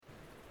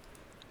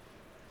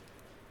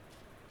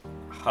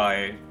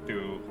hi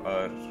to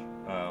our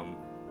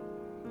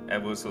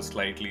ever so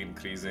slightly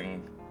increasing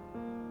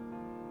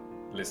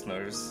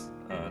listeners,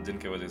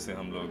 जिनके वजह से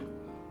हम लोग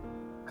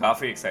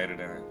काफ़ी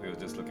excited हैं. We were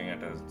just looking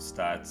at our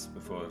stats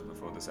before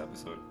this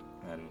episode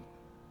and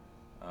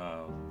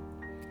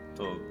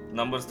तो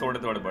numbers थोड़े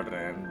बढ़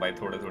रहे हैं. By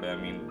थोड़े I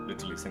mean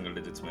literally single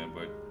digits में,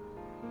 but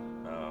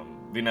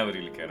we never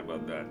really care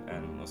about that.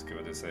 And उसकी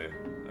वजह से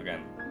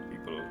again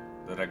people,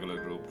 the regular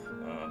group,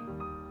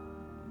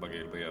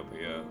 Baghel भैया,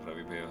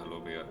 रवि भैया, hello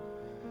भैया,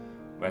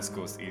 West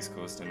Coast, East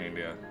Coast in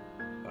India,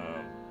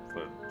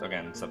 but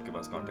again सबके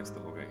पास context तो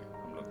हो गई.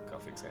 हम लोग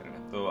काफ़ी excited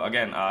हैं. So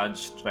again आज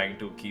trying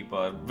to keep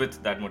our, with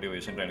that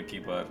motivation, trying to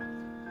keep our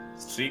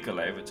streak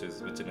alive, which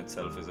in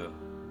itself is a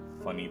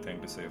funny thing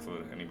to say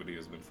for anybody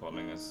who's been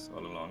following us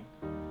all along.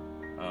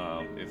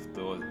 If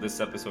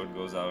this episode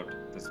goes out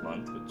this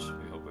month, which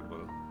we hope it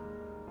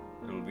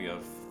will be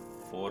our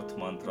 4th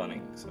month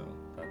running, so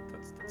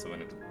that's a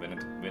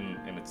win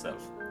in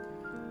itself.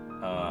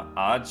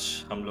 आज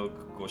हम लोग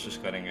कोशिश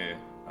करेंगे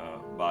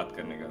बात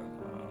करने का,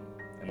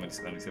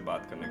 N V से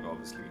बात करने का.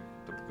 ऑब्वियसली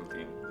टिपिकल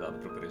थीम, ज़्यादा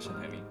प्रिपरेशन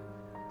है नहीं.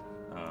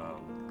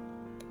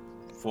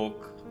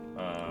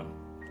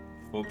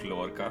 folk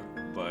lore का,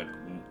 but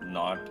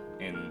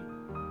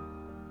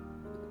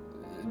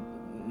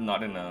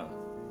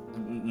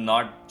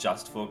not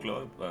just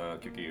folklore,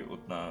 क्योंकि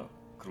उतना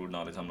crude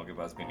knowledge हम लोग के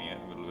पास भी नहीं है.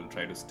 We'll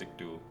try to stick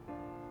to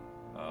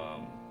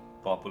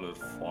popular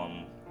form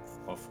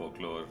of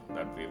folklore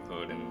that we've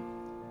heard in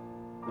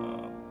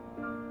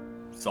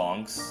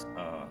songs,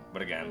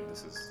 but again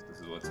this is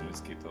what's in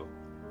whiskey. So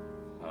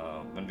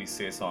when we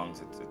say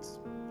songs, it's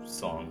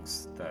songs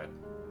that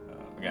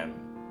again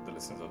the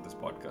listeners of this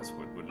podcast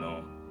would know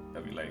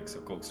that we like.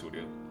 So Coke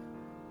Studio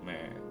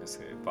में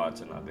जैसे पार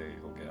चना दे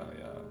हो गया,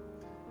 या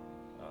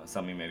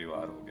समी मेरी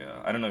वार हो गया.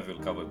 I don't know if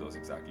we'll cover those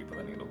exactly,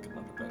 पता नहीं लोग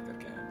कितना prepare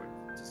करके हैं, but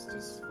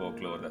just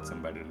folklore that's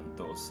embedded in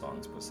those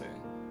songs per se.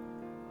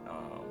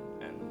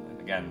 And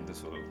again this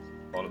will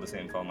follow the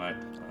same format.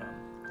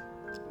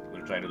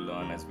 We'll try to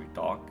learn as we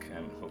talk,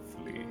 and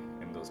hopefully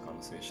in those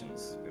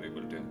conversations we're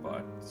able to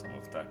impart some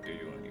of that to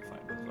you and you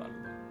find it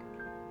valuable.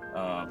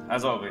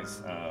 As always,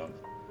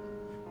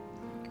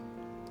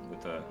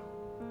 with a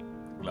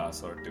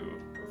glass or two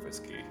of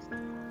whiskey,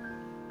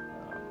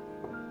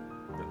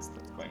 that's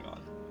going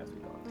on as we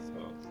talk.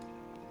 So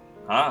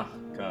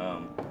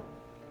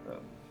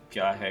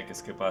क्या है,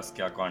 किसके पास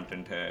क्या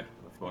content है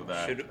before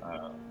that?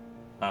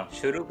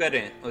 शुरू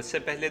करें उससे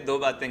पहले 2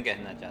 बातें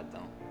कहना चाहता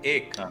हूँ.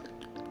 एक,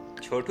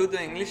 छोटू तो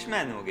इंग्लिश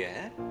मैन हो गया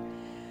है.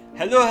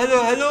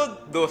 हेलो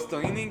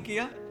दोस्तों ही नहीं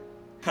किया,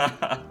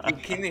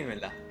 एक ही नहीं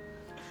मिला.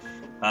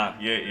 हाँ,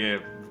 ये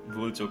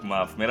भूल चूक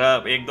माफ. मेरा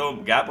 1-2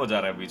 गैप हो जा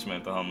रहा है बीच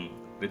में, तो हम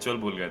रिचुअल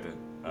भूल गए थे.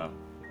 हाँ,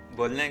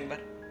 बोलना एक बार.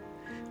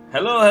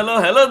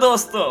 हेलो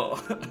दोस्तों.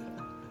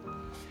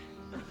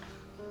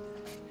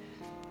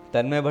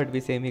 तन्मय भट्ट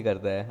भी सेम ही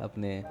करता है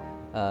अपने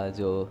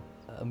जो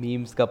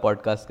मीम्स का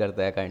पॉडकास्ट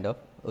करता है काइंड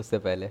ऑफ, उससे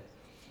पहले.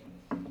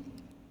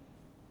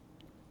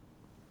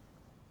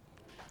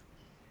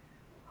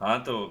 हाँ,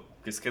 तो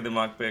किसके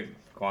दिमाग पे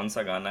कौन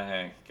सा गाना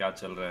है, क्या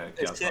चल रहा है,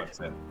 क्या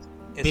थॉट्स है?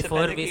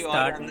 बिफोर वी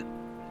स्टार्ट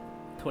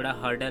थोड़ा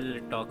हर्डल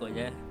टॉक हो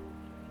जाए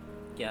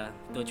क्या?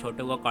 तो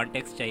छोटू को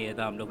कॉन्टेक्स्ट चाहिए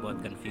था, हम लोग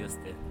बहुत कंफ्यूज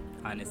थे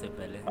आने से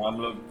पहले,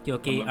 हम लोग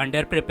क्योंकि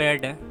अंडर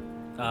प्रिपेयर्ड है.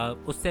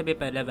 उससे भी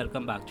पहले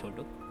welcome back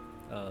Chhotu.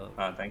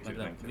 Thank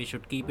you. We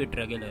should keep it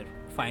regular.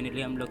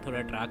 Finally हम लोग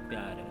थोड़ा ट्रैक पे आ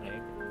रहे हैं,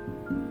 राइट?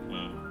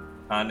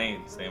 हाँ, नहीं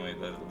सेम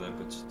इधर उधर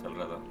कुछ चल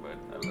रहा था, but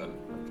I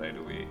try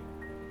to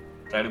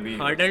be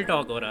hurdle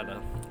talk हो रहा था.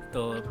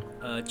 तो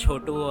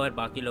छोटू और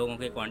बाकी लोगों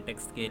के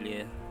कॉन्टेक्स्ट के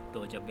लिए,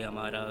 तो जब भी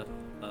हमारा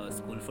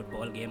स्कूल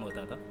फुटबॉल गेम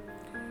होता था,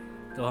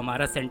 तो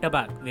हमारा सेंटर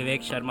बैक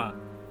विवेक शर्मा,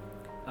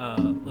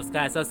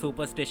 उसका ऐसा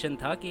सुपरस्टिशन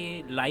था कि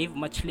लाइव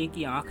मछली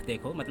की आंख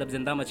देखो, मतलब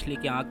जिंदा मछली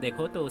की आंख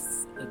देखो, तो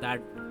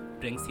that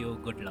brings you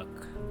good luck.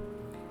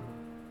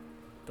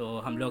 तो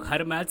हम लोग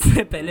हर मैच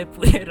से पहले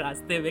पूरे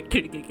रास्ते में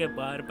खिड़की के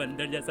बाहर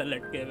बंदर जैसा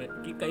लटके हुए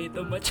कि कहीं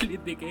तो मछली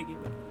दिखेगी.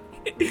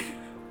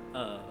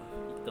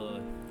 तो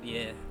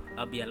ये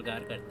अब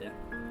यलगार करते हैं.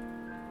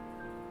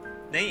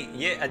 नहीं,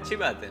 ये अच्छी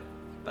बात है.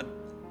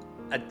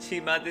 अच्छी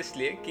बात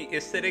इसलिए कि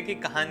इस तरह की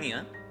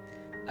कहानियाँ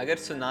अगर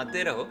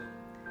सुनाते रहो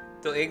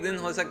तो एक दिन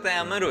हो सकता है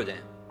अमर हो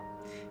जाए.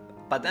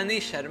 पता नहीं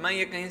शर्मा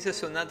ये कहीं से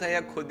सुना था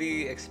या खुद ही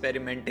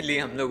एक्सपेरिमेंटली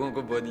हम लोगों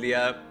को बोल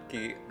लिया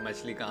कि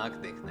मछली का आँख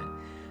देखना है.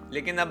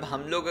 लेकिन अब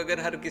हम लोग अगर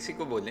हर किसी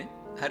को बोलें,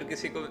 हर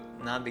किसी को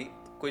ना भी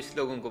कुछ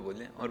लोगों को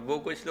बोलें, और वो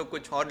कुछ लोग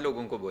कुछ और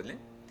लोगों को बोलें,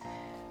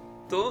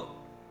 तो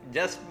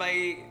just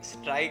by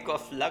strike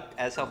of luck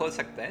ऐसा हो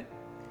सकता है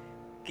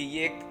कि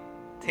ये एक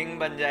थिंग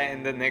बन जाए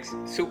इन द नेक्स्ट.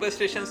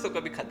 सुपरस्टिशंस तो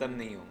कभी ख़त्म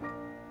नहीं होंगे.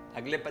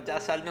 अगले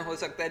 50 साल में हो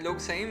सकता है लोग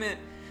सही में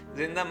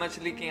जिंदा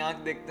मछली की आंख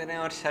देखते रहें,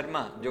 और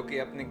शर्मा जो कि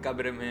अपनी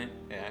कब्र में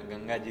या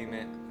गंगा जी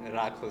में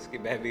राख उसकी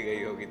बह भी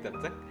गई होगी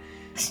तब तक,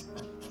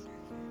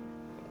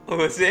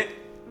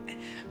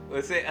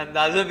 उसे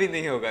अंदाजा भी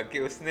नहीं होगा कि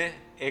उसने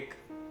एक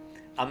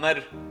अमर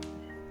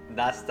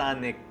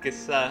दास्तान, एक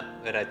किस्सा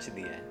रच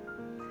दिया है.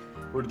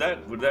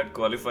 Would that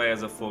qualify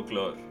as a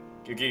folklore?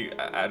 क्योंकि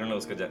आई डोंट नो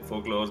उसका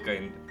फोकलोर का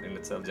इन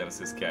इटसेल्फ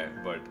जेनेसिस क्या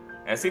है,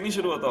 बट ऐसे ही नहीं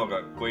शुरू होता होगा.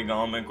 कोई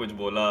गांव में कुछ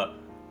बोला,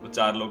 वो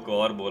 4 लोग को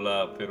और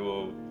बोला, फिर वो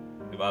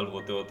इवॉल्व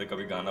होते होते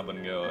कभी गाना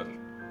बन गया. और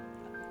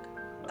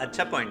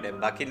अच्छा पॉइंट है.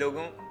 बाकी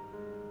लोगों,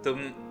 तुम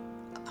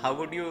हाउ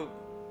वुड यू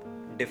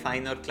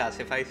डिफाइन और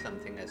classify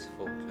something as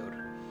folklore?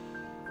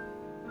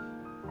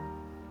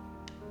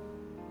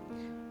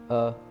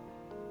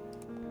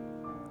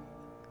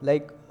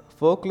 Like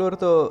folklore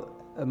तो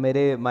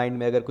मेरे माइंड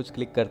में अगर कुछ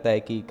क्लिक करता है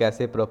कि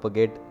कैसे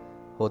प्रोपगेट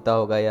होता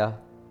होगा या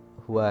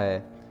हुआ है,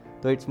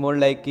 तो इट्स मोर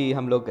लाइक कि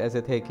हम लोग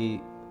ऐसे थे कि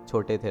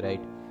छोटे थे,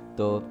 राइट?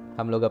 तो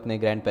हम लोग अपने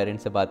ग्रैंड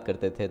पेरेंट्स से बात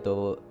करते थे, तो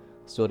वो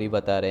स्टोरी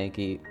बता रहे हैं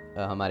कि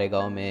हमारे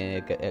गांव में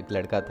एक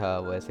लड़का था,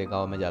 वो ऐसे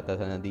गांव में जाता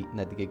था,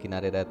 नदी के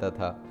किनारे रहता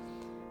था,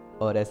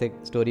 और ऐसे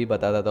स्टोरी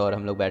बताता था और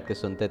हम लोग बैठ के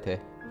सुनते थे.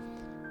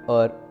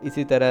 और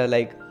इसी तरह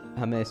लाइक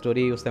हमें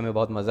स्टोरी उस समय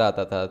बहुत मज़ा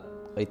आता था,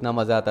 इतना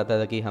मज़ा आता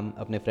था कि हम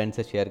अपने फ्रेंड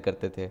से शेयर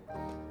करते थे.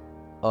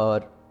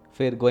 और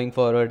फिर गोइंग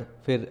फॉरवर्ड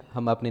फिर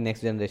हम अपनी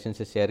नेक्स्ट जनरेशन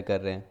से शेयर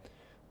कर रहे हैं.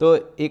 तो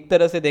एक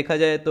तरह से देखा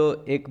जाए तो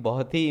एक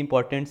बहुत ही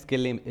इम्पॉर्टेंट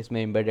स्किल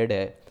इसमें एम्बेडेड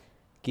है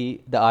कि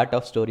the art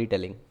of story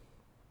telling.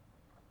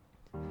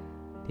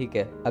 ठीक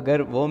है,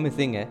 अगर वो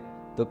मिसिंग है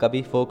तो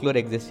कभी फोकलोर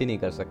एग्जिस्ट ही नहीं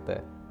कर सकता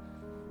है.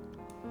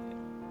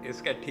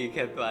 इसका ठीक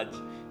है, तो आज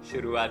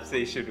शुरुआत से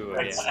ही शुरू हो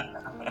गया.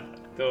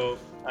 So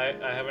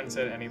I haven't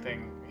said anything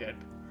yet.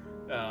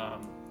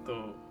 So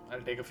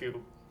I'll take a few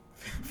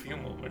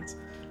moments.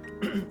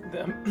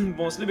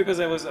 Mostly because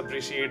I was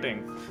appreciating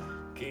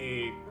कि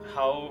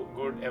how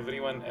good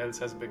everyone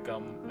else has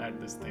become at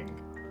this thing.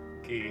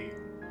 कि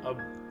अब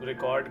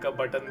record का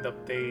button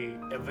दबते he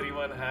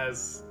everyone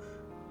has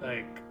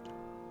like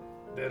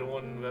their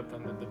own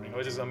weapon that they bring,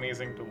 which is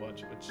amazing to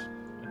watch, which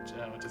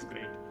is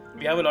great.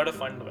 We have a lot of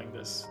fun doing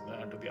this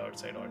to the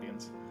outside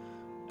audience,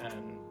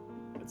 and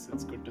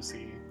it's good to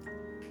see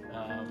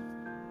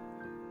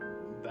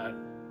that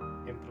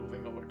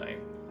improving over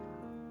time.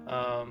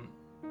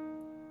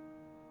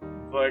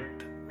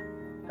 But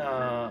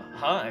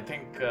I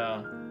think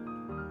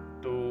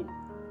to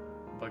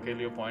Bakil,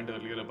 your point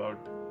earlier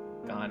about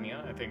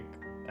kahaniyan, I think,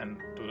 and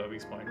to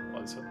Ravi's point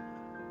also,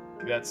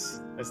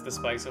 it's the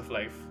spice of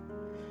life.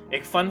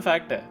 Ek fun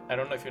fact hai, I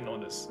don't know if you know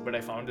this, but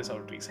I found this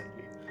out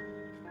recently.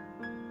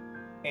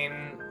 In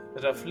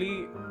roughly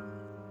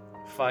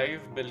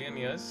 5 billion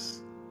years,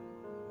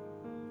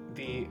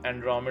 the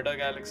Andromeda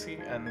galaxy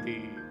and the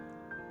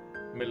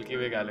Milky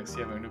Way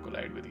galaxy are going to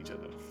collide with each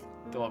other.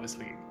 So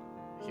obviously,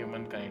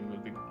 humankind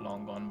will be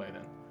long gone by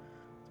then.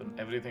 So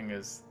everything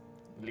is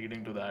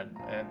leading to that,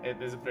 and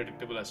it is a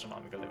predictable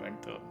astronomical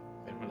event, so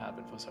it will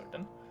happen for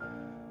certain.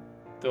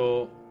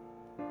 So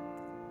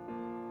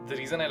the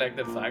reason I like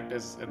that fact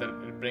is that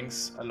it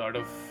brings a lot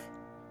of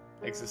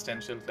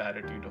existential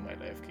clarity to my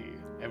life.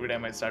 Every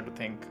time I start to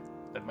think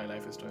that my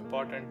life is too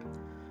important,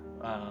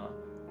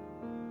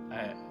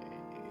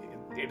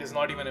 it is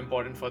not even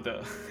important for the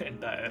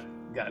entire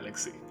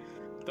galaxy.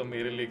 तो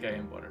मेरे लिए क्या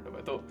important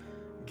होगा? तो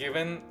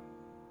given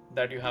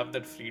that you have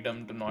that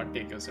freedom to not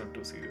take yourself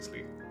too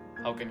seriously,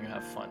 how can you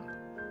have fun?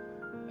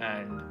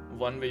 And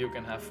one way you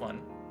can have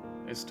fun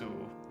is to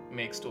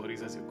make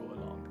stories as you go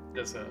along.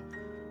 जैसे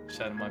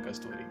शर्मा का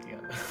story किया,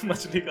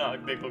 मछली का आँख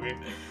देखोगे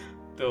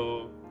तो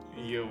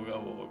ये होगा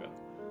वो होगा.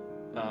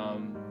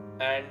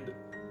 And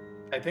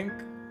I think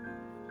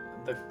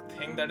the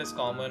thing that is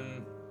common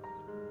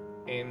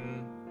in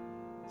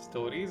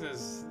stories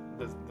is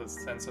the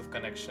sense of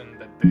connection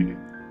that they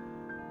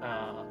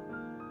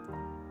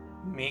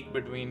make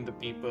between the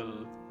people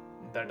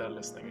that are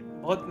listening.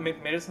 बहुत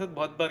मेरे साथ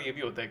बहुत बार ये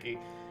भी होता है कि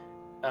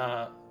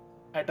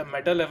at a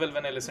meta level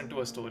when I listen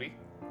to a story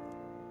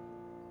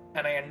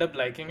and I end up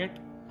liking it,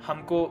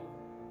 हमको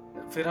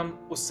फिर हम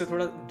उससे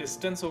थोड़ा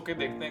डिस्टेंस होके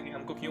देखते हैं कि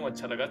हमको क्यों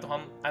अच्छा लगा. तो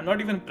हम I'm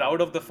not even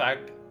proud of the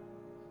fact,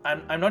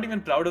 I'm not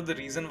even proud of the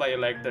reason why I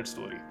liked that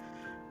story,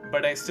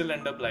 but I still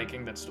end up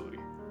liking that story.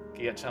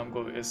 कि अच्छा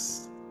हमको इस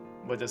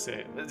वजह से,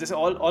 जैसे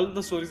all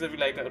the stories that we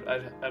like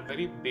are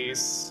very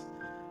base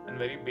and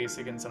very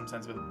basic in some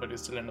sense, but you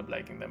still end up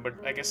liking them. But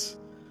I guess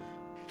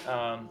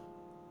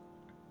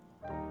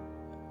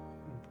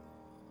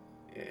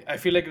I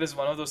feel like it is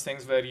one of those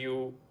things where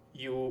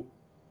you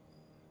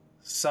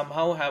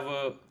somehow have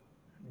a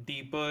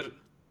deeper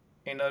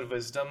inner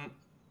wisdom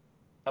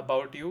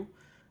about you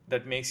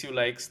that makes you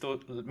like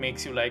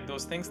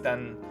those things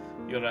than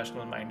your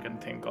rational mind can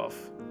think of.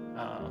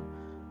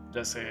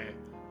 जैसे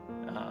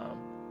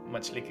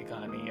मछली की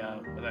कहानी या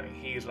पता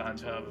नहीं हीर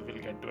Ranjha, we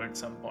will get to at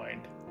some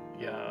point,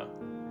 या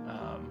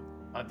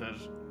other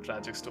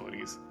tragic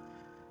stories.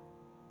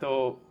 So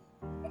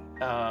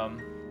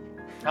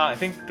I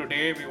think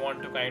today we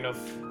want to kind of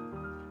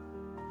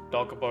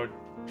talk about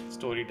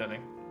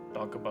storytelling,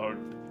 talk about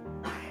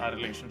our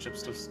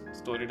relationships to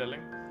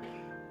storytelling,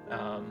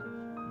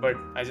 but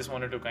I just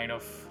wanted to kind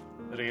of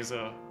raise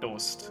a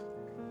toast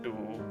to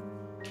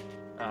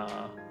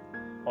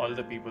all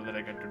the people that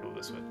I get to do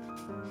this with,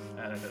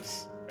 and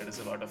it is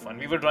a lot of fun.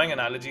 We were drawing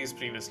analogies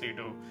previously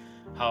to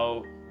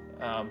how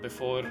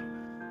before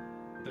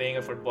playing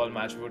a football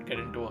match, we would get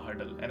into a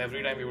huddle, and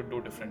every time we would do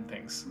different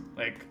things.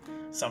 Like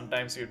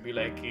sometimes you'd be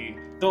like,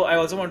 though I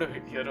also want to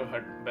hear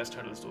best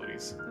huddle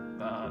stories.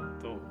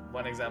 So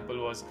one example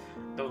was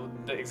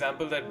the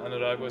example that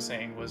Anurag was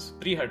saying was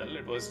pre-huddle.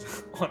 It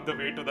was on the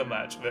way to the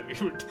match where we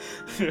would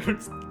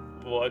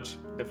watch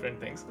different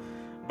things,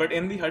 but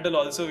in the huddle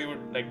also we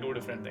would like do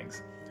different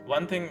things.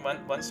 One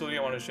story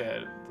I want to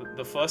share.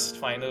 The first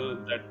final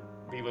that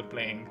we were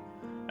playing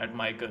at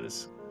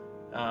Michael's,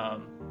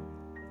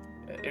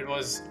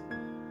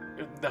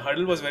 the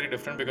huddle was very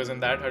different, because in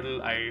that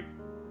huddle I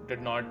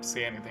did not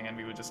say anything, and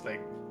we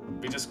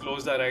just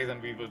closed our eyes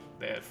and we were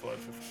there for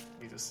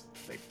we just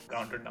like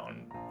counted down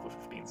for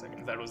 15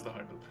 seconds. That was the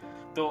huddle.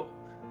 So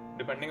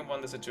depending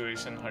upon the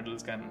situation,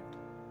 huddles can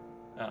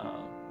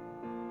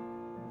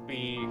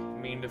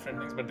mean different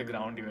things, but they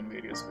ground you in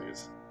various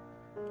ways.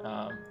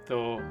 So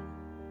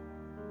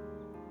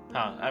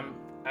I'm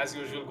as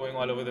usual going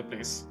all over the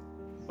place,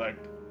 but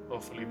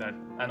hopefully that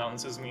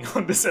announces me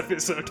on this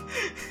episode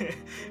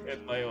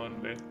in my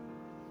own way.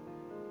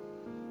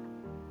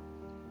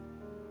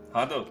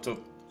 हाँ तो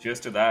cheers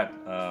to that.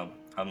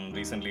 हम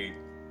recently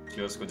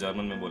cheers को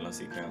German में बोलना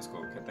सीख रहे हैं. उसको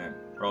कहते हैं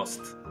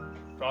Prost.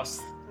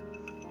 Prost.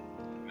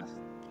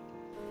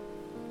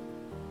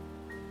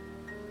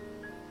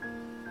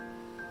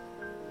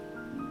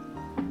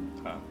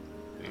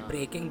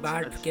 ब्रेकिंग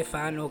बैड के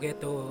फैन हो गए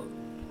तो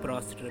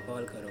प्रोस्ट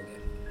रिकॉल करोगे,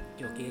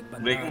 क्योंकि एक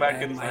बंदा ब्रेकिंग बैड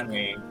के फैन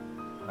नहीं.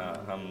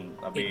 हम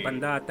अभी एक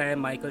बंदा आता है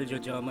माइकल, जो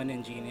जर्मन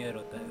इंजीनियर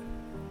होता है,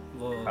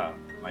 वो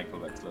माइकल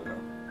वेक्सलर.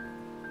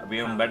 अभी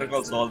हम बेटर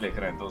कॉल सॉल देख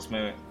रहे हैं, तो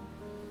उसमें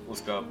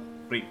उसका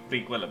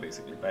प्रीक्वल है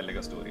बेसिकली, पहले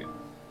का स्टोरी है.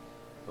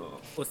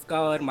 तो उसका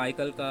और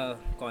माइकल का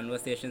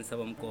कॉन्वर्सेशन सब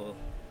हमको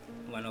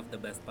one of the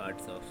best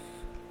parts of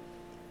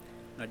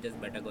not just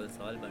Better Call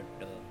Saul but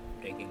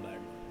Breaking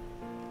Bad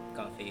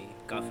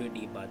काफ़ी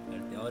डीप बात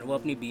करते हैं. और वो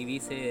अपनी बीवी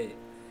से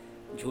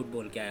झूठ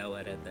बोल के आया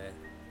हुआ रहता है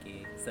कि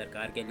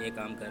सरकार के लिए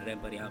काम कर रहे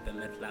हैं, पर यहाँ पे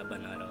मैं फ्लैप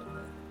बना रहा होता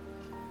है.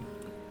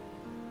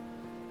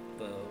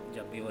 तो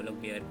जब भी वो लोग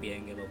बियर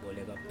पियेंगे वो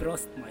बोलेगा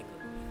प्रोस्ट माइकल.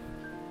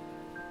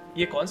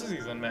 ये कौन सा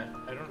सीजन में?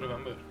 I don't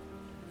remember.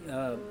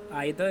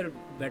 Either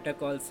Better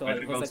Call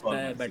Saul हो सकता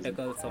है, बेटर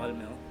कॉल सॉल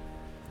में हो.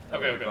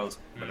 Okay.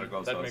 Better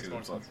Call That Saul makes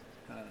more season sense.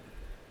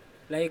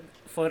 Like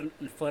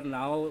for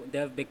now they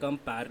have become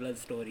parallel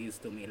stories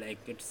to me.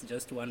 Like it's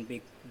just one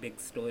big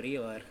story,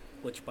 और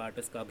कुछ part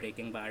उसका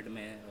breaking bad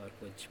में है और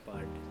कुछ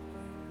part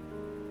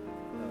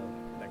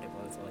better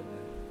Call Saul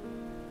में.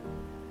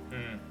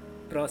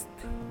 प्रोस्ट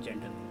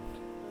gentleman.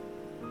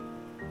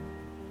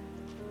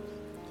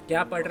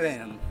 क्या पढ़ रहे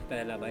हैं हम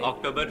पहला भाई?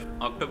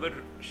 अक्टूबर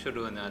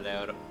शुरू होने वाला है,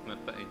 और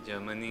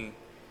जर्मनी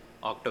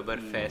अक्टूबर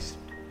फेस्ट.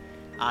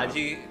 आज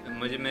ही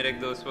मुझे मेरा एक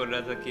दोस्त बोल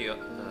रहा था कि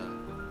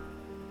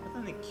पता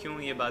नहीं क्यों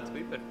ये बात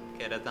हुई, पर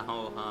कह रहा था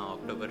हाँ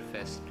अक्टूबर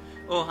फेस्ट.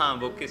 हाँ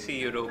वो किसी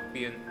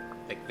European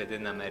like with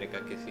in America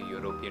किसी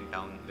यूरोपियन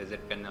टाउन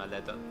विजिट करने वाला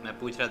है. तो मैं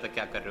पूछ रहा था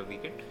क्या कर रहे हो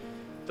वीकेंड,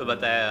 तो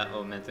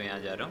बताया मैं तो यहाँ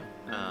जा रहा हूँ,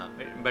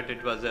 but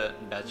it was a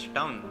Dutch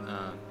town.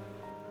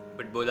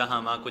 But बोला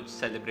हाँ वहाँ कुछ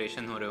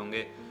सेलिब्रेशन हो रहे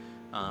होंगे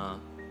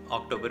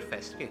अक्टूबर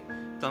फेस्ट के.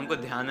 तो हमको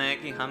ध्यान आया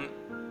कि हम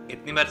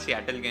इतनी बार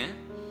सियाटल गए हैं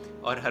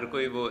और हर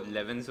कोई वो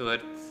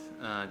लेवेंसवर्थ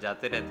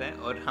जाते रहता है,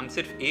 और हम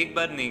सिर्फ एक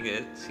बार नहीं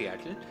गए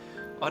सियाटल,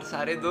 और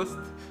सारे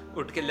दोस्त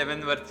उठ के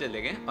लेवेंसवर्थ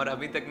चले गए, और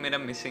अभी तक मेरा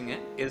मिसिंग है.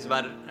 इस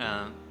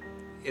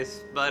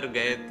बार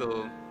गए तो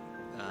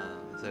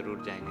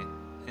ज़रूर जाएंगे.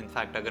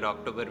 इनफैक्ट अगर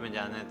अक्टूबर में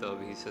जाना है तो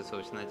अभी से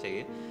सोचना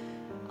चाहिए.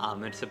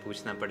 आमिर से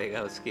पूछना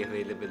पड़ेगा उसकी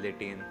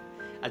अवेलेबिलिटी.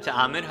 अच्छा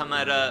आमिर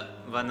हमारा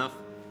वन ऑफ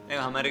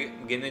हमारे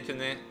गिने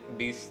चुने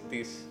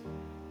 20-30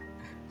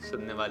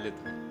 सुनने वाले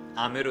थे.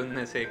 आमिर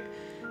उनमें से एक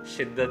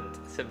शिद्दत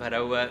से भरा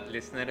हुआ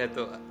लिसनर है.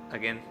 तो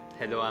again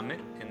hello Aamir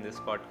in this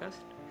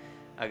podcast.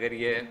 अगर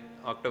ये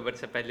अक्टूबर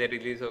से पहले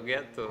रिलीज़ हो गया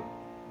तो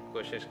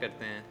कोशिश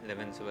करते हैं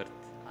लेवेंसवर्थ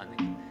आने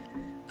की.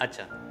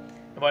 अच्छा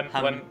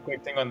one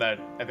quick thing on that.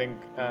 I think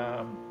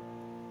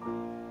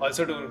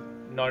also to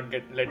not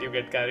let you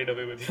get carried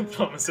away with your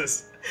promises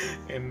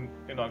in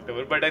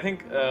October, but I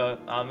think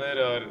Amir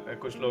और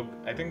कुछ लोग,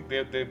 I think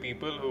they're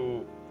people who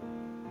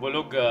वो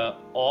लोग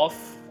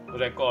off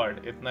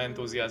record इतना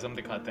enthusiasm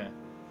दिखाते हैं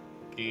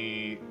कि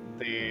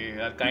they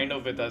are kind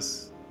of with us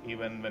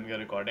even when we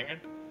are recording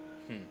it.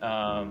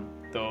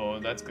 तो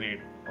that's great.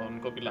 और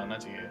उनको भी लाना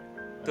चाहिए.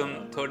 तुम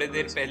थोड़े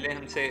देर पहले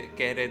हमसे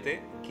कह रहे थे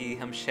कि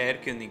हम शेयर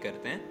क्यों नहीं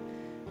करते हैं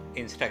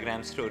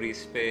इंस्टाग्राम स्टोरीज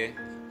पे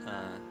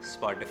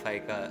स्पॉटिफाई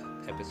का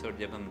एपिसोड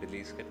जब हम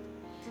रिलीज़ करते हैं.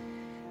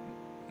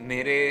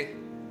 मेरे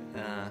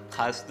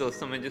ख़ास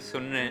दोस्तों में जो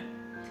सुन रहे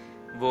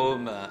हैं वो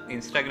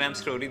इंस्टाग्राम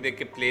स्टोरी देख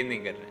के प्ले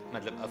नहीं कर रहे हैं.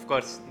 मतलब ऑफ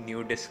कोर्स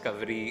न्यू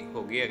डिस्कवरी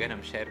होगी अगर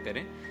हम शेयर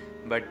करें,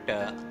 but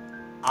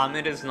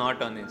Aamir is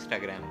not on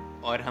Instagram,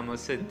 और हम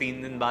उससे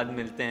 3 दिन बाद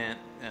मिलते हैं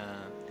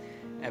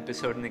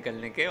एपिसोड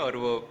निकलने के, और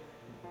वो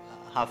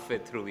हाफ वे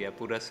थ्रू या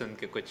पूरा सुन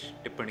के कुछ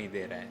टिप्पणी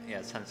दे रहा है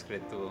या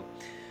संस्कृत वो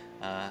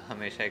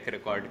हमेशा एक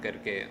रिकॉर्ड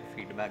करके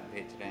फीडबैक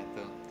भेज रहे हैं.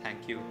 तो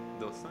थैंक यू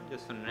दोस्तों जो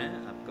सुन रहे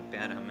हैं. आपका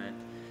प्यार हमें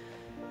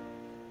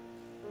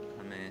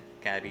हमें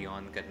कैरी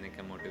ऑन करने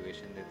का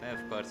मोटिवेशन देता है.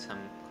 ऑफ कोर्स हम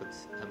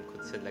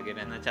खुद से लगे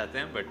रहना चाहते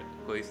हैं, बट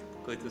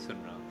कोई तो सुन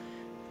रहा हो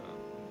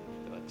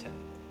तो अच्छा है.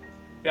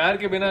 प्यार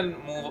के बिना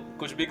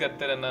कुछ भी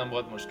करते रहना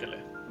बहुत मुश्किल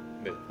है,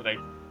 राइट?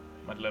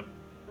 मतलब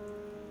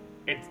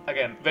it's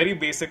again very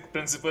basic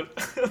principle,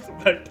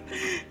 but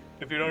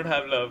if you don't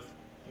have love,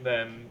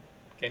 then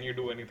can you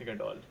do anything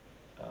at all?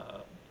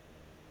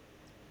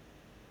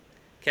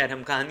 खैर,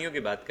 हम कहानियों की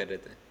बात कर रहे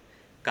थे.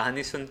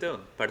 कहानी सुनते हो,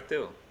 पढ़ते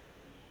हो?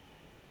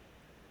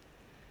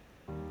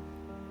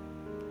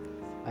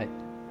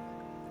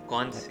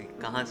 कौन सी,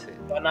 कहाँ से?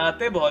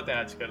 बनाते बहुत हैं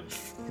आजकल.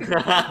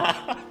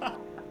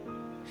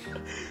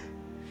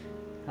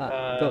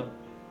 तो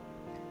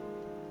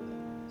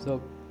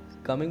so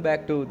coming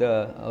back to the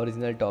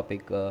original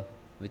topic,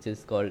 which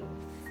is called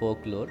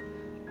folklore.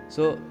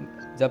 So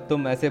जब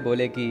तुम ऐसे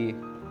बोले कि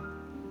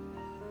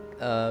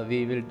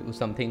we will do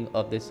something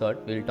of this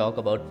sort, we'll talk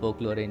about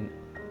folklore in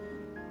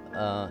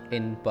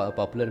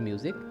popular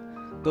music.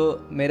 तो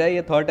मेरा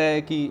ये थॉट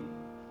है कि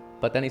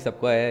पता नहीं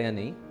सबको आया या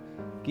नहीं,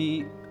 कि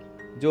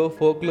जो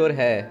folklore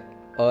है,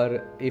 और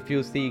if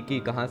you see कि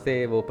कहाँ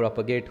से वो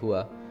propagate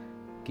हुआ,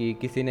 कि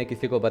किसी ने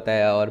किसी को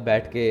बताया और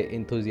बैठ के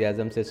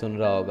enthusiasm से सुन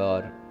रहा होगा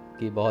और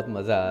कि बहुत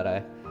मज़ा आ रहा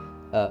है.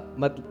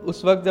 मतलब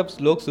उस वक्त जब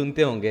लोग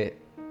सुनते होंगे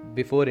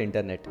बिफोर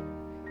इंटरनेट,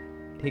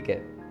 ठीक है,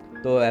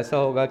 तो ऐसा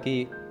होगा कि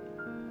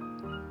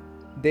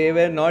दे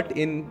were not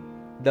in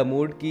the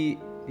mood कि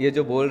ये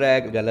जो बोल रहा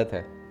है गलत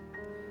है,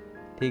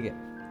 ठीक है.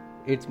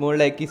 इट्स मोर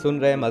लाइक कि सुन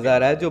रहे हैं, मज़ा आ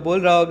रहा है, जो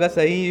बोल रहा होगा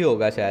सही ही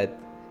होगा शायद,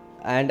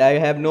 and I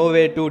have no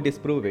way to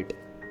disprove it.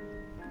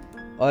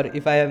 और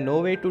if I have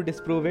no way to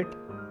disprove it,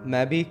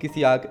 मैं भी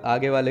किसी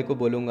आगे वाले को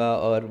बोलूँगा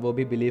और वो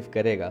भी बिलीव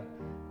करेगा.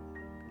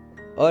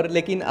 और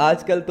लेकिन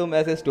आजकल तुम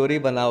ऐसे स्टोरी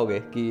बनाओगे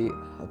कि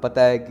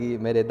पता है कि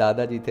मेरे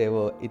दादाजी थे,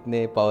 वो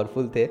इतने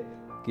पावरफुल थे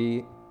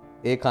कि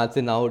एक हाथ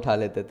से नाव उठा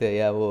लेते थे,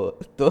 या वो,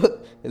 तो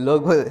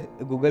लोग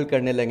गूगल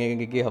करने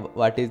लगेंगे कि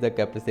what is the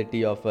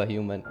capacity of a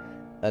human,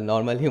 a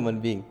normal human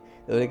being.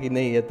 तो लेकिन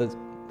नहीं, ये तो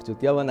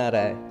चुतिया बना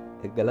रहा है,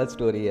 एक गलत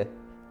स्टोरी है,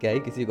 क्या ही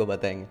किसी को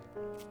बताएंगे.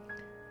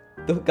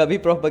 तो कभी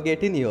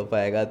प्रोपगेट ही नहीं हो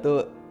पाएगा. तो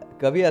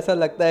कभी ऐसा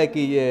लगता है कि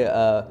ये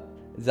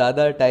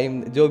ज़्यादा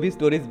टाइम जो भी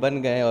स्टोरीज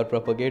बन गए हैं और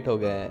प्रोपगेट हो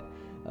गए हैं,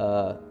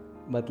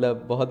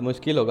 मतलब बहुत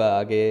मुश्किल होगा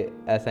आगे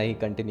ऐसा ही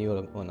कंटिन्यू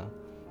होना.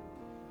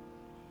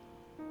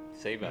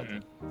 सही बात है.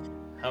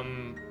 हम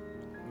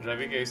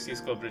रवि के इस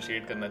चीज़ को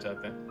अप्रिशिएट करना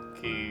चाहते हैं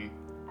कि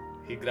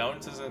he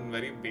grounds us in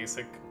very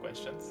basic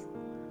questions,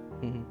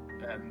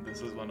 and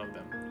this is one of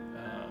them.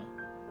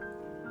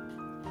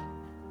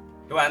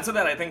 To answer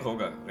that, I think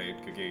होगा,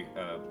 right? क्योंकि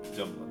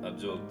अब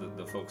जो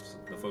the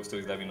folk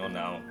stories that we know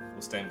now,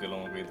 उस टाइम के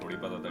लोगों को ये थोड़ी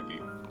पता था कि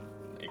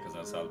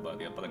 1000 साल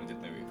बाद या पता नहीं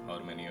जितने भी, how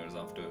many years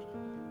after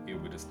you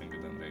will be listening to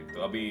them, right?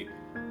 तो अभी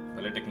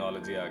पहले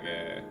टेक्नोलॉजी आ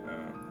गया है,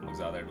 लोग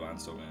ज़्यादा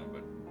एडवांस हो गए हैं,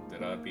 but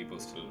there are people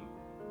still,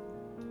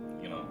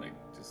 you know, like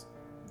just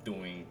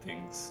doing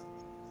things,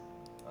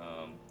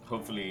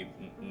 hopefully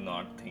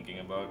not thinking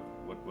about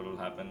what will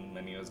happen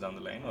many years down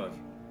the line. Or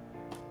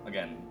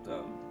again,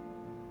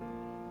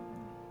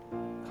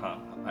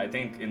 I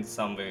think in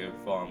some way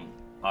form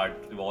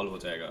art evolve हो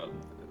जाएगा,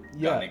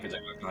 गाने की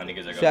जगह कहानी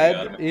की जगह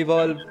शायद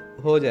evolve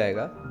हो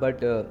जाएगा. बट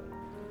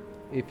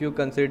इफ़ यू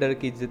कंसिडर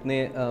कि जितने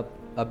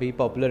अभी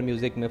पॉपुलर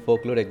म्यूज़िक में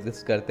फोकलोर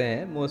एग्जिस्ट करते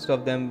हैं, most of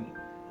them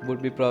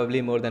would be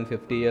probably more than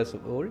 50 years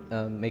old,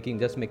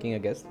 making a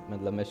guess,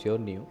 मतलब मैं श्योर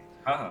नहीं हूँ.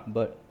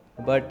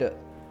 बट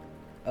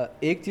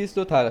एक चीज़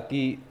तो था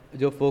कि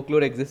जो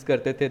फोकलोर एग्जिस्ट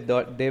करते थे,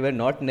 they were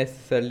not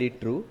necessarily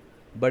true,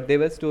 but they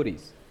were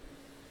stories.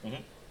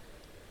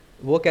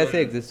 वो कैसे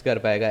एग्जिस्ट कर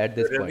पाएगा एट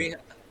दिस पॉइंट?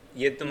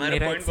 ये तुम्हारा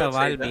मेरा एक पॉइंट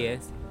सवाल भी है.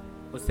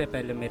 उससे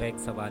पहले मेरा एक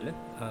सवाल है,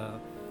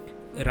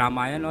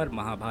 रामायण और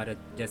महाभारत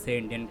जैसे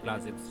Indian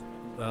classics,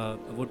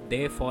 would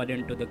they fall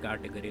into the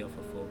category of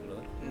a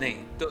folklore? नहीं,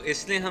 तो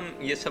इसलिए हम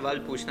ये सवाल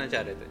पूछना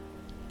चाह रहे थे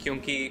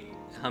क्योंकि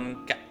हम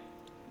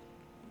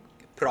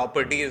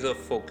प्रॉपर्टीज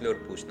ऑफ फोकलोर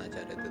पूछना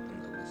चाह रहे थे तुम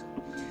लोगों से.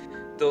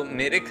 तो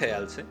मेरे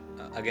ख्याल से,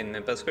 अगेन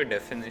मेरे पास कोई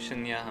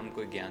डेफिनेशन या हम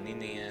कोई ज्ञानी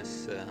नहीं है,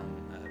 हम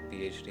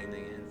PhD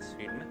नहीं है इस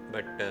फील्ड में,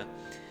 बट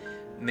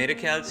मेरे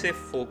ख्याल से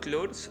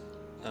folklores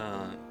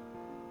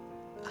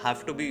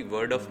have to be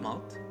word of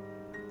mouth.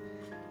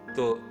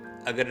 तो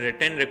अगर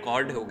रिटन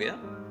रिकॉर्ड हो गया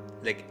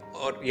लाइक,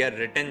 और या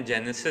रिटन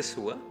जेनेसिस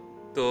हुआ,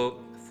 तो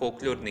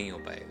फोकलोर नहीं हो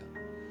पाएगा.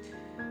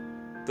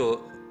 तो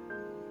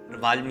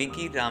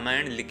वाल्मीकि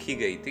रामायण लिखी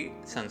गई थी,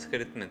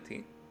 संस्कृत में थी,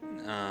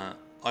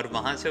 और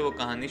वहाँ से वो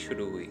कहानी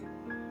शुरू हुई,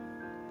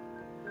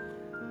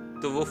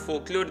 तो वो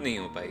फोकलोर नहीं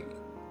हो पाएगी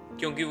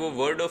क्योंकि वो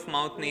वर्ड ऑफ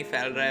माउथ नहीं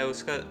फैल रहा है.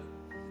 उसका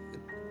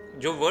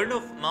जो वर्ड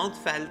ऑफ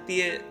माउथ फैलती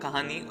है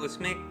कहानी,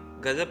 उसमें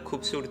गजब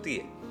खूबसूरती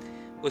है,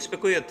 उस पर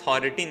कोई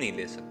अथॉरिटी नहीं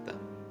ले सकता.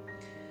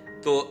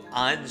 तो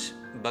आज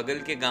बगल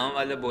के गांव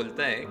वाला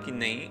बोलता है कि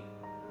नहीं,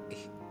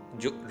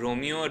 जो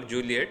रोमियो और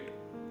जूलियट,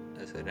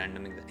 ऐसे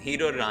रैंडम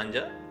हीरो और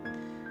रांझा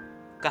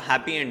का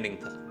हैप्पी एंडिंग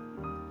था,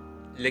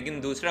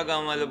 लेकिन दूसरा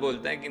गांव वाला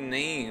बोलता है कि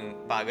नहीं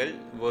पागल,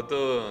 वो तो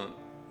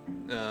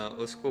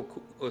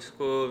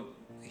उसको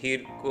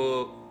हीर को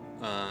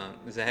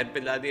जहर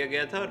पिला दिया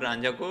गया था और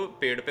रांझा को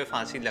पेड़ पे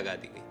फांसी लगा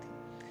दी गई थी।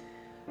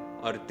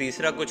 और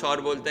तीसरा कुछ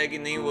और बोलता है कि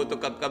नहीं वो तो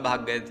कब का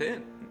भाग गए थे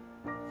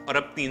और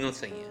अब तीनों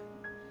सही हैं।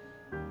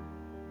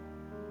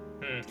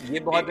 ये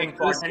बहुत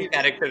इम्पोर्टेंट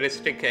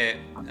कैरेक्टरिस्टिक है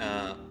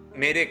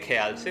मेरे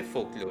ख्याल से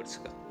फोकलोर्स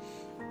का।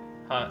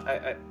 हाँ, I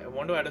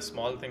want to add a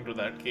small thing to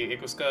that कि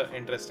एक उसका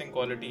interesting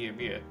quality ये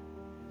भी है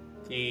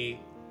कि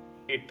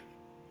it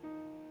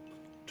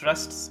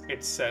trusts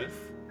itself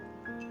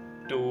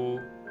to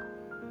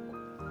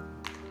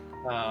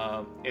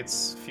its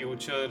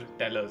future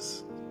tellers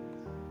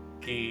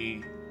कि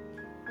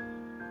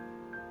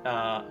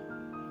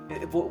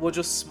वो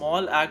जो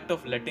small act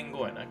of letting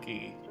go है ना कि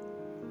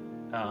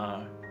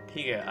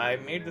ठीक है, I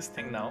made this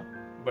thing now,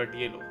 but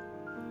ये लो,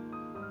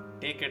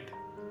 take it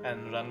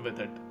and run with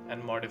it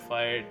and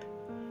modify it.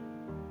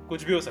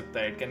 कुछ भी हो सकता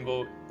है. It can go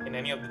in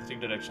any of the three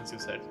directions you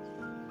said.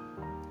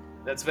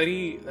 That's very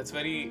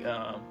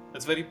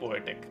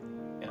poetic.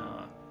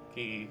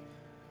 कि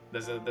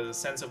there's a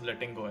sense of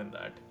letting go in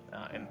that,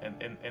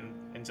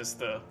 in just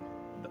the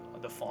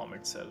form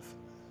itself.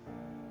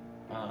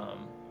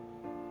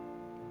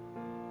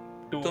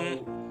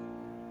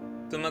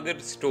 तुम अगर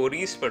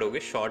stories पढ़ोगे,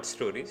 short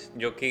stories,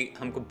 जो कि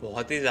हमको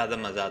बहुत ही ज़्यादा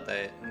मज़ा आता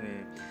है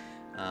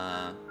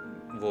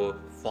वो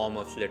फॉर्म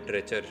ऑफ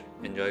लिटरेचर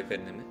एंजॉय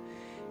करने में,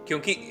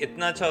 क्योंकि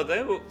इतना अच्छा होता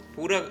है, वो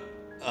पूरा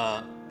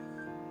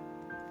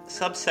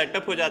सब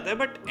सेटअप हो जाता है,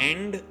 but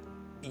and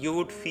you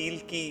would feel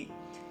कि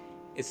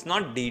it's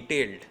not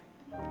detailed.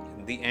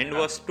 The end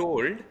was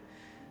told,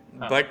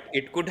 but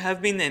it could have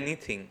been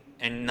anything,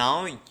 and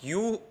now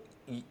you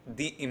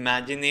the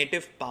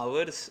imaginative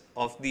powers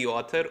of the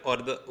author or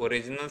the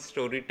original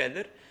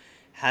storyteller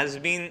has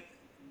been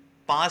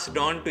passed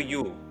on to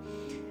you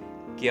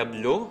कि अब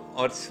लो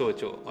और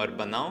सोचो और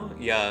बनाओ,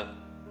 या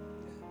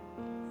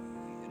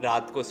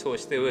रात को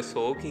सोचते हुए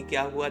सो कि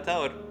क्या हुआ था,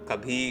 और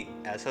कभी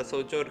ऐसा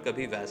सोचो और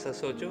कभी वैसा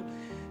सोचो.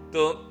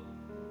 तो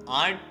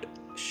art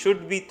should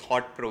be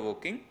thought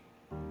provoking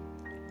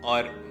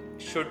और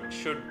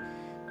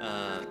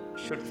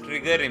शुड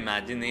ट्रिगर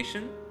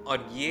इमेजिनेशन, और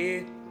ये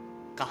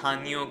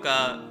कहानियों का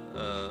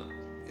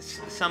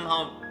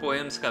somehow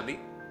poems का भी,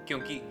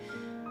 क्योंकि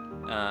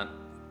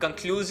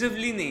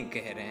conclusively नहीं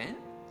कह रहे हैं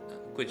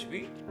कुछ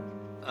भी,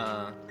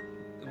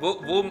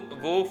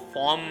 वो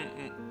फॉर्म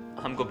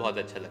हमको बहुत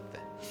अच्छा लगता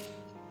है.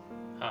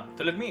 हाँ,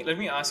 so let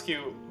me ask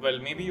you, well,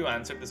 maybe you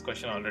answered this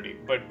question already,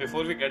 but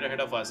before we get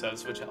ahead of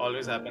ourselves, which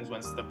always happens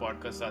once the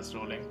podcast starts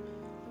rolling,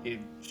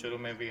 शुरू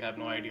में we have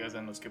no ideas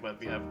and उसके बाद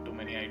we have too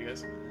many ideas.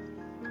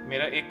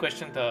 मेरा एक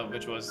question था,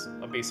 which was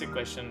a basic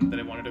question that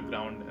I wanted to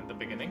ground in the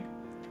beginning,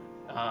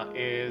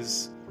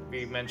 is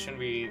we mentioned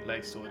we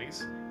like stories.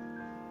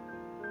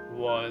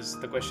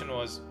 The question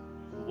was,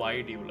 why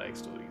do you like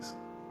stories?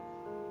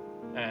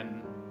 And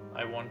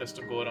I want us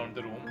to go around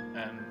the room,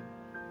 and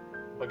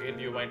again,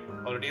 you might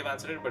already have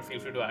answered it, but feel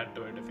free to add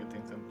to it if you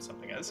think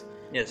something else.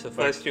 Yeah, so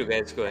first you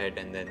guys go ahead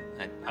and then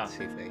I'll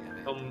see if I have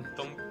it.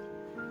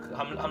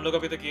 हम लोग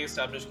अभी तक ये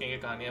establish किए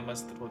कि कहानियाँ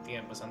मस्त होती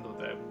हैं, पसंद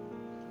होता है.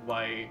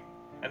 Why?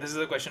 And this is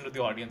a question to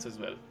the audience as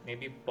well.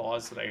 Maybe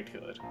pause right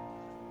here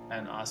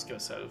and ask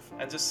yourself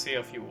and just say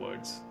a few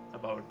words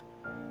about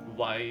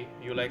why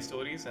you like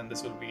stories, and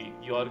this will be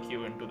your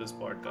cue into this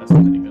podcast,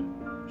 and then you can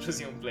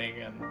resume playing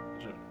and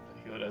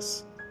hear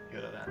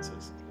our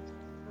answers.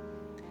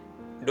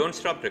 Don't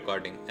stop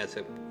recording. ऐसे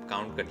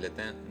count कर लेते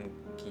हैं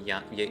कि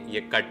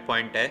ये cut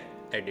point है,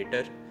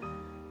 editor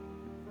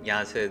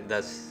यहाँ से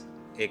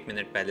 1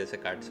 minute पहले से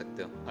काट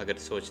सकते हो अगर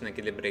सोचने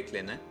के लिए ब्रेक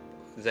लेना है.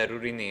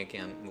 ज़रूरी नहीं है कि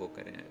हम वो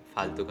करें,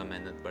 फालतू का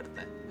मेहनत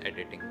पड़ता है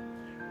editing.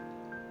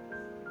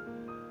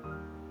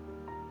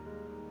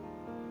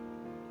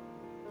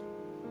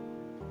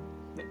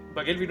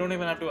 Bagel, we don't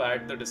even have to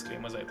add the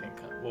disclaimers, I think.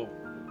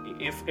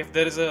 If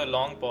there is a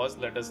long pause,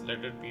 let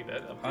it be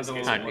there.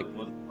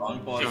 long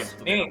pause.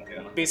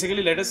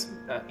 Basically, let us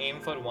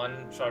aim for one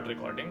short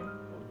recording.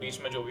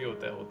 बीच में जो भी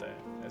होता है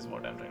is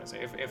what I'm trying to say.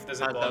 If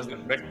there's a pause,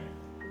 but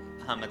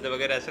हाँ, मतलब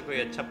अगर ऐसा कोई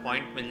अच्छा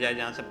पॉइंट मिल जाए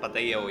जहाँ से पता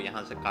ही है वो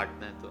यहाँ से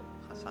काटना है, तो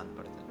आसान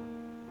पड़ता है.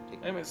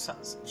 नहीं,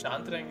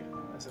 शांत रहेंगे,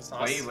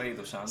 ऐसे वही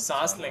तो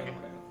सांस लेंगे.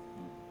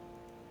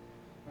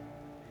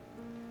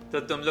 तो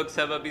तुम लोग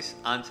सब अभी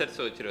आंसर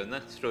सोच रहे हो ना,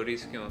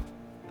 स्टोरीज क्यों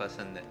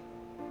पसंद है?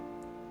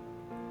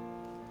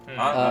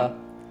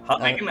 I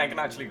can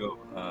actually go.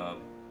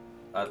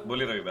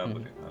 बोले रवि, आप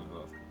बोले.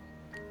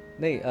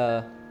 नहीं,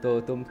 तो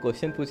तुम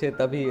क्वेश्चन पूछे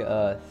तभी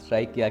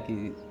स्ट्राइक किया कि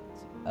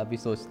अभी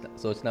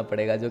सोचना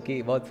पड़ेगा, जो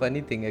कि बहुत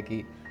फनी थिंग है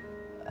कि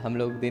हम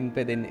लोग दिन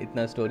पे दिन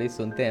इतना स्टोरीज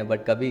सुनते हैं,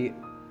 बट कभी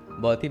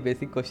बहुत ही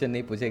बेसिक क्वेश्चन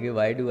नहीं पूछे कि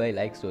why do I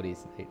like stories,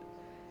 right.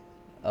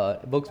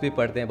 और बुक्स भी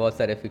पढ़ते हैं, बहुत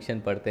सारे फिक्शन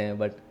पढ़ते हैं,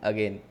 बट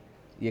अगेन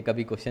ये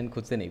कभी क्वेश्चन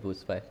खुद से नहीं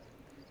पूछ पाए.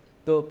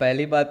 तो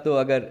पहली बात तो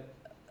अगर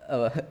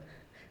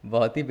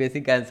बहुत ही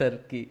बेसिक आंसर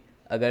कि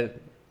अगर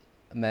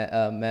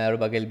मैं और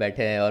बघेल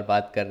बैठे हैं और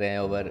बात कर रहे हैं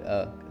ओवर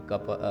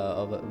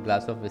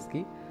ग्लास ऑफ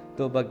विस्की,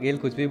 तो बघेल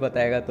कुछ भी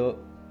बताएगा तो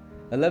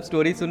मतलब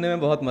स्टोरी सुनने में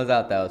बहुत मज़ा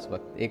आता है उस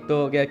वक्त. एक तो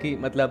हो गया कि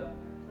मतलब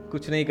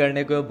कुछ नहीं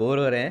करने को बोर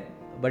हो रहे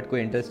हैं, बट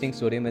कोई इंटरेस्टिंग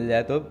स्टोरी मिल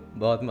जाए तो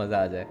बहुत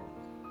मज़ा आ जाए.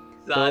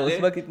 तो उस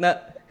वक्त इतना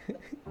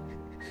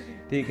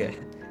ठीक है।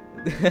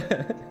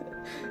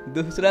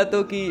 दूसरा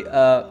तो कि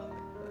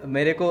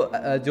मेरे को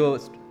जो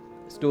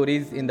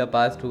स्टोरीज इन द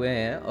पास्ट हुए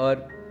हैं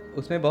और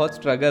उसमें बहुत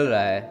स्ट्रगल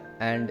रहा है,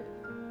 and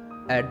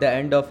at the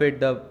end of it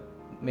the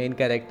main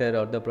character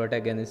और द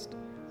प्रोटैगनिस्ट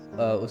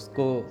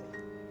उसको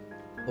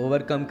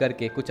ओवरकम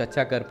करके कुछ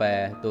अच्छा कर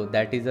पाया है, तो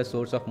that is a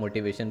source of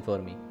motivation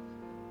for me.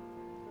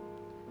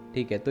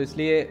 ठीक है, तो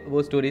इसलिए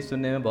वो स्टोरीज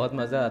सुनने में बहुत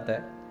मज़ा आता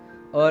है।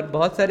 और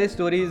बहुत सारे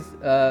स्टोरीज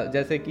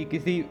जैसे कि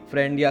किसी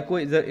फ्रेंड या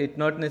कोई, it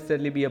not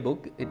necessarily be a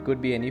book, it could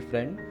be any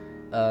friend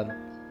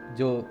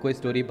जो कोई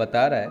स्टोरी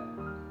बता रहा है,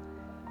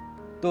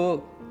 तो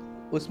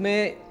उसमें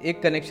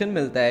एक कनेक्शन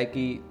मिलता है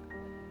कि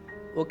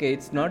okay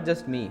it's not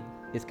just me,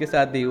 इसके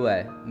साथ भी हुआ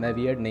है, मैं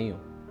वियर्ड नहीं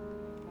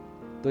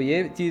हूँ। तो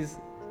ये चीज़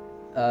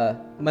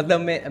मतलब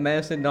मैं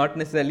उसे not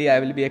necessarily I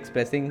will be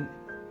expressing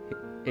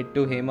it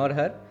to him और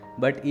हर,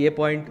 बट ये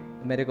पॉइंट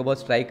मेरे को बहुत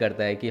स्ट्राइक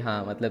करता है कि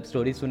हाँ, मतलब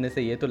स्टोरी सुनने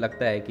से ये तो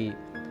लगता है कि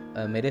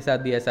मेरे साथ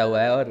भी ऐसा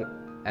हुआ है और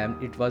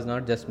it was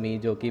not just me,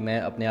 जो कि मैं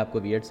अपने आप को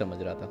वियर्ड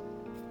समझ रहा था।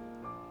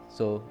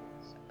 सो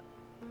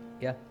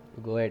या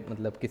गो एट,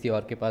 मतलब किसी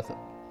और के पास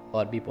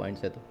और भी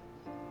पॉइंट्स है तो।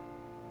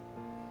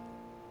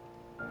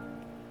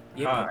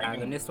 ये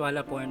प्रोटैगनिस्ट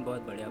वाला पॉइंट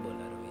बहुत बढ़िया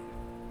बोला रवि,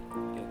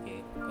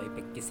 क्योंकि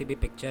कोई किसी भी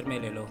पिक्चर में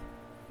ले लो,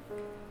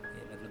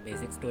 मतलब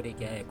बेसिक स्टोरी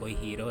क्या है, कोई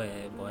हीरो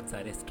है, बहुत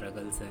सारे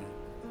स्ट्रगल्स हैं,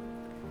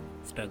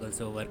 स्ट्रगल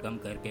से ओवरकम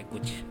करके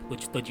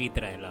कुछ तो जीत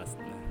रहा है लास्ट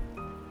में,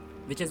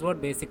 which is what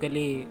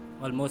basically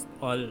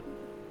almost all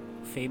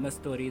famous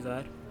stories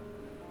are,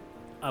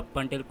 up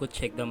until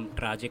कुछ एकदम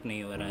ट्रैजिक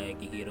नहीं हो रहा है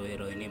कि हीरो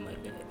हीरोइन ही मर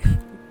गए।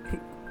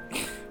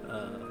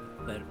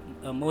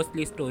 पर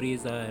mostly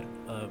stories are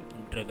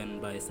driven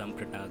by some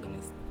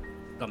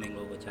protagonist coming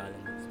over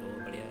challenges, तो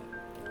बढ़िया है।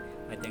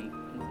 आई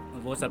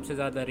थिंक वो सबसे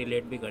ज़्यादा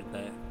रिलेट भी करता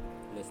है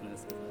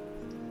लिसनर्स के साथ।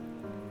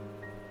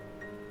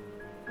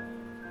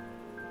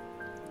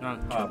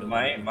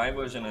 My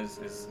version is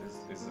a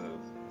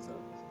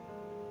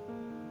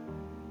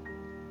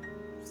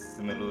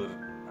similar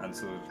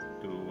answer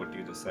to what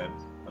you just said,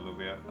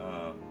 Olivia.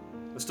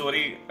 The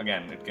story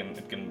again, it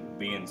can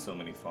be in so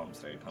many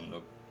forms, right? हम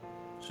लोग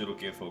शुरू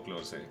किए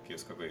folklore से कि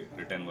उसका कोई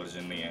written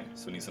version नहीं है,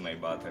 सुनी सुनाई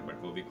बात है, but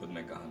वो भी खुद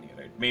में कहानी है,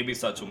 right? Maybe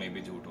सच हो,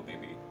 maybe झूठ हो,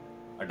 maybe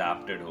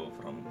adapted हो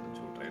from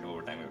झूठ, right?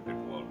 Over time it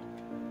evolved.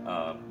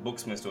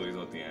 Books में stories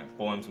होती हैं,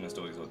 poems में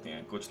stories होती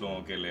हैं, कुछ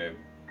लोगों के लिए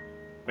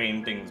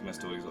पेंटिंग्स में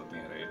स्टोरीज होती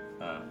हैं, राइट?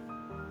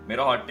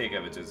 मेरा हॉट टेक है,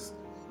 which is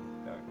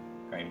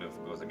kind of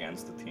goes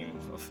against the theme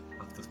of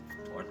this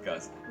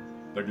podcast,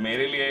 but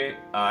मेरे लिए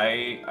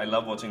I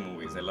love watching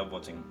movies, I love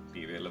watching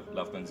TV, I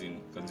love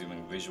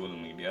consuming visual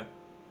media.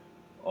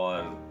 और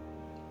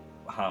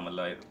हाँ,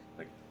 मतलब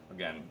like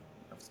again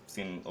I've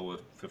seen over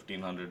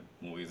 1500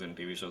 movies and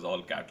TV shows,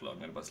 all catalog,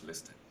 मेरे पास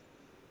list है।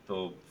 तो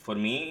for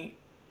me,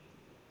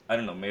 I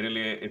don't know, मेरे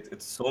लिए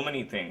it's so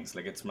many things,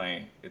 like it's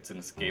an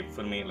escape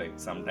for me, like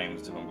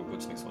sometimes जब हमको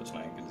कुछ नहीं सोचना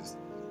है, I can just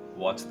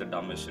watch the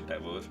dumbest shit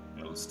ever and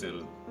it'll still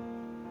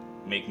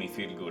make me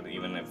feel good,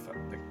 even if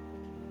like,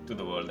 to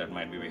the world that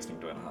might be wasting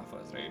 2.5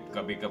 hours, right?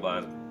 कभी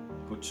कभार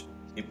कुछ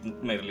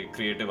मेरे लिए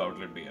creative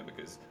outlet भी है,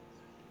 because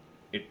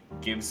it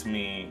gives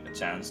me a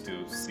chance to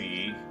see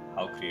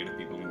how creative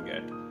people can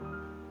get.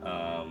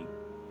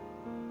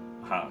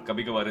 हाँ,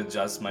 कभी कभार it's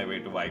just my way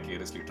to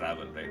vicariously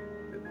travel, right?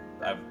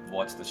 I've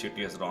watched the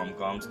shittiest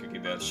rom-coms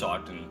because they're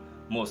shot in,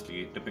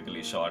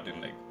 typically shot in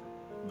like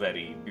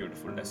very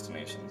beautiful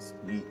destinations.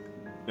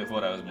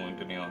 Before I was moving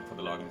to New York for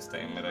the longest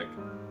time, मेरा एक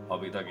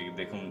hobby था कि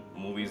देखूं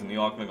movies New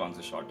York में कौन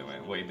से shot हुए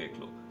हैं, वही देख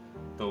लो।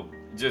 तो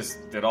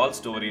just they're all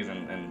stories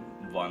in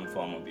one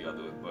form or the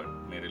other, but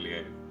मेरे लिए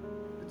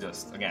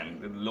just again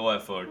low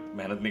effort,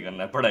 मेहनत नहीं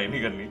करना है, पढ़ाई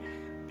नहीं करनी,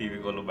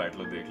 TV खोलो, बैठ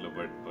लो, देख लो,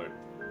 but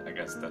I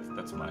guess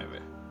that's my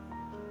way.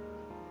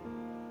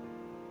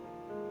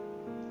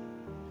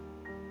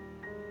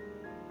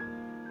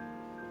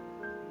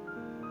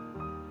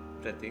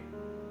 Pratik?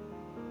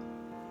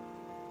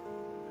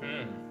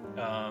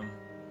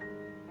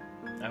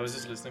 I was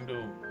just listening to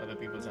other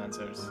people's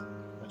answers,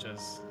 which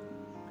is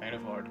kind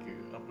of odd कि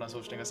अपना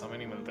सोचने का समय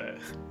नहीं मिलता है,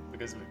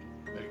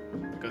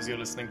 because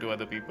you're listening to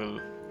other people,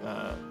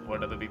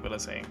 what other people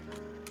are saying.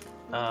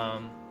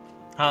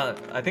 हाँ,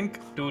 I think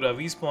to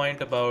Ravi's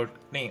point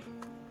about नहीं,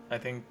 I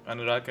think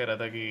अनुराग कह रहा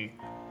था कि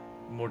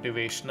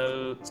motivational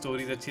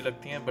stories अच्छी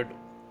लगती हैं, but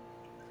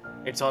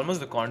it's almost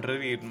the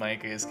contrary in my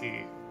case कि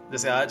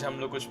जैसे आज हम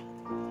लोग कुछ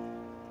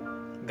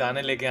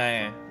गाने लेके आए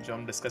हैं जो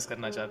हम डिस्कस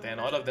करना चाहते हैं,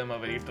 and all of them are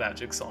very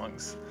tragic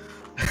songs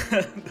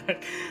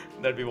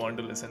that we want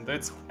to listen to.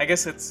 I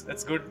guess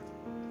it's good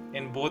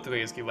in both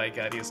ways कि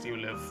vicariously you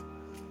live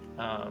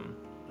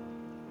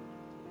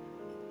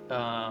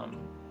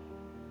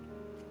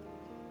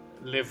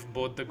live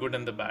both the good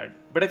and the bad.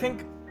 But I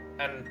think,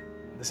 and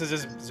this is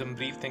just some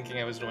brief thinking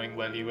I was doing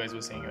while you guys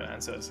were saying your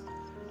answers,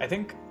 I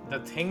think the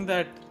thing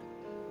that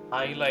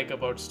I like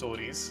about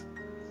stories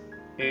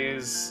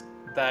is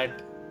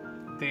that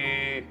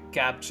they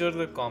capture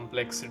the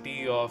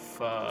complexity of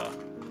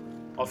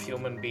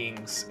human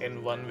beings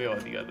in one way or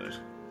the other.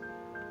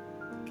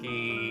 कि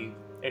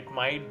it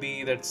might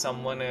be that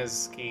someone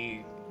is ki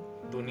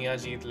duniya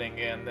jeet lenge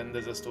and then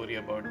there's a story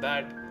about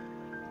that,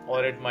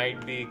 or it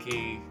might be ki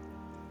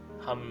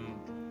hum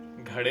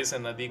ghade se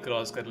nadi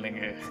cross kar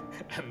lenge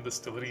and the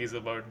story is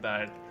about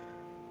that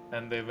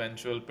and the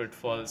eventual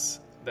pitfalls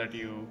that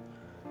you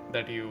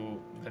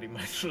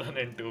might run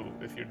into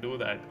if you do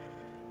that.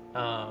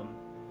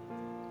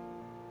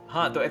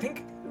 So I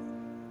think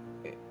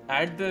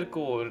at their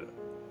core,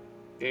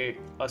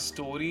 a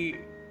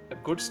story, a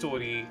good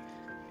story,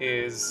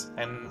 is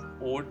an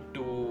ode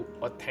to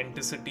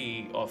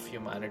authenticity of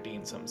humanity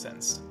in some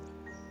sense.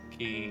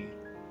 कि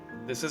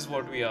this is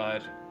what we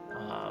are.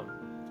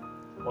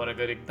 और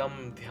अगर एकदम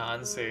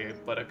ध्यान से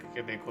परख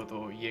के देखो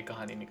तो ये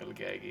कहानी निकल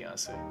के आएगी यहाँ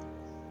से.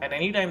 And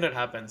any time that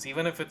happens,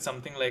 even if it's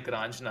something like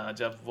Ranjana,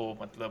 जब वो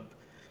मतलब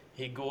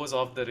he goes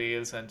off the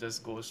rails and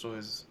just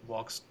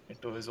walks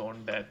into his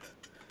own death.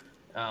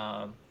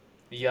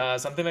 Yeah,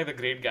 something like The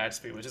Great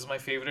Gatsby, which is my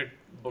favorite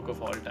book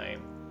of all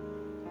time,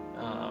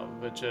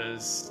 which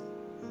is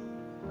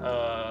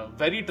a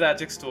very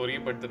tragic story,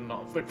 but the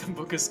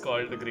book is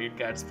called The Great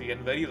Gatsby,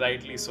 and very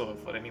rightly so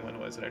for anyone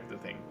who has read the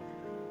thing.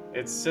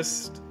 It's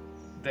just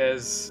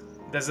there's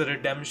a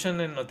redemption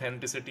in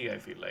authenticity, I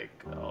feel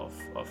like, of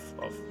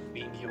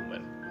being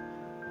human,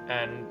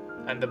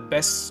 and the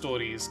best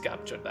stories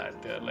capture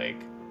that. They're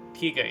like,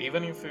 ठीक है,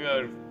 even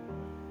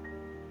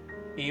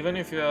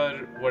if you are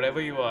whatever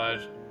you are,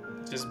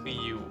 just be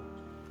you,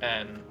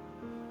 and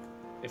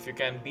if you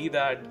can be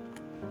that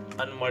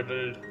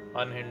unmuddled,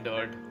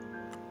 unhindered,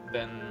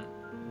 then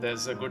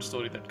there's a good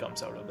story that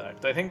comes out of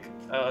that. So I think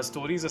a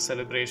story is a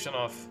celebration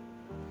of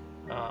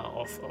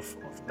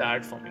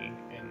that for me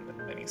in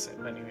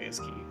many ways.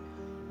 कि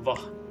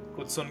वाह,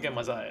 कुछ सुन के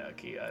मजा आया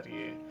कि यार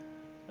ये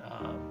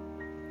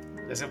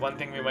जैसे one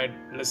thing we might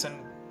listen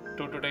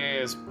to today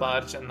is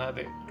Par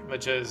Chanaa,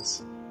 which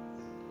is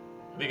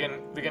we can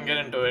get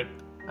into it.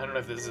 I don't know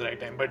if this is the right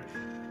time, but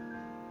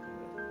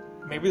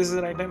maybe this is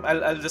the right time.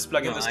 I'll just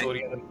plug in the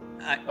story.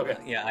 Okay.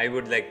 Yeah, I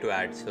would like to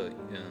add. So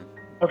yeah.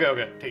 Okay,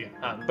 ठीक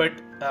है. But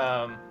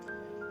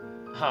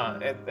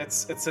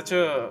it's such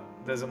a,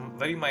 there's a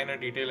very minor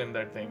detail in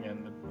that thing,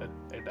 and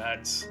it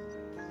adds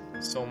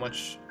so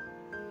much.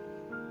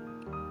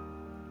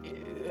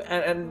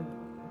 And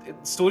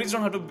stories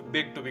don't have to be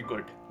big to be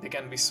good. They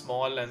can be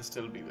small and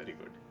still be very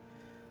good.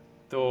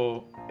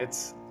 So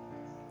it's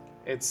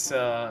just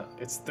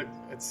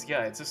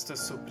a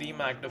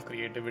supreme act of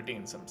creativity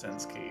in some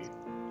sense.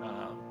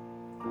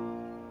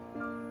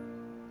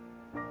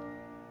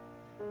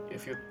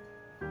 If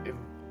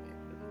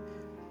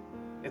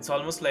it's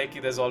almost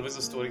like there's always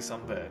a story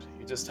somewhere.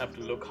 You just have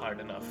to look hard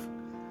enough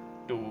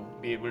to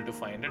be able to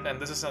find it. And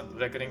this is a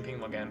recurring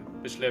theme again.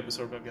 पिछले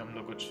episode में भी हम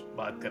लोग कुछ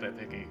बात कर रहे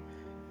थे कि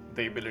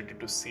the ability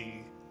to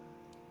see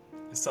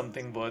is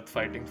something worth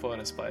fighting for,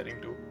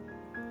 aspiring to.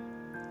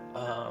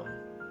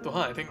 So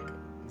I think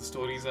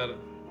stories are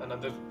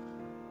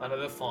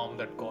another form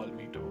that call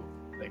me to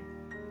like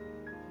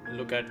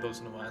look at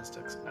those nuanced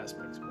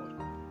aspects more.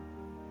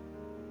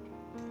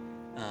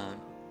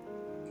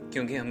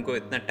 क्योंकि हमको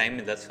इतना टाइम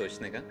मिला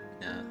सोचने का,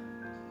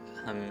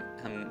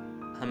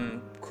 हम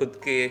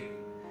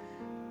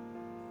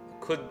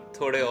खुद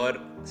थोड़े और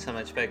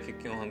समझ पाए कि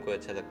क्यों हमको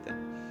अच्छा लगता है.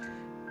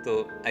 तो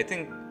आई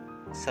थिंक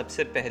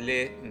सबसे पहले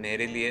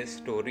मेरे लिए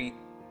स्टोरी,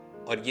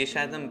 और ये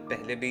शायद हम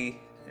पहले भी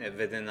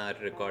with in our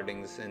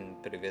recordings in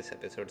previous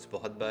episodes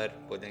बहुत बार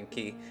बोलें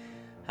कि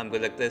हमको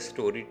लगता है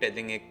स्टोरी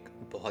टेलिंग एक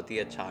बहुत ही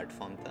अच्छा आर्ट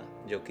फॉर्म था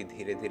जो कि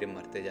धीरे धीरे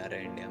मरते जा रहा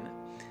है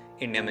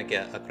इंडिया में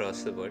क्या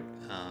अक्रॉस द वर्ल्ड.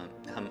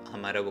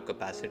 हमारा वो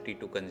capacity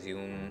to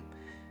consume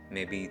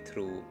may be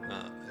through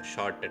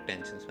short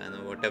attention span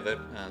और वट एवर,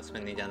 उसमें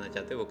नहीं जाना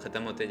चाहते, वो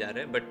ख़त्म होते जा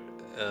रहे हैं. बट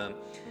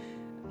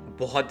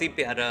बहुत ही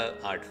प्यारा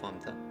आर्ट फॉर्म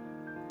था,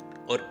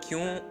 और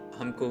क्यों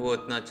हमको वो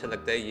इतना अच्छा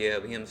लगता है ये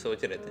अभी हम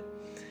सोच रहे थे.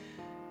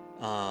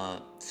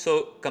 सो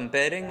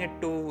comparing it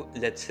to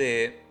let's say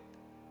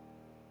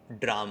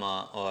drama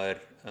और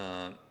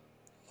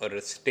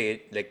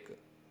स्टेज लाइक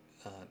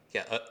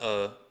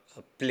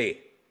प्ले.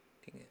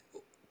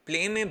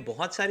 प्ले में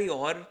बहुत सारी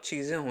और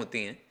चीज़ें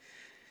होती हैं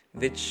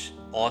विच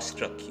ऑ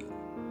स्ट्रक यू,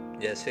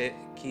 जैसे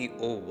कि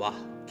ओ वाह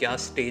क्या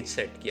स्टेज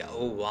सेट किया,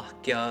 ओ वाह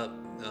क्या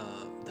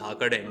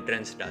धाकड़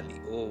एंट्रेंस डाली,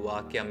 ओ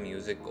वाह क्या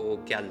म्यूज़िक, ओ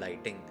क्या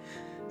लाइटिंग.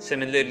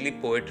 सिमिलरली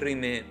पोएट्री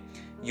में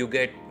यू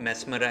गेट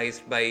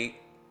मेस्मराइज्ड बाय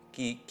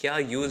कि क्या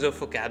यूज़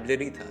ऑफ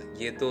वोकैबुलरी था.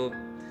 ये तो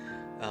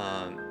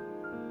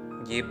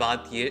ये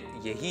बात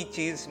यही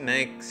चीज़ मैं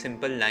एक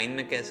सिंपल लाइन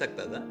में कह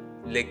सकता था,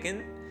 लेकिन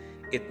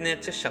इतने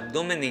अच्छे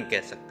शब्दों में नहीं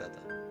कह सकता था.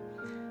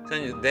 So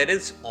there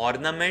is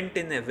ornament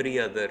in every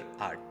other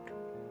art,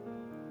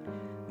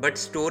 but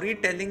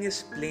storytelling is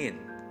plain.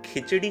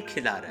 खिचड़ी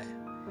खिला रहा है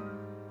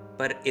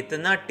पर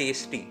इतना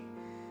टेस्टी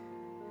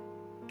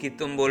कि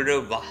तुम बोल रहे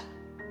हो वाह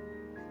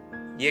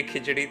ये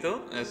खिचड़ी तो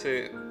ऐसे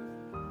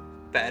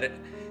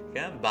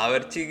क्या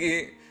बावर्ची की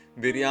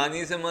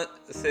बिरयानी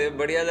से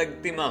बढ़िया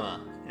लगती मामा,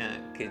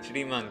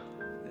 खिचड़ी मांग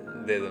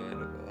दे दो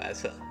मेरे को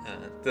ऐसा.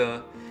 तो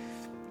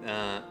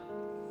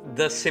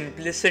the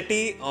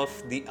simplicity of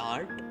the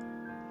art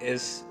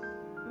is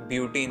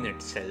beauty in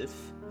itself,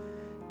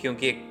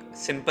 क्योंकि एक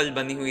सिंपल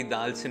बनी हुई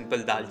दाल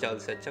सिंपल दाल चावल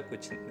से अच्छा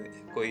कुछ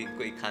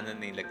कोई खाना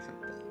नहीं लग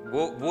सकता।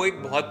 वो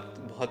एक बहुत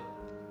बहुत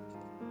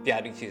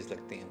प्यारी चीज़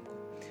लगती है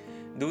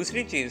हमको।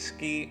 दूसरी चीज़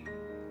कि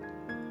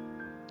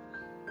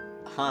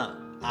हाँ,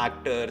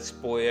 एक्टर्स,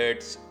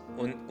 पोएट्स,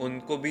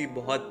 उनको भी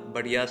बहुत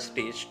बढ़िया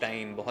स्टेज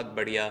टाइम, बहुत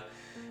बढ़िया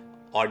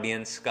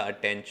ऑडियंस का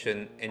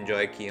अटेंशन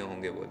एंजॉय किए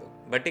होंगे वो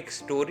लोग। बट एक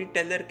स्टोरी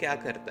टेलर क्या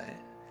करता है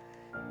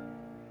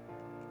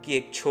कि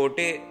एक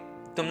छोटे,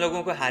 तुम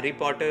लोगों को हैरी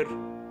पॉटर,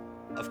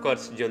 ऑफ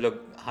कोर्स जो लोग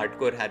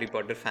हार्डकोर हैरी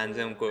पॉटर फैंस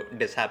हैं उनको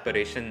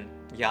डिसैपरेशन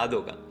याद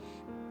होगा,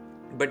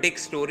 बट एक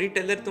स्टोरी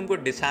टेलर तुमको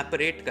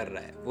डिसैपरेट कर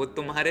रहा है। वो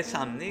तुम्हारे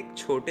सामने एक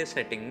छोटे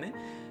सेटिंग में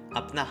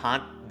अपना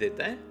हाथ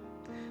देता है,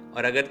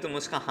 और अगर तुम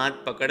उसका हाथ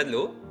पकड़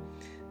लो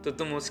तो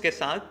तुम उसके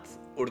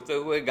साथ उड़ते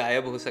हुए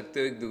गायब हो सकते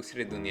हो एक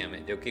दूसरी दुनिया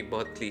में, जो कि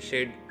बहुत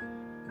क्लीशेड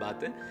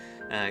बात है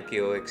कि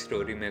वो एक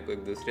स्टोरी में कोई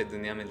दूसरे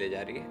दुनिया में ले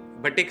जा रही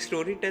है। बट एक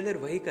स्टोरी टेलर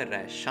वही कर रहा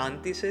है,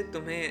 शांति से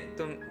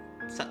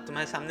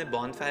तुम्हारे सामने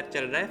बॉनफायर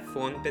चल रहा है,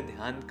 फ़ोन पे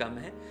ध्यान कम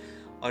है,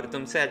 और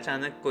तुमसे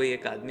अचानक कोई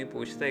एक आदमी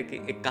पूछता है कि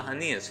एक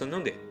कहानी है,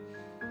 सुनोगे?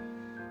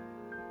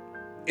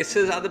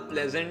 इससे ज़्यादा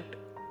प्लेजेंट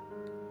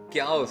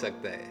क्या हो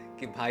सकता है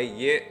कि भाई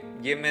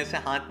ये मेरे से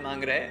हाथ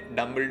मांग रहा है,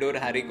 डम्बलडोर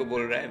हैरी को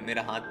बोल रहा है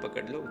मेरा हाथ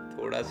पकड़ लो,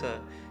 थोड़ा सा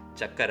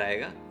चक्कर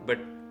आएगा बट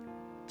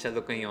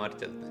चलो कहीं और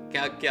चलते हैं।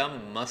 क्या क्या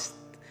मस्त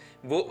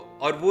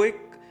वो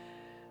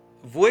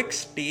एक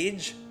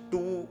स्टेज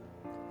टू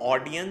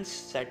ऑडियंस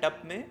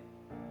सेटअप में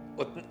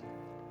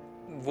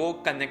वो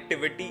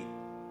कनेक्टिविटी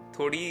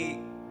थोड़ी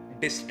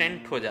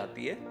डिस्टेंट हो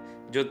जाती है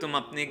जो तुम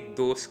अपने एक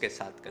दोस्त के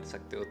साथ कर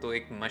सकते हो। तो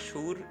एक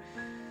मशहूर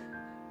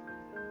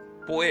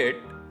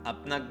पोएट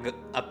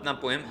अपना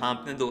पोएम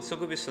अपने दोस्तों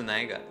को भी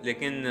सुनाएगा,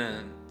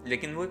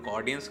 लेकिन वो एक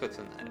ऑडियंस को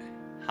सुना रहा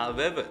है।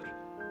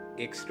 हाउएवर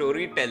एक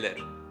स्टोरी टेलर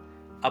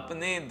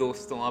अपने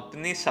दोस्तों,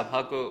 अपनी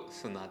सभा को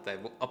सुनाता है।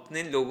 वो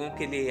अपने लोगों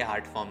के लिए ये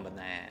आर्ट फॉर्म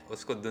बनाया है,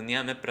 उसको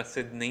दुनिया में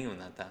प्रसिद्ध नहीं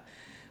होना था,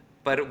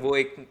 पर वो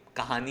एक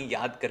कहानी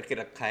याद करके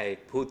रखा है,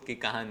 एक भूत की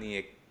कहानी,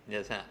 एक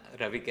जैसा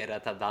रवि कह रहा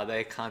था दादा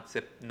एक हाथ से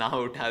नाव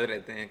उठा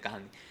रहते हैं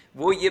कहानी,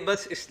 वो ये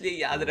बस इसलिए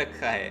याद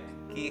रखा है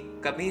कि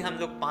कभी हम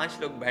लोग 5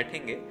 लोग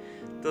बैठेंगे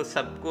तो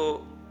सबको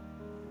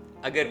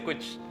अगर कुछ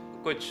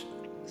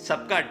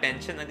सबका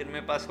अटेंशन अगर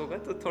मेरे पास होगा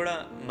तो थोड़ा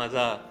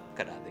मज़ा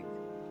करा देंगे।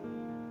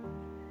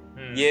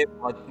 ये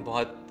बहुत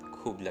बहुत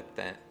खूब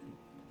लगता है।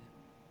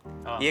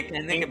 ये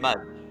कहने के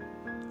बाद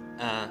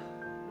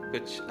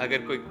कुछ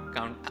अगर कोई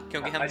काउंट,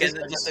 क्योंकि हम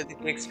कहना चाहते थे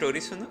कि एक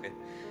स्टोरी सुनोगे।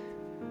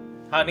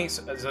 हाँ नहीं,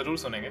 ज़रूर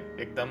सुनेंगे,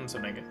 एकदम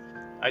सुनेंगे।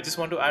 I just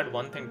want to add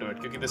one thing to it,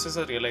 क्योंकि this is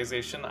a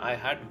realization I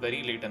had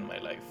very late in my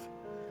life,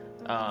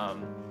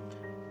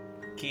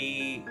 कि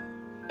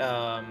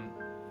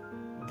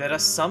there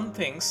are some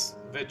things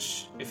which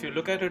if you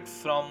look at it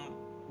from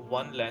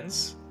one lens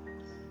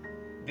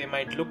they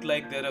might look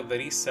like they're a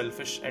very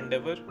selfish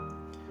endeavor,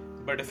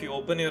 but if you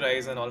open your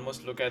eyes and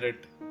almost look at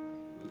it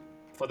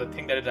for the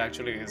thing that it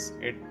actually is,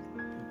 it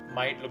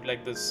might look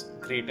like this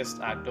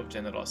greatest act of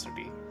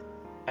generosity.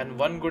 And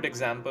one good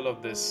example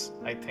of this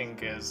I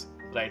think is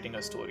writing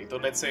a story. So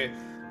let's say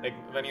like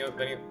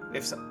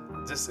if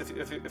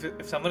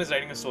someone is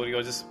writing a story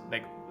or just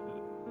like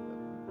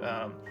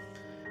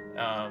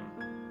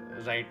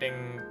writing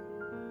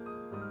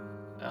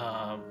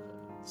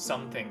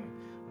something,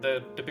 the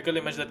typical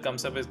image that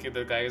comes up is that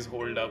the guy is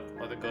holed up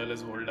or the girl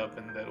is holed up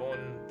in their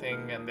own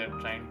thing and they're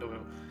trying to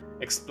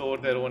explore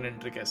their own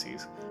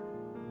intricacies.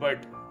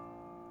 But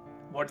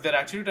what they're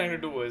actually trying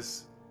to do is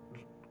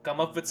come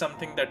up with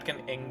something that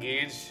can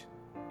engage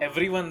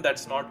everyone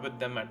that's not with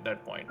them at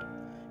that point,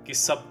 कि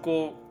सबको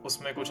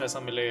उसमें कुछ ऐसा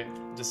मिले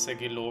जिससे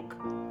कि लोग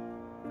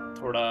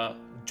थोड़ा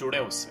जुड़े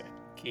उससे,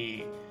 कि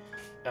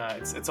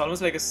it's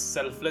almost like a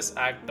selfless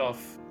act of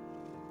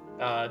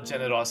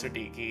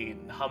generosity, कि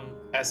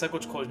हम ऐसा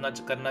कुछ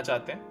करना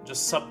चाहते हैं जो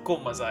सबको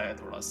मजा आए,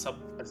 थोड़ा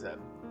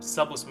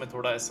सब उसमें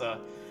थोड़ा ऐसा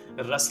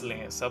रस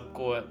लें,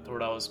 सबको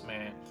थोड़ा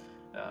उसमें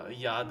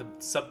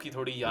सबकी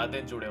थोड़ी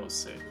यादें जुड़े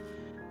उससे।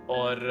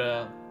 और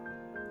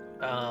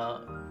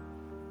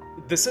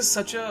this is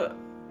such a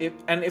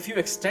if you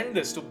extend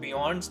this to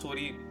beyond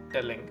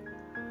storytelling,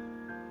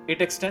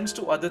 it extends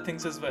to other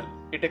things as well.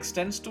 It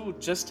extends to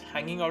just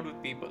hanging out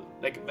with people.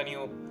 Like when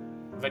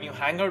you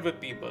hang out with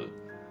people,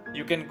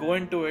 you can go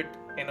into it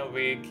in a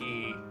way कि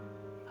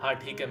हाँ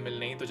ठीक है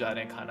मिलने ही तो जा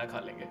रहे हैं, खाना खा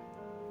लेंगे,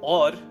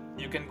 और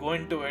you can go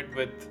into it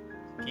with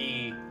कि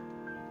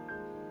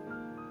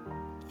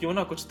क्यों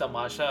ना कुछ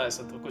तमाशा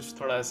ऐसा, तो कुछ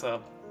थोड़ा ऐसा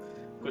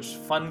कुछ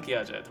फन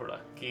किया जाए, थोड़ा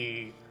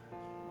कि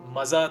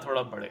मज़ा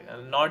थोड़ा बढ़े,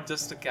 नॉट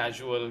जस्ट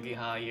कैजुअल कि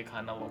हाँ ये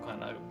खाना वो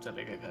खाना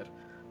चले गए घर,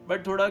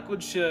 बट थोड़ा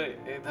कुछ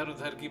इधर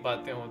उधर की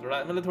बातें हों,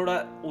 थोड़ा मतलब थोड़ा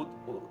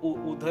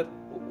उधर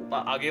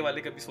आगे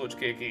वाले का भी सोच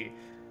के कि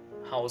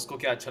हाँ उसको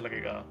क्या अच्छा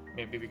लगेगा,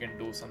 may be we can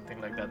do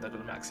something like that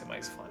will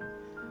maximise fun.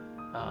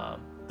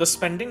 The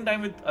spending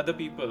time with other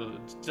people,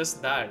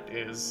 just that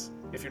is,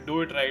 if you do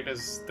it right,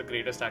 is the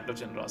greatest act of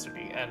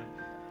generosity. And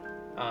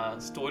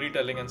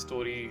storytelling and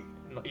story,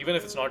 even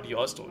if it's not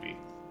your story,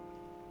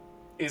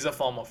 is a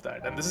form of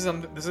that. And this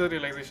is a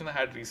realization I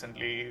had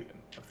recently,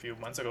 a few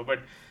months ago, but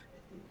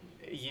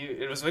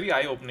it was very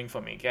eye-opening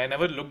for me. I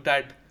never looked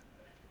at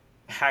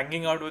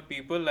hanging out with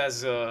people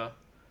as a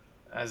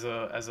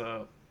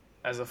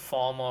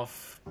form of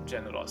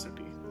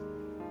generosity.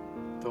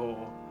 So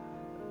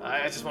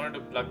I just wanted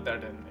to plug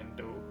that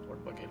into what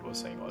Baghel was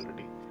saying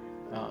already.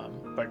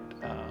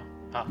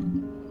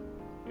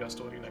 Your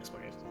story next,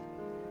 Baghel.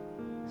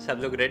 सब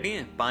लोग ready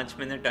हैं? 5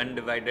 minute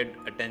undivided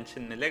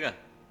attention मिलेगा?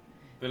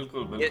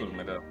 बिल्कुल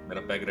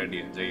मेरा bag ready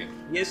है, जाइए।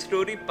 ये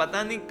story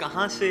पता नहीं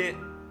कहाँ से,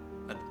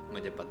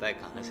 मुझे पता है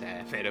कहाँ से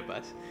आया मेरे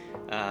पास,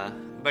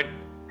 बट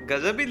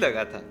गजब ही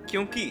लगा था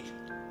क्योंकि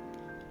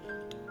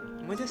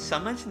मुझे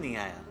समझ नहीं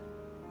आया।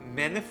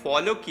 मैंने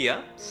फॉलो किया,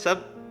 सब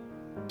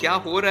क्या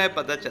हो रहा है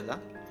पता चला,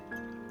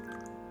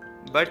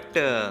 बट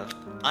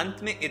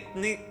अंत में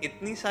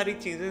इतनी सारी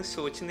चीजें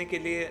सोचने के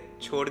लिए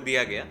छोड़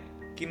दिया गया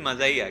कि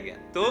मजा ही आ गया।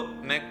 तो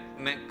मैं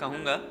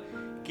कहूँगा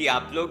कि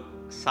आप लोग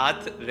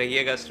साथ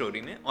रहिएगा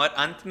स्टोरी में, और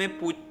अंत में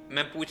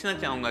मैं पूछना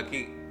चाहूँगा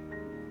कि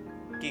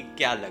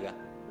क्या लगा।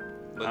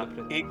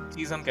 एक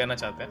चीज हम कहना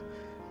चाहते हैं,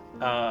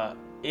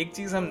 एक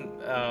चीज हम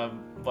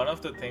one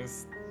of the things,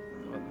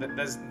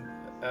 there's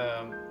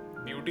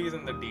beauty is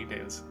in the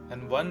details,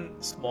 and one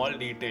small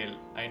detail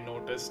I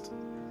noticed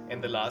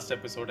in the last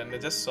episode and I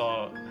just saw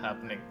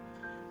happening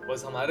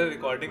was हमारे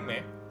recording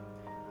में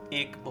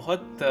एक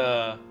बहुत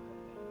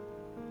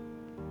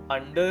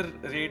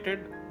underrated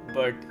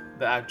but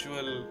the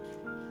actual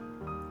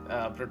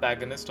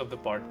protagonist of the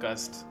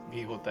podcast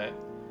भी होता है,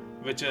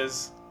 which is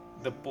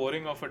the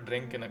pouring of a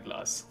drink in a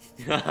glass.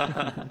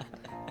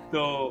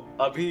 So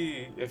abhi,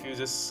 if you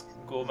just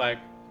go back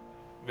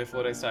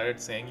before I started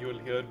saying, you will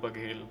hear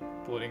Baghel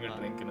pouring a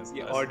drink in his glass.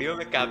 ये audio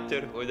में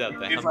capture हो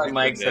जाता है। If my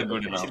mics are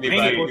good enough.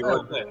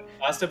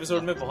 Last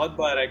episode में बहुत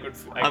बार I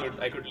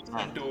could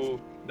listen to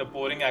the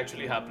pouring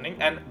actually happening,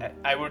 and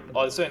I would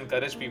also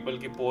encourage people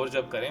कि pour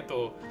जब करें तो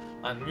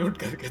unmute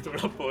करके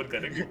थोड़ा pour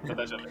करेंगे,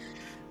 पता चले।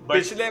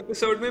 पिछले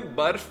एपिसोड में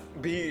बर्फ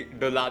भी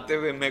डुलाते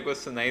हुए मेरे को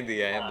सुनाई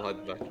दिया है बहुत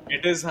बार।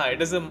 It is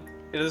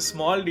a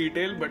small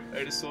detail, but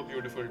it is so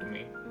beautiful to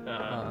me.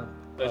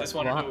 So I just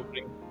wanted to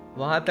bring.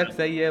 वहाँ तक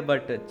सही है,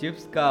 बट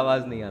चिप्स का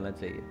आवाज नहीं आना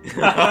चाहिए।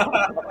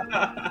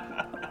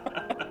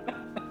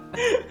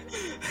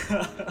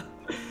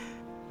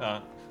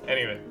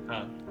 Anyway,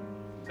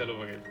 चलो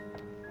Baghel।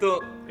 तो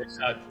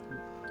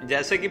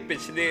जैसे कि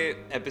पिछले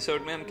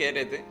एपिसोड में हम कह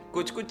रहे थे,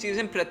 कुछ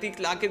चीजें प्रतीक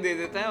ला के दे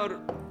देता है और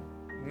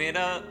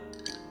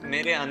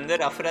मेरे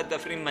अंदर अफरा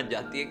तफरी मच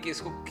जाती है कि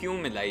इसको क्यों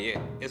मिला,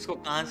 इसको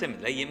कहाँ से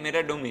मिला, ये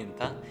मेरा डोमेन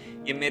था,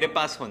 ये मेरे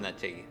पास होना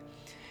चाहिए।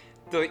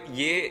 तो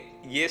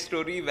ये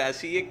स्टोरी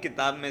वैसी एक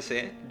किताब में से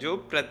जो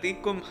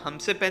प्रतीक को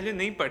हमसे पहले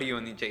नहीं पढ़ी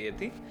होनी चाहिए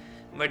थी,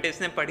 बट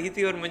इसने पढ़ी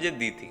थी और मुझे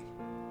दी थी।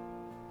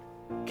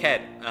 खैर,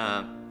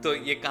 तो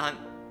ये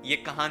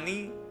कहानी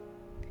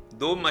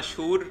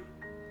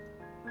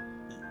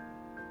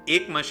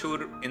एक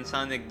मशहूर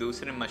इंसान एक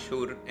दूसरे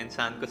मशहूर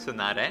इंसान को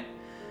सुना रहा है।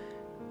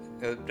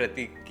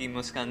 प्रतीक की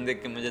मुस्कान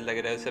देख के मुझे लग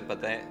रहा है उसे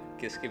पता है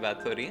किसकी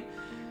बात हो रही है।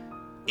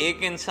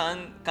 एक इंसान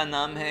का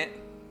नाम है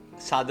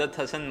Saadat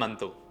Hasan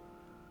Manto.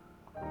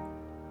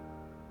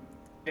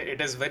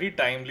 It is very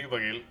timely,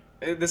 Baghel.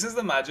 This is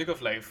the magic of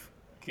life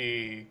कि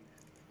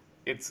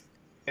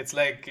it's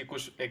like कि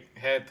कुछ एक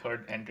है third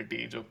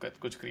entity जो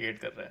कुछ create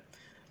कर रहा है।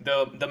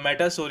 The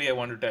meta story I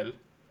want to tell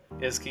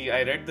is कि I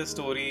read the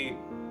story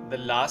the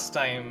last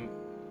time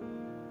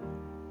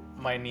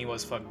my knee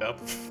was fucked up.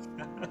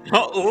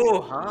 Oh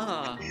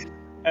हाँ।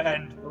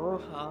 And oh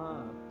हाँ।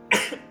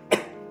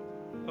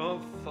 oh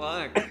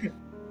fuck.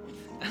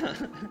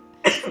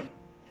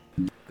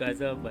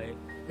 गजब भाई।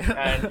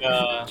 And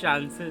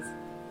chances.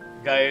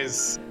 Guys,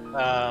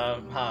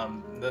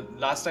 the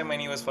last time my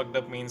knee was fucked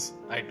up means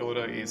I tore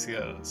a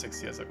ACL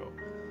 6 years ago.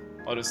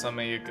 और उस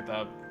समय ये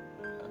किताब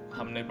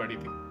हमने पढ़ी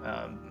थी,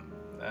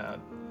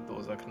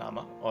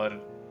 दोज़खनामा, और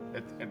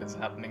it is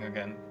happening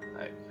again.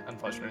 I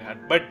unfortunately had,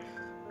 but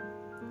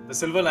the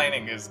silver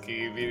lining is कि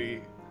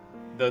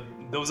the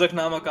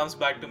दोज़खनामा comes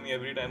back to me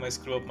every time I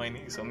screw up my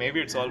knee, so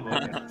maybe it's all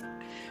working.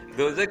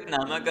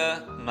 दोज़खनामा का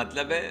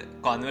मतलब है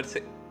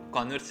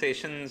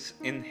conversations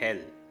in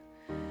hell.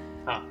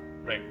 हाँ,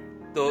 right.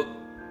 तो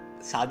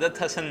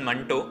सादत हसन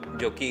मंटो,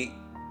 जो कि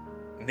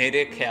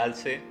मेरे ख्याल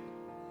से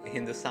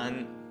हिंदुस्तान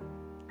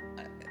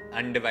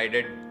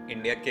अनडिवाइडेड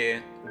इंडिया के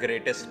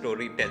ग्रेटेस्ट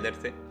स्टोरी टेलर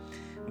थे,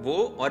 वो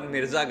और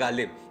मिर्ज़ा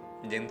गालिब,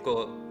 जिनको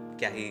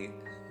क्या ही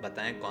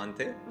बताएं कौन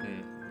थे,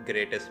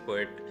 greatest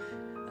poet,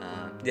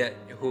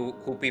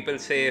 who people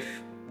say if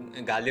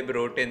Ghalib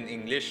wrote in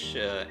English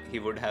he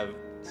would have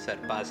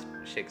surpassed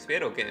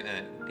Shakespeare. Okay,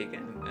 ठीक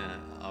है,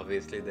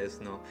 obviously there's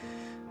no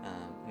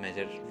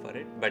measure for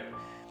it, but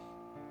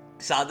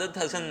सादत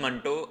हसन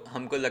मंटो,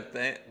 हमको लगता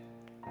है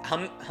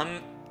हम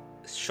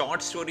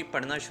शॉर्ट स्टोरी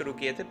पढ़ना शुरू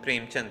किए थे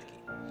प्रेमचंद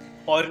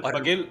की। और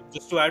Baghel,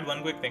 just to add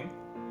one quick thing,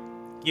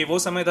 ये वो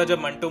समय था जब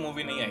मंटो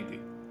मूवी नहीं आई थी।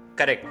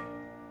 करेक्ट।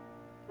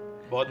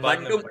 बहुत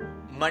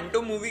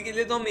मंटो मूवी के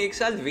लिए तो हम 1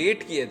 साल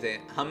वेट किए थे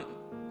हम,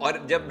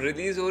 और जब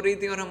रिलीज हो रही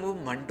थी और हम वो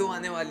मंटो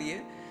आने वाली है,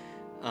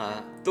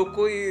 तो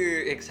कोई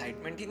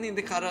एक्साइटमेंट ही नहीं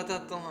दिखा रहा था,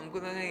 तो हमको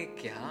लगा ये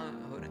क्या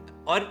हो रहा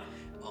है।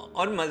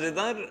 और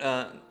मज़ेदार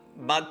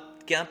बात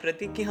क्या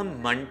प्रति कि हम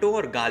मंटो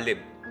और गालिब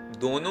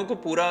दोनों को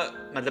पूरा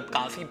मतलब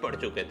काफ़ी पढ़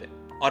चुके थे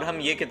और हम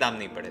ये किताब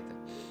नहीं पढ़े थे,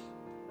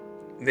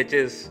 which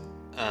is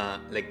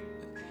like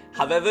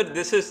however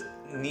this is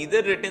neither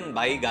written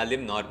by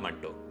Ghalib nor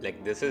Manto, like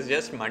this is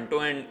just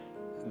Manto, and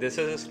this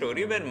is a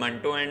story where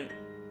Manto and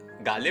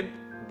Ghalib,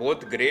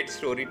 both great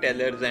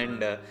storytellers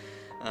and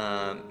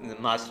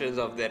masters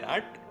of their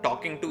art,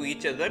 talking to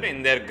each other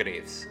in their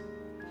graves.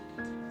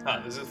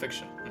 This is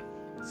fiction.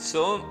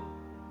 So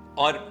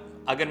और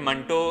अगर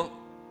मंटो,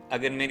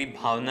 अगर मेरी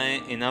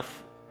भावनाएं enough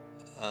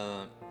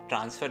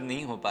transfer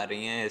नहीं हो पा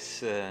रही हैं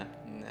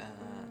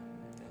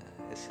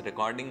इस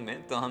रिकॉर्डिंग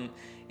में, तो हम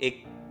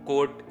एक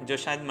कोट जो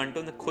शायद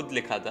मंटो ने खुद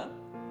लिखा था,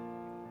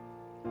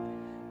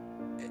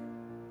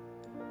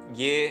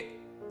 ये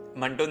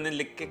मंटो ने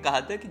लिख के कहा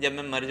था कि जब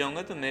मैं मर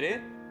जाऊंगा तो मेरे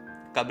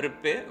कब्र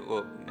पे वो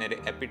मेरे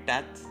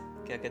एपिटैथ,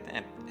 क्या कहते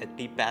हैं,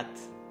 एपिटैथ,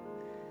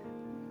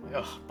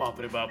 बाप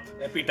रे बाप,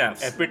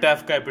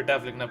 एपिटैफ का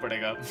एपिटैफ लिखना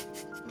पड़ेगा।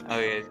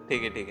 ओके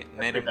ठीक है,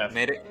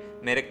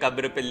 मेरे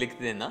कब्र पे लिख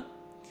देना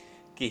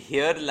कि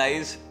हियर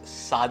लाइज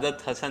सादत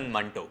हसन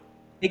मंटो।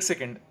 एक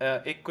सेकंड,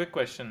 एक quick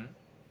question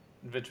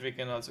which we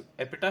can also,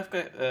 epitaph का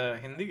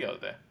हिंदी क्या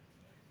होता है?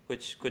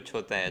 कुछ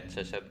होता है,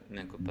 अच्छा शब्द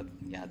मेरे को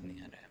याद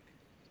नहीं आ रहा है अभी।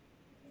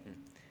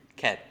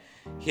 खैर,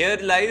 here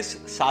lies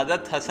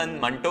Saadat Hasan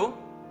Manto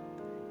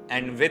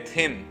and with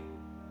him,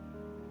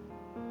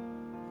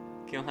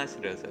 क्यों हंस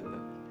रहे हो सब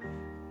लोग?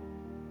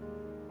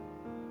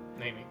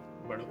 नहीं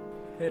बढ़ो।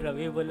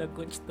 रवि बोला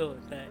कुछ तो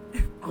होता है।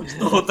 कुछ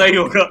तो होता ही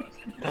होगा।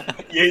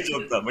 यही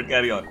जोक था, बट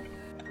कैरी ऑन।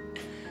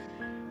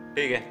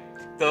 ठीक है,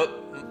 तो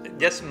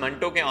जस्ट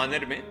मंटो के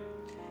ऑनर में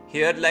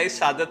here lies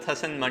Sadat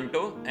Hasan Manto,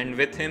 and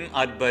with him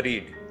are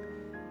buried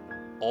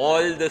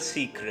all the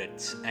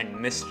secrets and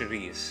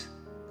mysteries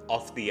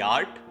of the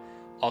art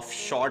of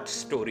short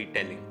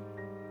storytelling.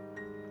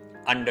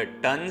 Under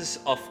tons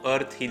of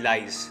earth he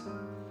lies,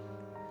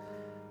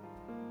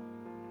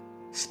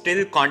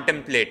 still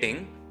contemplating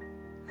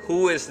who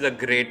is the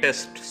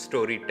greatest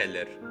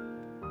storyteller,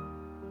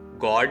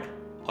 God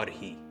or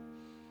he.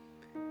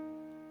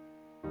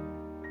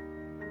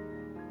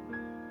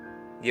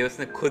 ये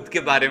उसने खुद के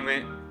बारे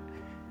में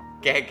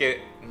कह के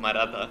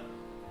मरा था।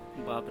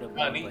 बाप रे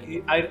बाप।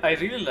 I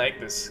really like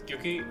this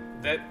क्योंकि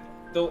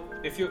तो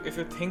if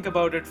you think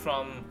about it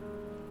from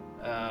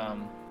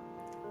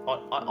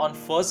on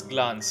first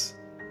glance,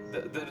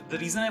 the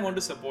reason I want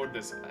to support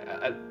this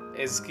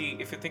is कि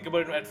if you think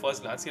about it at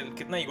first glance, ये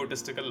कितना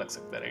egotistical लग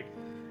सकता है, right?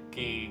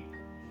 कि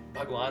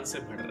भगवान से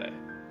भिड़ रहा है,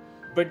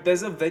 but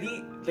there's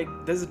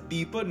a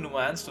deeper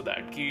nuance to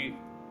that कि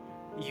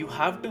you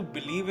have to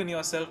believe in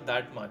yourself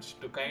that much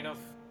to kind of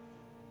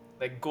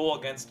like go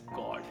against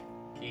God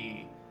कि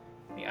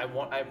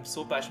I'm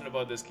so passionate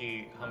about this कि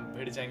हम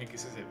भिड़ जाएंगे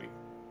किसी से भी,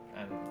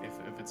 and if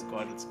it's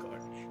God, it's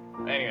God.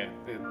 Anyway,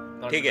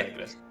 ठीक है,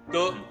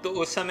 तो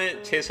उस समय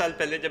 6 साल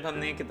पहले जब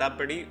हमने ये किताब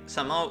पढ़ी,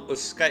 somehow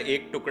उसका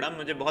एक टुकड़ा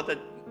मुझे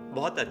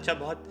बहुत अच्छा,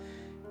 बहुत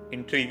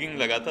इंट्रीगिंग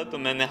लगा था, तो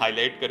मैंने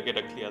हाईलाइट करके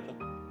रख लिया था।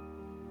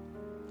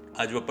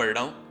 आज वो पढ़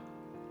रहा हूँ,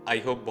 आई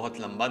होप बहुत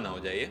लंबा ना हो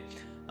जाए,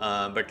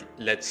 बट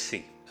लेट्स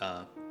सी।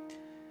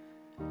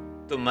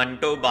 तो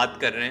मंटो बात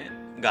कर रहे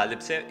हैं गालिब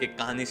से, एक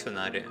कहानी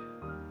सुना रहे हैं।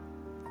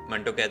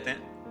 मंटो कहते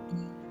हैं,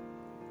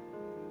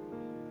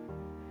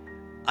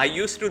 I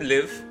used to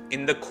live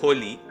in the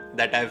kholi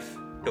that I've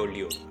told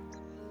you.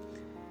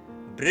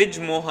 Brij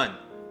Mohan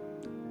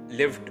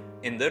lived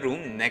in the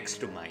room next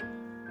to mine.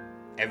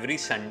 Every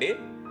Sunday,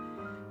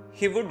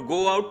 he would go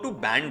out to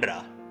Bandra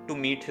to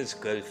meet his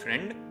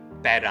girlfriend,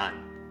 Paran.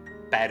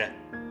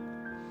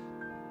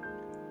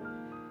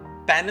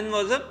 Paran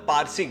was a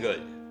Parsi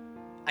girl.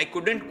 I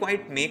couldn't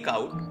quite make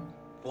out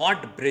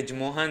what Brij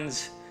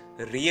Mohan's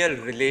real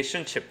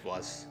relationship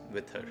was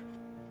with her.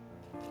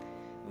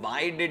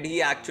 Why did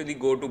he actually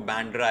go to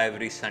Bandra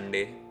every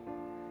Sunday?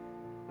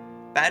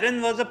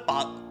 Paran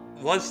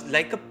was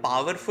like a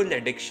powerful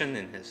addiction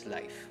in his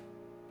life.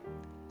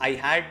 I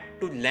had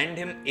to lend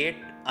him 8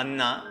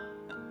 anna.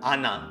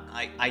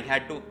 I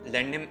had to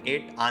lend him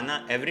 8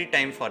 anna every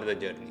time for the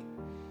journey.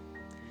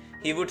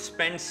 He would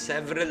spend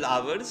several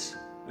hours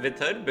with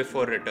her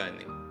before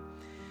returning.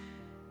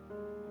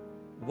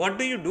 What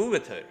do you do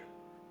with her?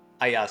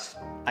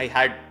 I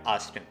had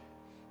asked him.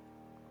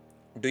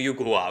 Do you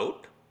go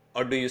out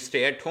or do you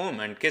stay at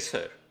home and kiss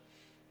her?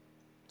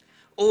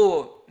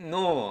 Oh,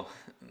 no,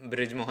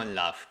 Brij Mohan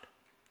laughed.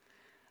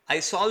 I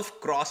solve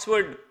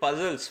crossword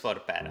puzzles for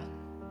Para.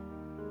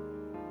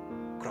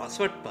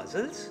 Crossword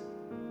puzzles?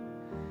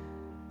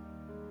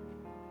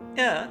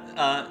 Yeah,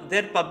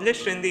 they're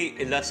published in the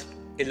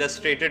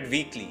Illustrated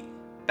Weekly.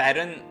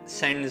 Paran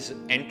sends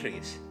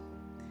entries.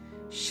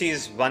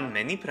 She's won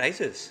many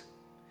prizes.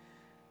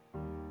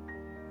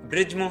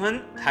 Brij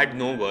Mohan had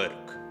no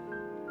work.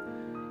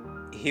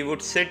 He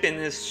would sit in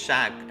his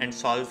shack and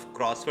solve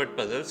crossword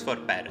puzzles for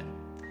Paran.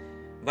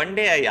 One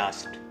day I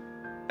asked,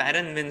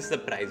 Paran wins the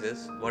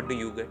prizes, what do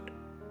you get?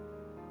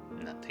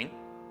 Nothing.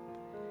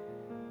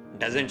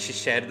 Doesn't she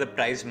share the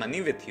prize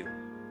money with you?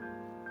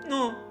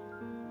 No.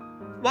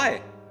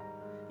 Why?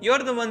 You're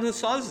the one who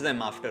solves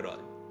them after all.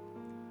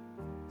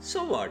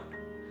 So what?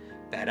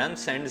 Paran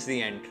sends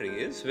the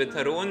entries with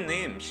her own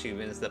name. She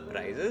wins the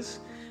prizes.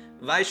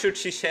 Why should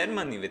she share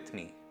money with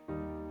me?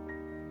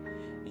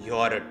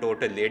 You're a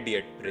total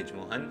idiot,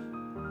 Brijmohan.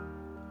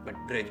 But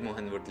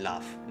Brijmohan would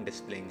laugh,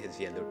 displaying his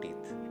yellow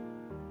teeth.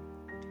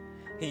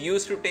 He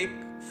used to take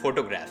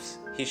photographs.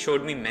 He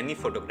showed me many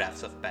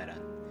photographs of Paran.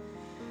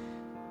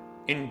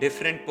 In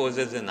different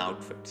poses and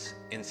outfits.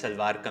 In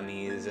salwar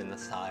kameez, in a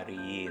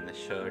sari, in a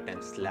shirt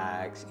and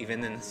slacks,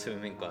 even in a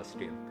swimming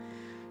costume.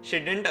 She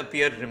didn't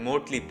appear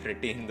remotely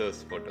pretty in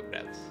those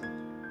photographs.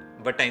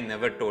 But I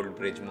never told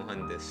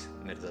Brijmohan this,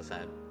 Mirza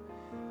Sahib.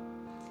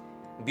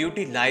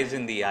 Beauty lies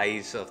in the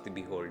eyes of the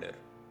beholder.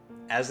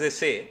 As they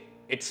say,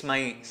 it's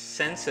my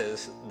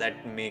senses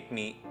that make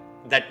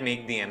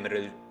the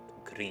emerald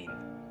green.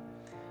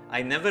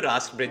 I never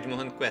asked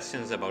Brijmohan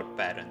questions about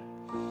Paran.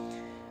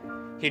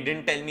 He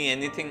didn't tell me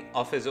anything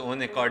of his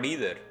own accord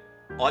either.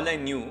 All I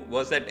knew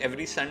was that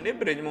every Sunday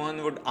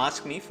Brijmohan would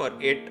ask me for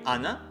 8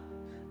 anna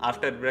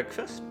after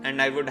breakfast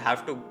and I would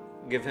have to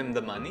give him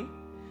the money.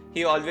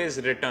 He always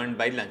returned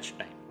by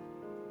lunchtime.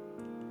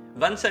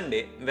 One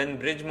Sunday, when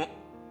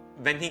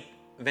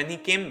he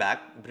came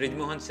back,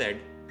 Brijmohan said,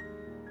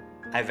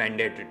 I've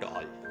ended it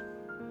all.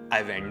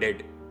 I've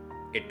ended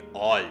it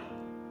all.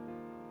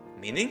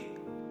 Meaning?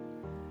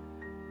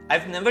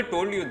 I've never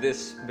told you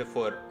this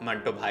before,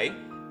 Manto Bhai.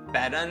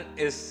 Paran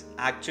is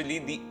actually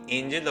the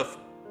angel of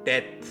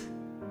death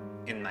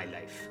in my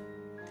life.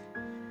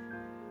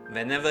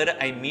 Whenever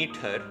I meet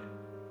her,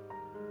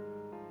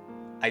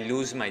 I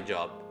lose my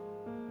job.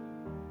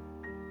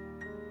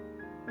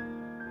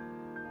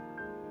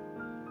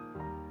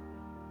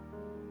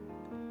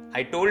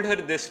 I told her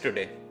this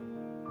today.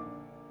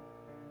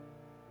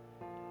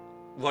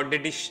 What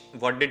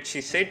did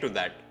she say to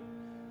that?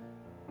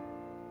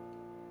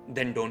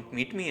 Then don't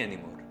meet me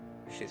anymore,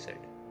 she said.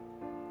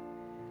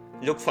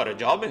 Look for a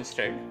job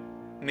instead.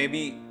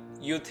 Maybe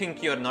you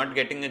think you're not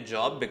getting a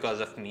job because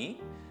of me,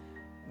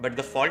 but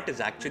the fault is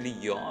actually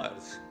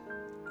yours.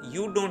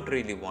 You don't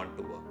really want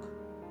to work.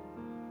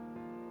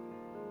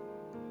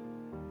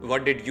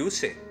 What did you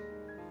say?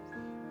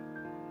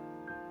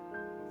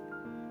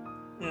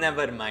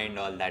 Never mind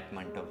all that,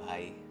 Manto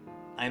Bhai.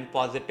 I'm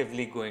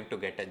positively going to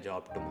get a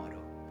job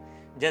tomorrow.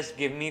 Just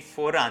give me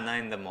 4 anna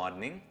in the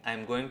morning.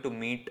 I'm going to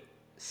meet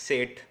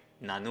Seth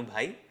Nanu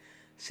Bhai.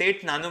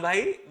 Seth Nanu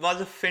Bhai was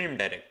a film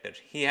director.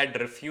 He had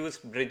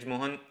refused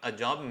Brijmohan a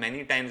job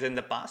many times in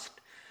the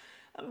past.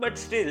 But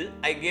still,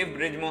 I gave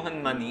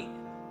Brijmohan money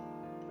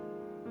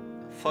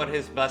for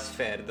his bus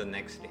fare the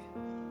next day.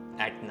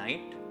 At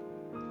night,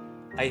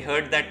 I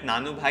heard that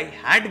Nanu Bhai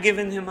had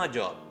given him a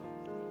job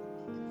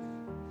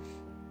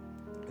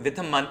with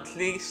a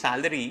monthly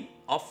salary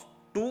of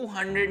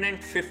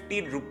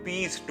 250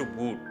 rupees to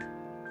boot.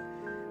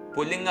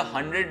 Pulling a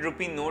 100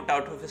 rupee note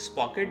out of his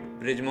pocket,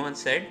 Brijmohan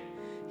said,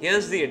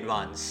 here's the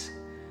advance.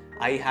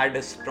 I had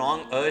a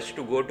strong urge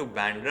to go to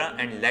Bandra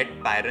and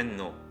let Paran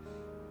know.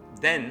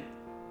 Then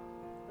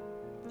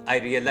I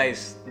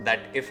realized that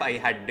if I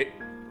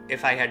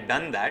had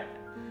done that,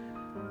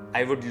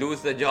 I would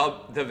lose the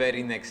job the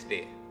very next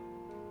day.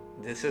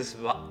 This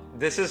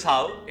is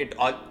how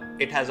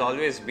it has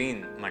always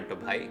been, Manto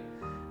Bhai.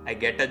 I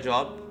get a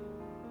job,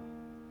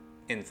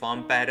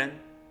 inform Paran,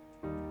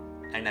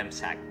 and I'm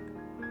sacked.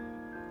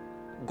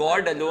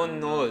 God alone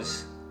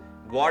knows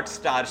what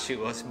star she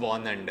was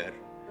born under,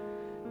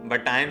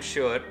 but I am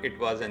sure it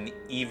was an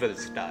evil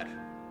star.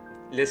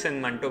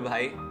 Listen, Manto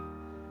Bhai,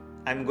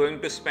 I'm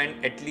going to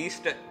spend at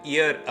least a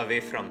year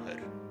away from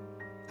her.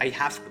 I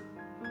have to.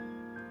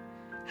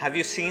 Have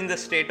you seen the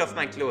state of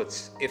my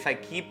clothes? If I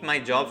keep my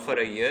job for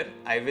a year,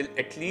 I will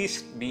at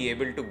least be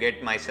able to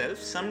get myself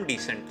some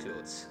decent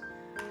clothes.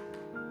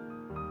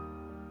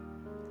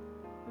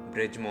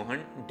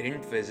 Brijmohan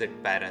didn't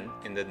visit Paran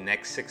in the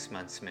next 6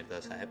 months,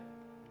 Mirza Sahib.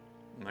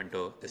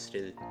 Manto is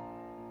still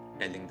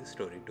telling the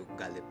story to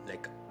Ghalib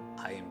like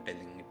I am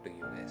telling it to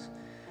you guys.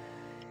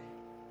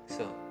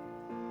 So,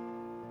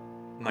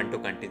 Manto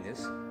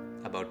continues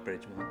about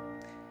Brijmohan.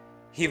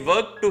 He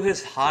worked to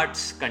his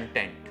heart's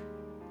content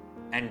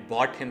and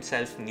bought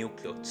himself new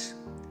clothes.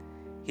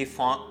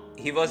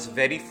 He was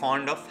very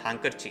fond of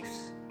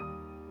handkerchiefs.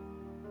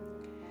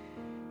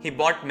 He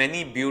bought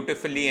many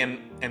beautifully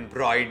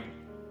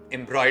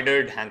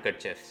embroidered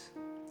handkerchiefs.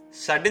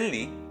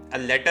 Suddenly, a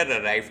letter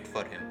arrived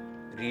for him.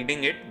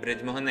 Reading it,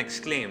 Brijmohan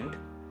exclaimed,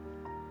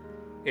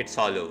 "It's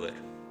all over.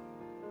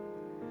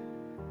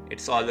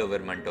 It's all over,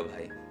 Manto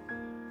Bhai."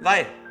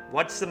 Why?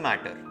 What's the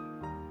matter?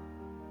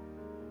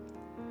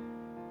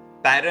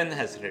 Paran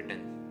has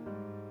written.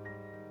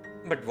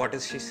 But what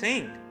is she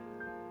saying?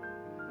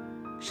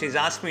 She's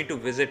asked me to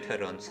visit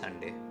her on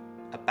Sunday.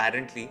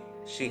 Apparently,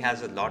 she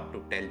has a lot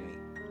to tell me.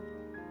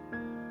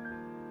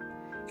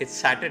 It's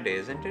Saturday,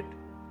 isn't it?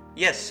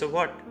 Yes, so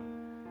what?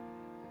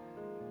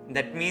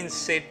 That means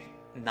Seth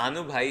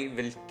Nanu Bhai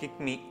will kick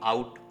me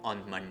out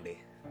on Monday.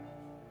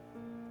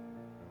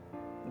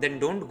 Then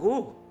don't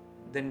go.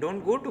 Then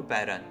don't go to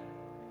Paran.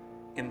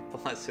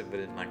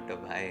 Impossible, Manto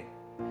bhai.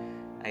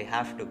 I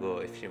have to go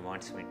if she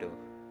wants me to.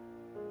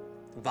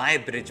 Why,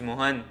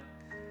 Brijmohan?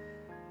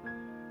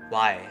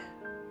 Why?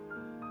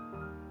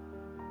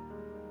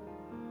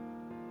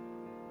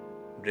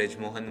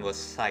 Brijmohan was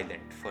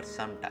silent for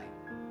some time.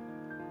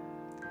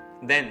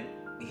 Then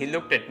he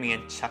looked at me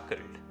and chuckled.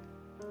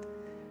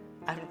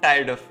 I'm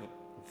tired of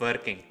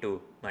working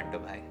too, Manto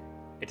bhai.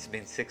 It's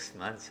been 6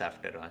 months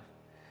after all.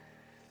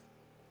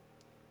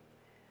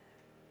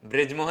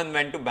 Brijmohan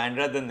went to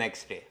Bandra the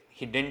next day.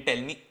 He didn't tell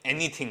me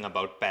anything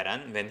about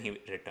Paran when he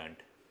returned.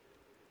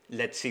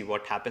 Let's see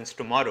what happens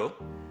tomorrow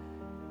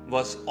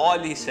was all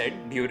he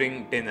said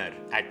during dinner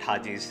at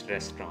Haji's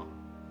restaurant.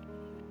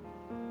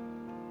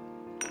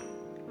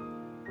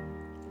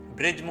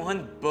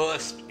 Brijmohan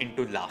burst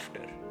into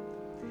laughter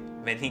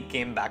when he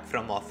came back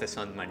from office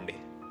on Monday.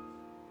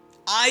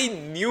 I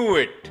knew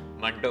it,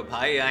 Manto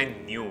bhai, I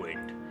knew it.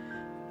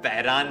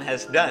 Paran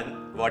has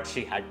done what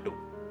she had to.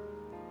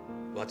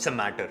 What's the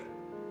matter?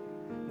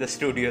 The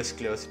studio's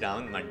closed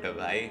down, Manto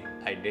bhai.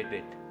 I did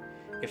it.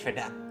 If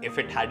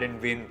I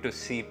hadn't been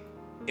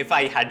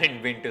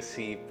to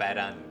see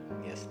Paran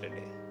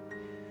yesterday.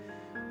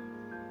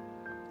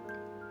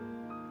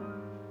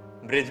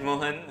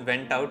 Brijmohan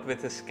went out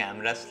with his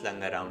camera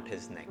slung around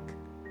his neck.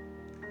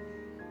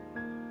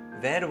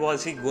 Where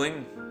was he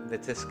going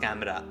with his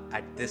camera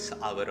at this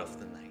hour of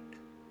the night?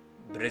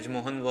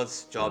 Brijmohan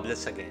was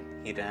jobless again.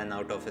 He ran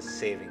out of his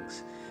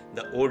savings.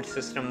 The old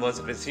system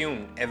was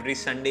resumed. Every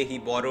Sunday he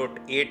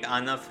borrowed 8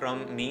 anna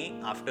from me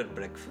after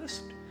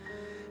breakfast,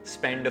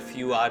 spent a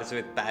few hours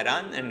with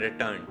Paran and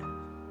returned.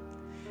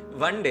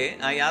 One day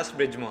I asked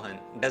Brijmohan,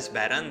 does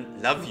Paran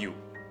love you?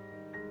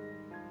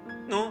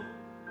 No.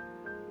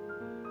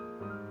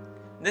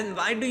 Then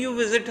why do you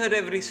visit her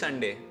every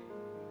Sunday?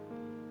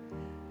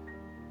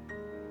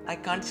 I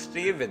can't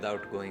stay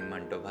without going,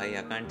 Manto bhai.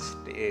 I can't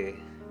stay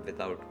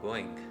without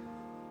going.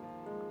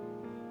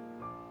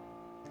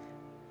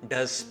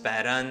 Does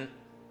Paran...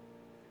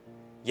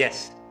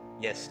 Yes,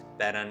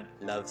 Paran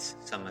loves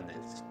someone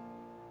else.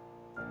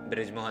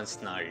 Brijmohan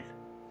snarled.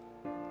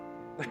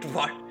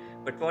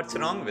 But what's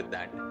wrong with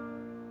that?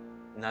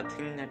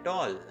 Nothing at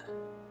all.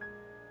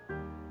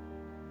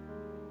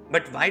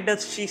 But why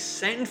does she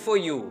send for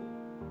you?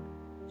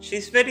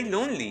 She's very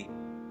lonely.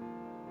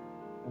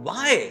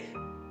 Why?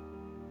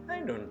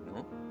 I don't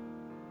know.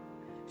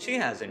 She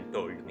hasn't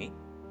told me.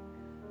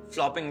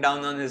 Flopping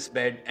down on his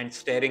bed and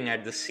staring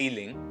at the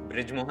ceiling,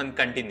 Brijmohan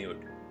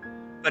continued.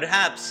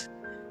 Perhaps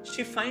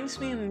she finds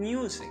me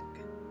amusing.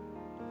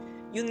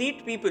 You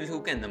need people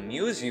who can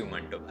amuse you,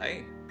 Manto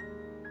bhai.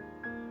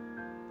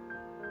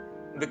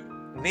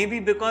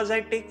 Maybe because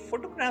I take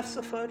photographs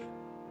of her.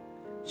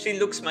 She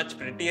looks much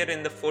prettier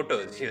in the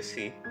photos, you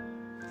see.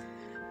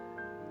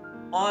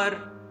 Or,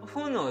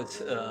 who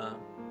knows,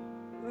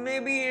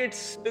 maybe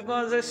it's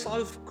because I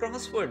solve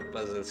crossword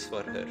puzzles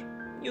for her.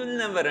 You'll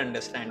never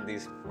understand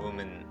these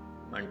women,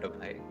 Manto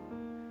bhai.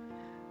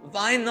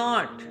 Why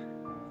not?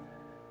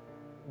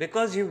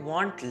 Because you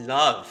want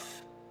love.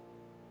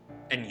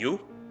 And you?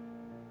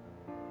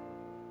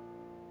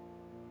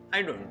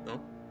 I don't know.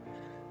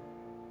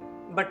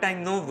 But I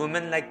know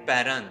women like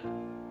Paran.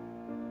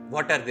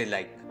 What are they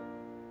like?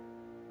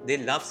 They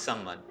love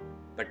someone,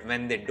 but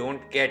when they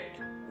don't get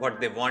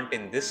what they want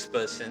in this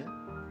person,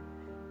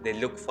 they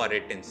look for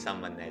it in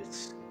someone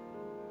else.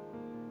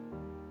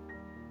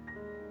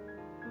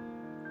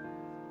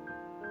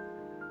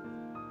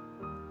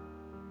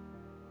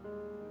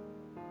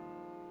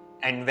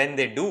 And when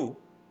they do,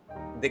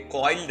 they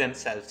coil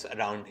themselves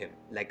around him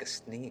like a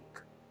snake.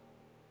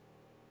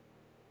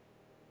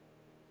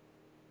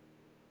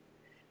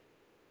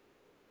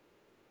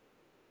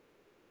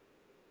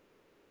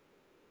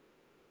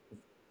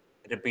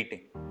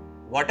 Repeating.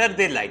 What are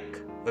they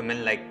like?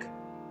 Women like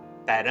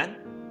Paran?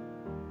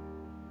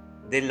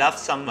 They love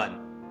someone,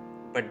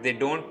 but they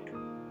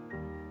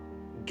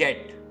don't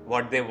get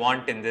what they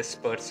want in this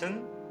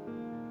person.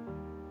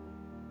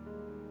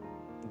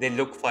 They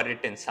look for it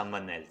in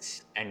someone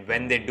else. And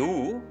when they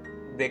do,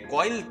 they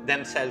coil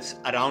themselves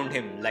around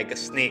him like a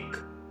snake,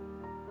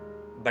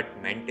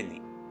 but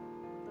mentally.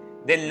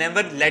 They'll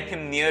never let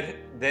him near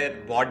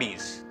their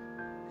bodies.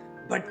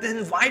 But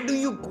then why do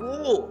you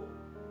go?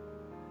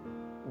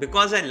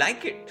 Because I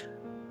like it.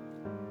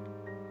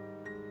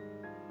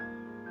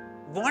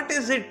 What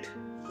is it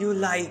you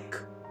like?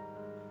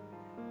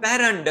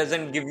 Paran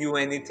doesn't give you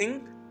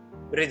anything.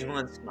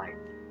 Brijmohan smiled.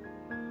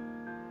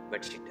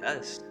 But she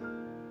does.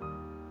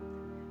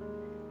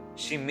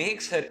 She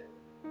makes her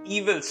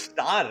evil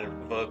star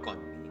work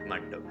on me,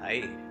 Manto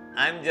bhai.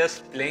 I'm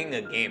just playing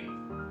a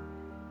game.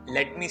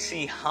 Let me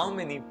see how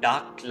many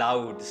dark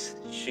clouds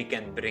she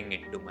can bring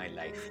into my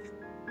life.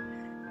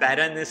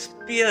 Paran is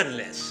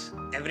fearless.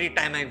 Every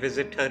time I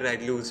visit her, I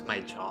lose my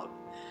job.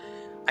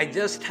 I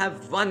just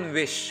have one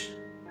wish,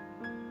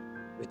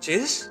 which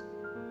is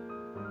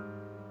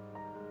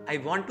I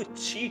want to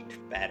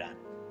cheat Paran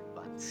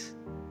once.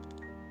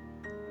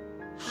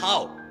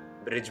 How?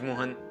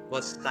 Brijmohan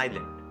was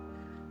silent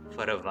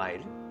for a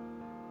while.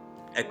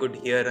 I could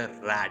hear a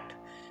rat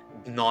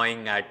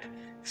gnawing at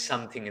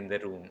something in the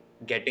room.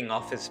 Getting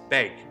off his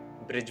bed,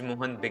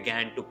 Brijmohan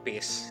began to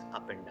pace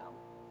up and down.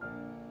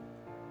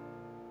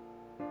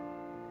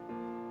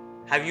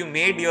 Have you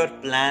made your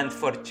plan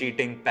for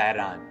cheating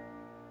Paran?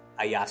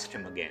 I asked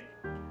him again.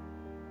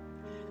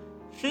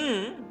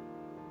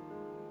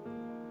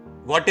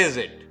 What is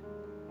it?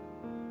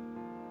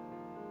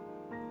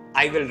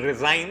 I will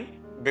resign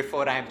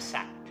before I am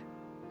sacked.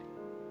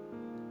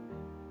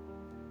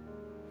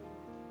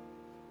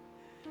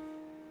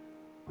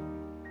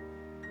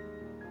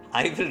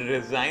 I will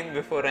resign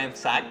before I am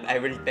sacked. I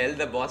will tell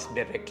the boss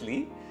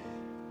directly.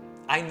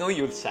 I know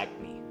you'll sack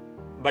me,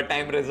 but I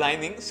am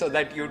resigning so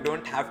that you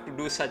don't have to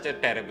do such a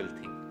terrible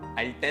thing.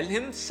 I'll tell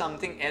him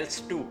something else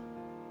too.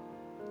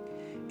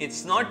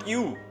 It's not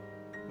you,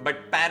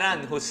 but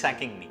Paran who's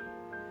sacking me.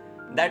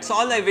 That's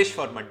all I wish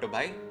for, Manto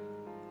bhai.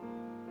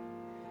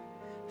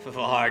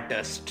 What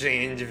a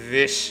strange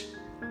wish.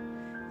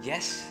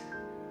 Yes.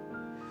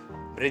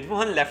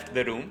 Brijmohan left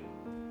the room,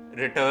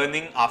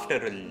 returning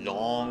after a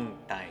long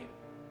time.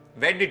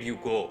 Where did you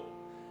go?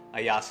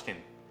 I asked him.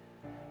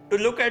 To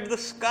look at the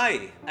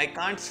sky. I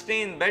can't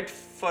stay in bed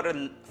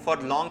for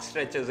long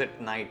stretches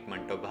at night,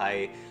 Manto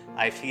bhai.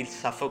 I feel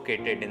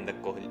suffocated in the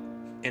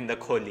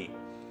kholi.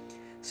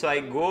 So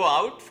I go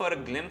out for a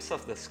glimpse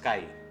of the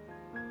sky.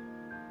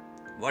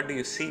 What do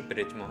you see,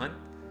 Brijmohan?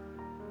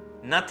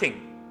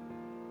 Nothing.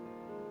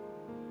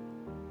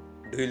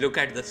 Do you look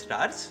at the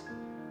stars?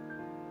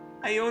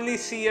 I'd only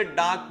see a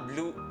dark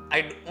blue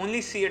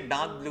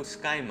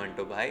sky,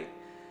 Manto bhai,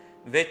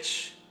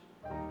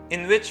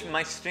 in which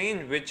my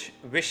strange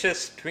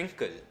wishes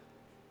twinkle.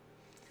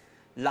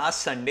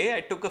 Last Sunday,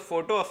 I took a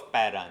photo of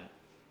Paran.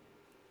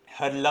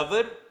 Her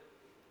lover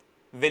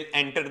will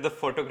enter the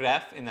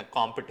photograph in a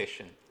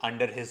competition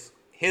under his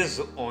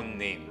own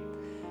name.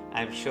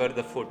 I'm sure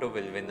the photo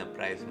will win a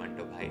prize,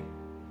 Manto bhai.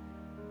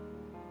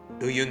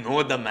 Do you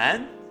know the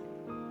man?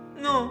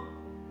 No.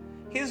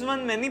 He's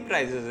won many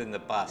prizes in the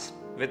past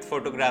with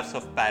photographs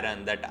of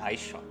Paran that I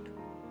shot.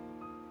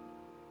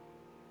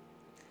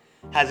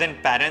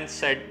 Hasn't Paran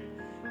said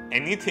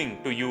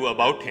anything to you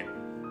about him?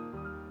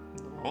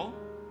 No.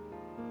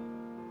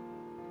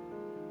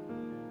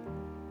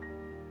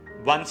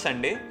 One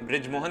Sunday,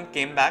 Brijmohan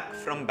came back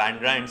from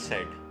Bandra and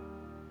said,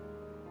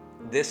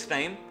 this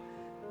time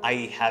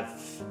I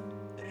have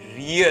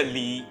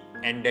really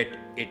ended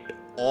it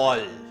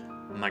all,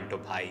 Manto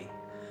bhai.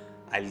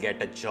 I'll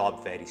get a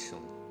job very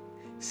soon.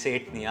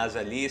 Seth Niaz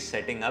Ali is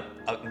setting up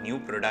a new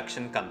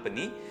production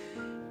company.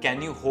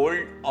 Can you hold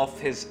of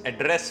his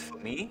address for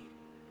me?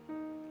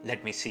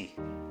 Let me see.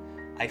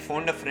 I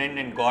phoned a friend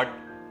and got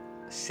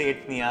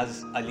Seth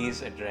Niaz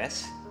Ali's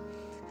address.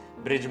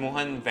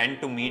 Brijmohan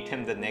went to meet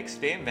him the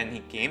next day. When he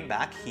came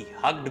back, he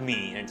hugged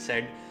me and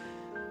said,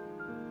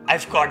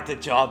 I've got the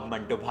job,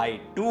 Manto bhai.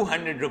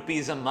 200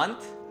 rupees a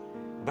month,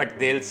 but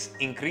they'll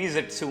increase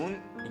it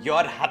soon.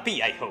 You're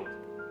happy, I hope.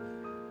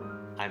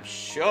 I'm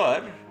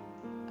sure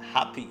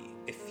happy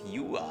if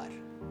you are.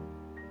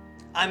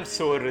 I'm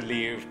so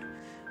relieved.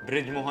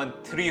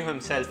 Brijmohan threw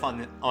himself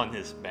on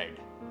his bed.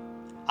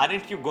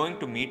 Aren't you going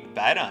to meet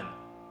Paran?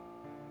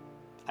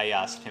 I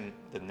asked him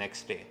the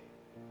next day.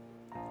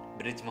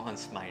 Brijmohan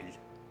smiled.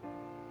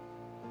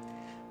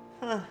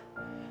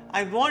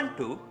 I want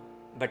to,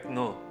 but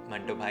no,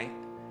 Manto bhai.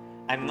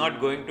 I'm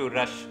not going to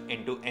rush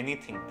into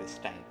anything this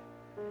time.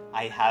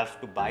 I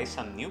have to buy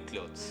some new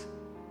clothes.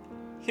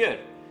 Here,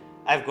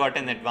 I've got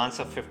an advance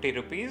of 50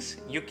 rupees.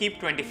 You keep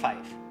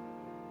 25.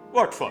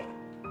 What for?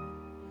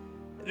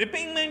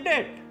 Repaying my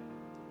debt.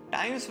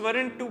 Times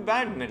weren't too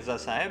bad, Mirza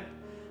Sahib.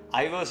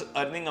 I was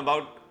earning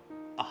about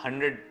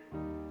 100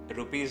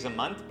 rupees a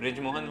month.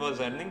 Brijmohan was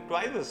earning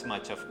twice as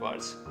much, of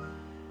course.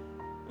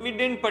 We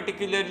didn't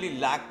particularly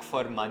lack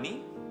for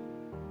money.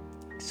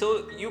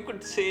 So you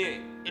could say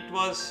it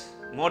was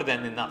more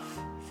than enough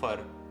for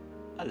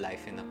a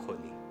life in a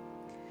kholi.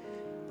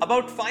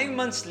 About 5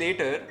 months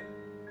later,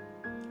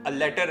 a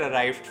letter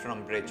arrived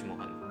from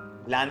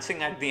Brijmohan.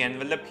 Glancing at the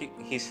envelope,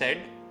 he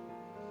said,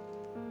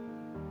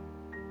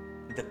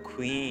 The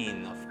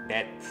Queen of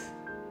Death.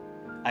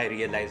 I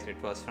realized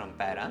it was from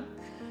Paran.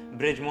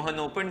 Brijmohan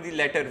opened the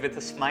letter with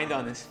a smile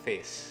on his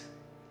face.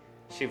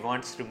 She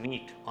wants to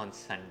meet on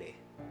Sunday.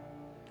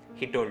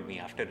 He told me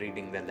after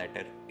reading the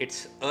letter.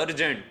 It's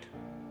urgent.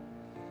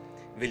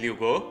 Will you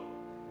go?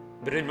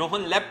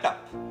 Brijmohan leapt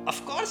up.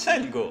 Of course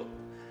I'll go.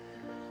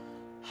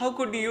 How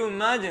could you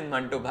imagine,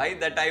 Manto bhai,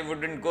 that I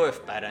wouldn't go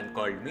if Paran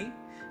called me?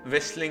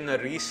 Whistling a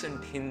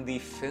recent Hindi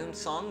film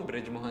song,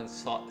 Brijmohan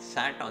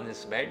sat on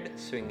his bed,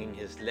 swinging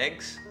his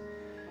legs.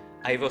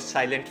 I was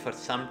silent for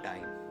some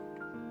time.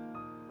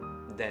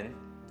 Then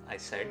I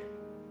said,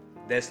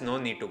 there's no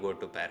need to go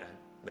to Paran,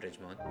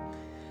 Brijmohan.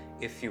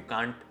 If you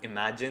can't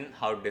imagine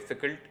how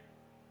difficult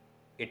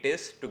it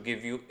is to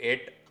give you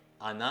 8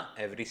 Anna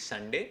every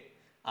Sunday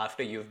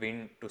after you've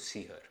been to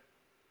see her.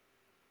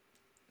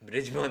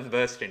 Brijmohan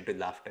burst into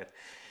laughter.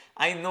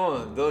 I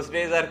know, those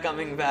days are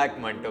coming back,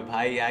 Manto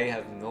bhai. I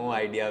have no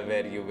idea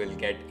where you will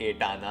get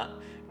 8 Anna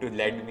to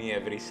lend me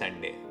every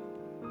Sunday.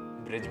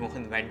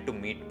 Brijmohan went to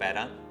meet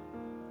Paran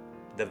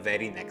the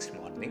very next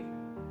morning.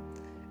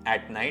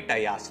 At night,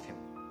 I asked him,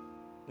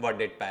 what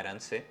did Paran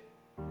say?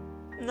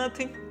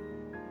 Nothing.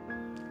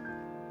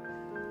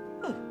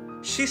 Oh,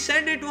 she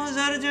said it was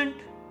urgent.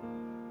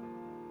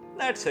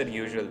 That's her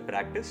usual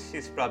practice.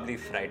 She's probably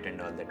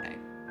frightened all the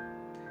time.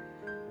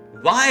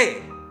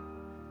 Why?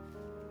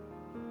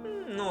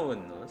 No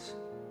one knows.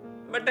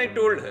 But I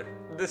told her,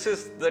 this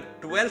is the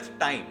 12th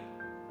time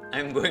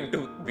I'm going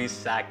to be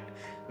sacked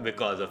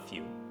because of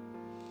you.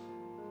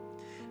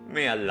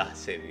 May Allah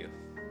save you.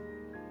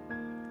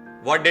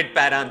 What did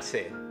Paran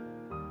say?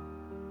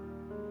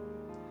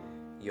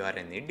 You are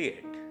an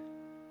idiot.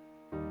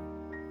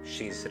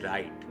 She's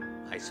right.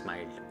 I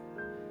smiled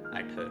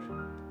at her.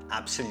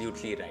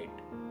 Absolutely right.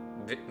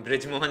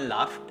 Brijmohan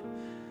laughed.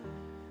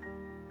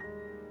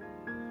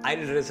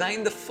 I'll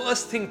resign the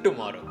first thing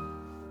tomorrow.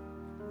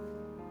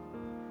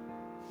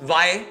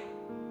 Why?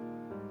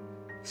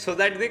 So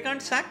that they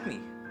can't sack me.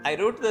 I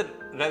wrote the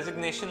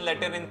resignation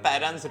letter in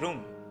Paran's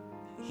room.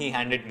 He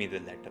handed me the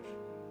letter.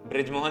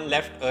 Brijmohan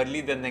left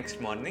early the next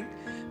morning.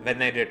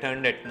 When I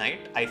returned at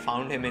night, I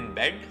found him in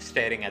bed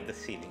staring at the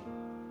ceiling.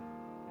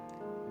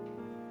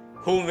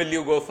 Whom will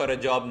you go for a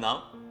job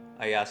now?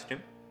 I asked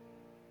him.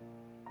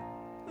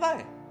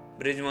 Why?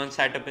 Brijmohan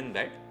sat up in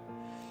bed.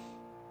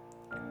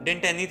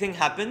 Didn't anything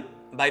happen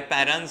by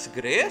Paran's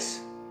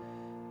grace?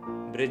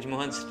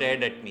 Brijmohan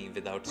stared at me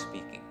without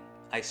speaking.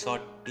 I saw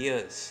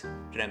tears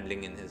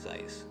trembling in his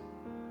eyes.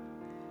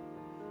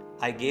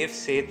 I gave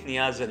Seth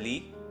Niaz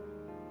Ali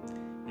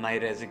my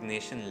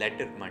resignation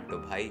letter, Manto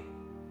bhai.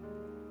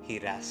 He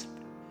rasped.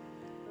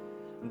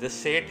 The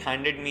Seth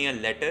handed me a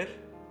letter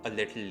a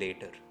little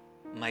later.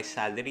 My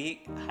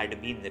salary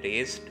had been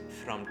raised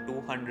from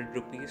 200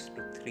 rupees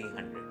to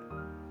 300.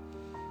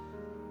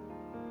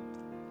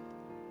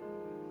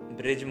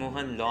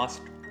 Brijmohan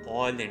lost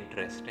all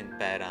interest in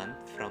Paran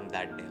from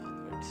that day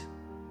onwards.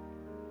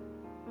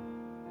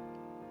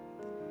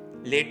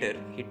 Later,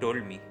 he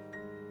told me,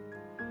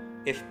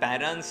 if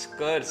Paran's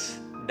curse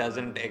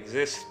doesn't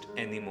exist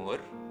anymore,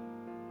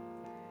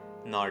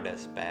 nor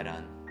does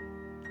Paran,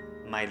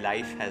 my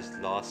life has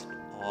lost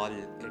all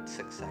its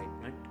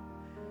excitement.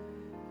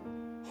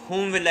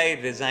 Whom will I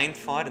resign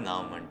for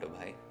now, Manto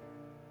bhai?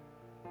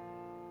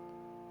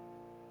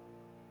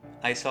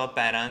 I saw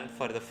Paran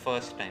for the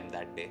first time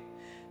that day.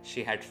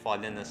 She had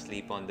fallen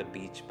asleep on the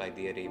beach by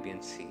the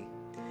Arabian Sea.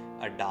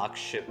 A dark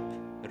ship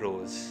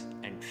rose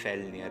and fell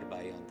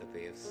nearby on the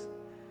waves.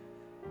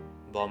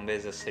 Bombay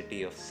is a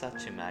city of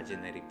such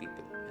imaginary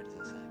people,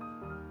 Mirza Sahib.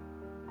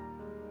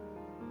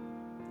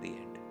 The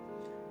end.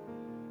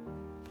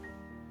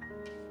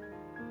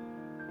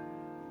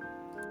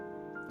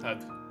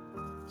 That's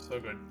so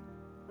good.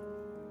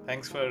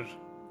 Thanks for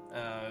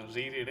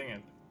rereading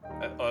it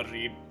or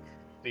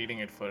reading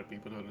it for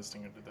people who are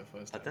listening it to the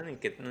first time. पता नहीं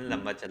कितना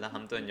लंबा चला,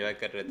 हम तो enjoy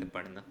कर रहे थे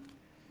पढ़ना.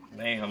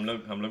 नहीं,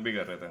 हम लोग भी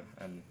कर रहे थे.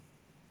 And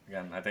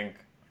again, I think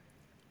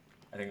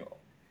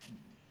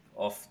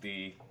of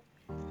the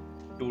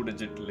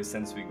 2-digit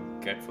listens we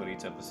get for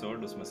each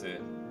episode, उसमें से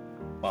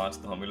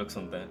 5 तो हम ही लोग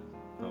सुनते हैं.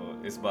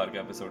 तो इस बार के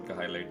एपिसोड का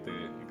हाईलाइट तो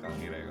ये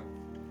कहानी रहेगा.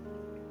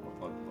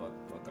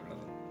 बहुत तगड़ा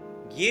था.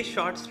 ये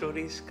शॉर्ट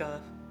स्टोरीज का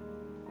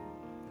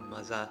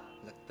मजा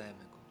लगता है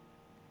मेरे को.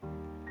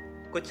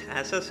 कुछ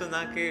ऐसा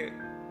सुना के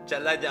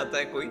चला जाता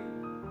है कोई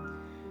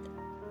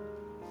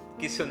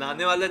कि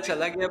सुनाने वाला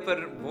चला गया,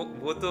 पर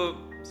वो तो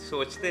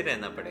सोचते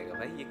रहना पड़ेगा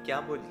भाई ये क्या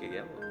बोल के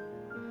गया वो.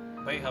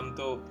 भाई हम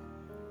तो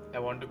I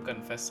want to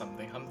confess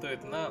something. हम तो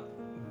इतना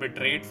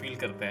betrayed feel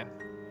करते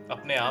हैं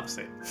अपने आप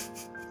से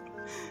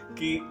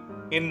कि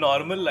in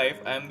normal life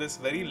I am this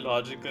very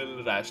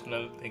logical,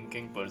 rational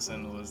thinking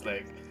person who is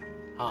like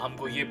हाँ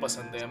हमको ये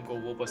पसंद है, हमको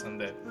वो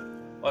पसंद है,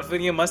 और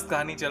फिर ये मस्त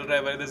कहानी चल रहा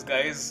है where this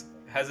guy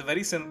has a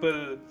very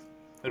simple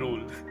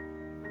rule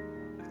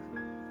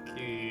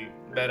कि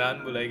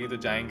बहरान बुलाएगी तो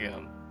जाएंगे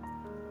हम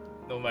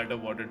no matter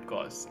what it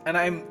costs, and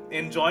I'm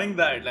enjoying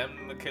that.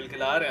 I'm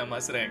खिलखिला रहे हैं, हम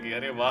हंस रहे हैं कि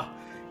अरे वाह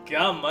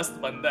क्या मस्त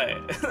बंदा है.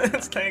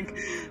 It's like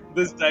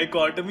this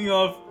dichotomy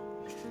of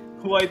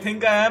who I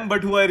think I am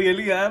but who I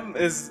really am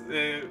is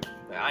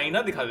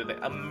आईना दिखा देते हैं.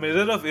 A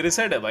mirror of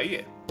Irised है भाई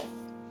ये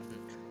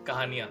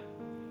कहानियाँ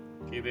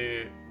कि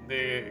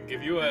they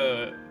give you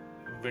a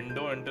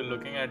window into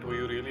looking at who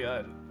you really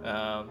are.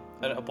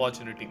 An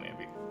opportunity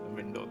maybe, a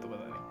window तो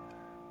पता नहीं.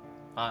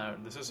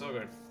 हाँ, this is so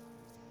good.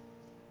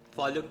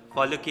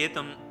 Follow किए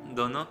तुम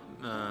दोनों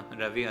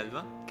रवि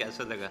हलवा,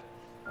 कैसा लगा?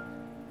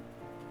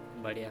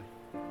 बढ़िया.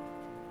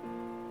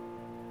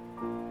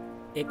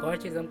 एक और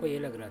चीज़ हमको ये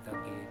लग रहा था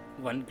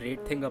कि one great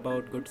thing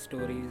about good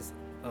stories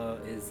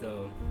is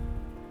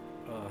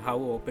how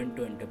open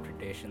to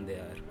interpretation they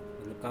are.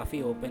 मतलब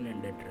काफ़ी ओपन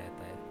एंडेड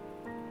रहता है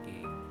कि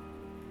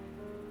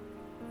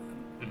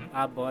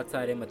आप बहुत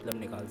सारे मतलब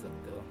निकाल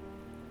सकते हो,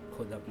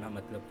 खुद अपना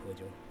मतलब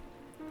खोजो.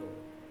 तो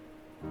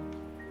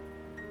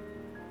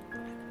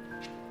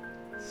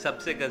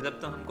सबसे गजब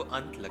तो हमको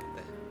अंत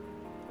लगता है.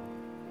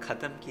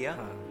 खत्म किया,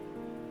 हाँ,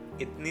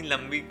 इतनी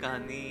लंबी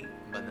कहानी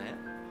बनाया,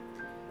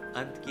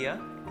 अंत किया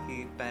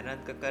कि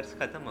पैरान का कर्ज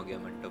खत्म हो गया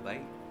मंटो भाई,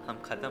 हम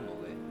खत्म हो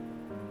गए।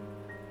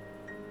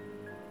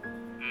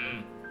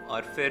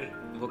 और फिर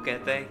वो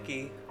कहता है कि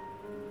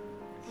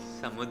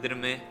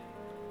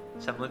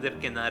समुद्र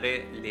किनारे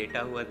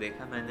लेटा हुआ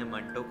देखा मैंने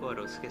मंटो को, और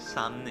उसके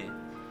सामने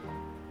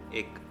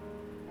एक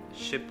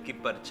शिप की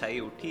परछाई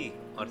उठी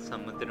और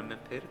समुद्र में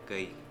फिर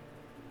गई।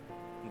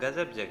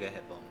 गजब जगह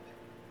है बॉम्बे।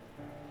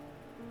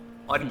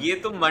 और ये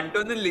तो मंटो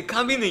ने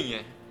लिखा भी नहीं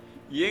है,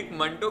 ये एक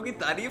मंटो की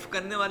तारीफ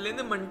करने वाले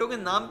ने मंटो के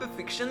नाम पे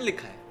फिक्शन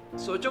लिखा है।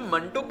 सोचो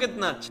मंटो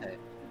कितना अच्छा है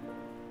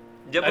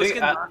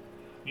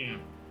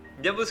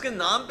जब उसके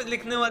नाम पे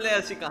लिखने वाले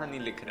ऐसी कहानी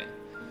लिख रहे हैं।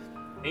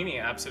 नहीं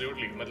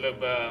एब्सोल्युटली, मतलब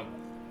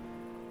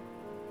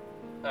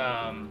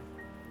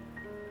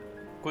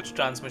कुछ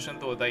ट्रांसमिशन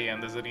तो होता ही है,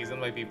 and there is a reason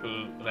why people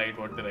write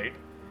what they write.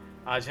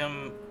 आज हम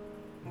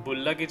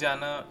बुल्ला की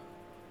जाना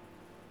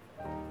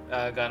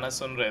गाना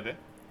सुन रहे थे,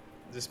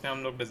 जिसमें हम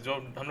लोग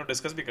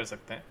डिस्कस भी कर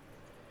सकते हैं,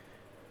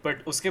 बट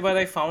उसके बाद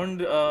आई फाउंड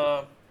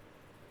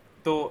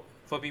तो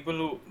for people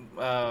who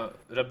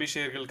Rabbi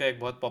Shergill का एक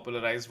बहुत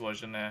पॉपुलराइज्ड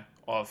वर्जन है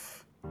of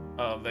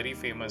very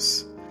famous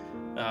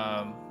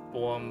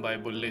poem by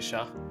Bulleh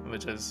Shah,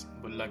 which is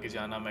Bulla की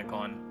जाना मैं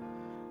कौन,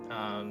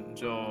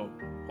 जो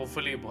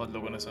होपफुली बहुत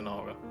लोगों ने सुना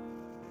होगा।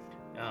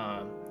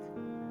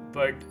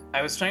 But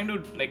I was trying to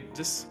like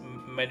just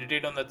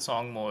meditate on that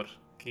song more,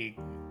 कि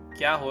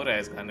क्या हो रहा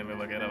है इस गाने में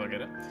वगैरह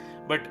वगैरह।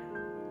 But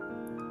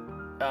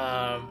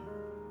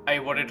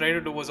what I tried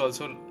to do was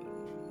also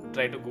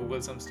try to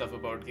Google some stuff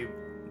about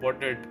what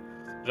did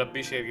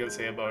Rabbi Shergill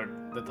say about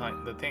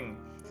the thing.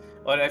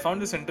 Or I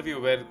found this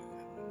interview where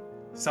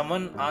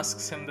someone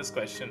asks him this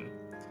question: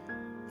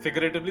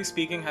 figuratively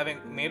speaking, having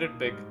made it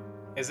big,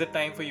 is it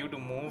time for you to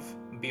move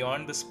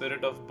beyond the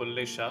spirit of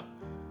Bulle Shah,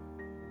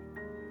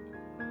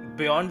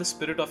 beyond the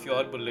spirit of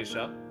your Bulle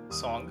Shah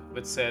song,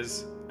 which says,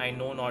 I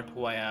know not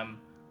who I am,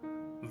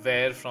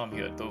 where from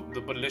here? So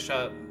the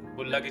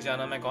Bulla ki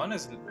jana main kaun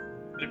is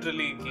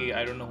literally ki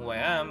I don't know who I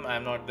am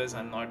not this,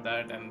 I'm not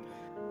that, and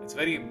it's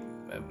very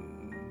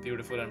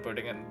beautiful and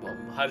poetic, and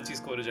har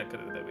cheez ko reject kar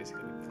deta hai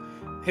basically.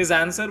 His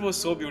answer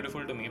was so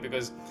beautiful to me,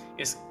 because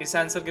is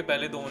answer ke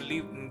pehle the only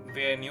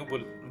way I knew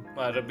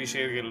Rabbi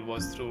Shergill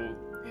was through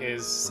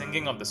his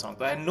singing of the song.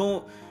 So I had no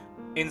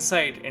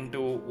insight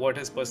into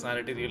what his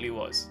personality really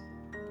was,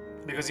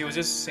 because he was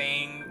just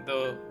saying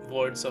the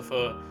words of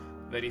a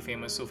very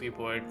famous Sufi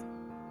poet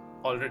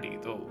already.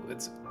 So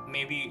it's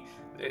maybe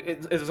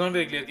it's not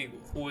very clear कि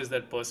who is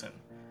that person.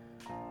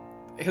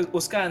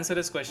 उसका answer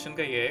इस question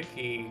का ये है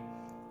कि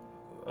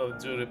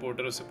जो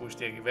reporter उससे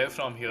पूछती है कि where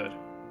from here,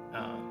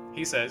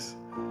 he says,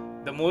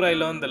 the more I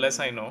learn the less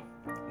I know.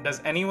 Does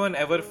anyone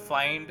ever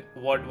find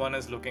what one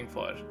is looking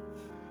for?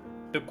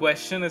 To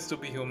question is to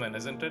be human,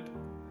 isn't it?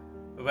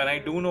 When I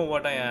do know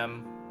what I am,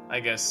 I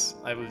guess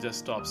I will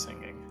just stop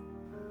singing.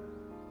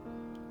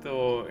 So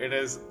it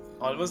is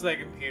almost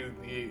like he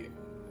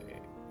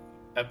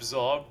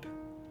absorbed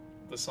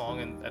the song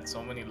at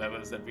so many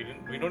levels that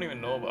we don't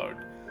even know about.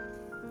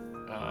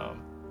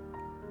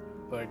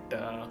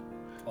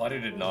 Or he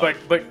did not.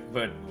 But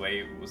why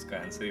उसका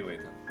answer ही वही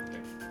था.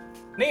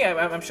 नहीं,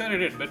 I'm sure he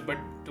did. But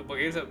to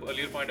Baghe's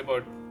earlier point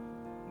about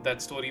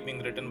that story being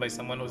written by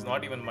someone who's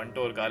not even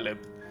Manto or Ghalib,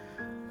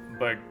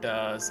 but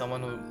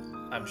someone who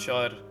I'm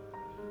sure.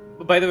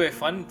 By the way,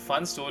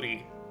 fun story.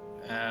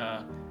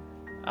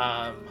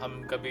 हम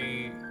कभी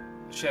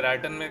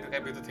Sheraton में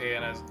कभी तो थे,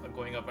 and I was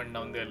going up and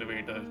down the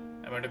elevator.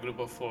 I met a group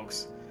of folks,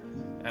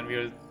 and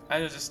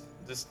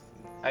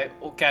I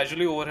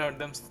casually overheard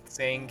them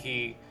saying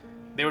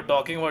they were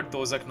talking about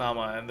Dozak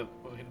Nama, and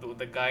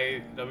the guy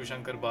Ravi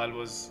Shankar Bal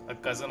was a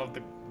cousin of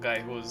the guy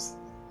who was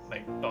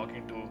like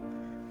talking to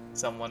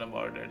someone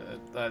about it.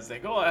 I was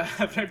like, oh,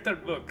 I've read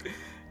that book.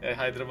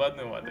 Hyderabad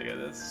में हुआ था.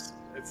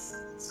 It's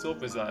so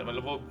bizarre.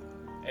 मतलब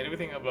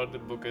everything about the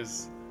book is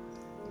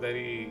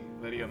very,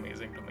 very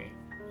amazing to me.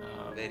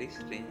 Very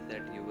strange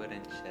that you were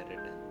in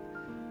Sheraton.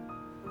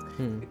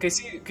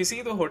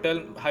 किसी तो hotel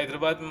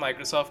Hyderabad में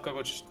Microsoft का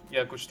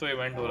कुछ तो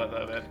इवेंट हो रहा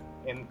था, where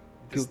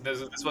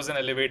this was an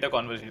elevator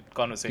conversation.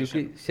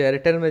 क्योंकि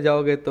शेरटन में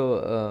जाओगे तो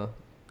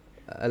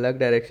अलग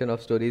डायरेक्शन ऑफ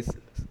स्टोरीज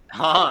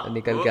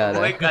निकल के आ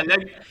रहा है. एक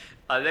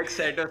अलग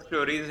सेट ऑफ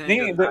स्टोरीज हैं.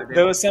 नहीं,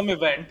 there was some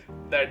event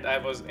that I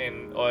was in,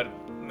 और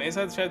मेरे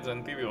साथ शायद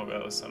जनती भी होगा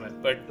उस समय,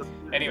 but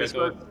anyway, so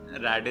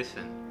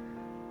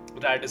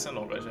Radisson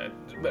होगा शायद,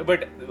 but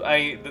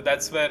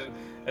that's where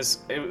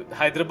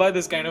Hyderabad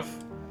is kind of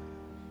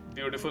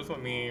beautiful for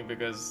me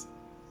because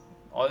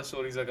all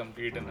stories are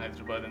complete in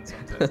Hyderabad in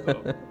some sense.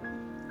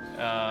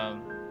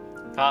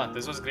 So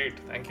this was great.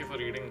 Thank you for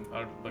reading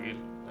out, Baghel.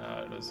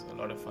 It was a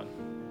lot of fun.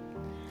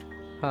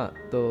 हाँ,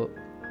 तो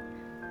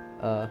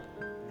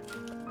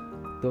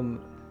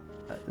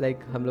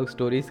like हम लोग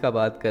stories का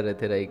बात कर रहे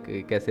थे,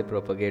 like कैसे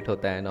प्रोपगेट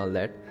होता है एंड ऑल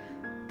दैट.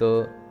 तो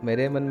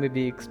मेरे मन में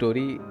भी एक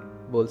स्टोरी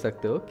बोल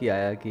सकते हो कि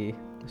आया, कि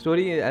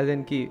स्टोरी एज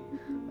इन कि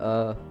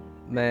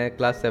मैं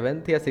क्लास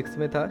 7th या 6th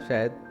में था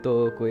शायद, तो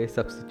कोई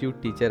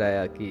सब्स्टिट्यूट टीचर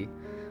आया कि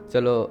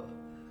चलो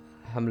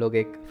हम लोग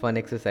एक फन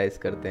एक्सरसाइज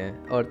करते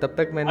हैं. और तब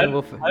तक मैंने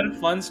हर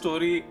फन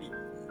स्टोरी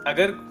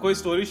अगर कोई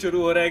स्टोरी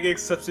शुरू हो रहा है कि एक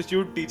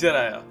सब्स्टिट्यूट टीचर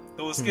आया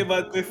तो उसके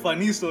बाद कोई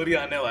फनी स्टोरी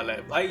आने वाला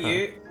है भाई, ये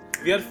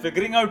we are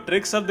figuring out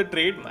tricks of the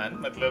trade man,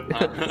 मतलब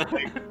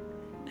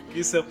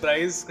कि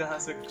सरप्राइज कहाँ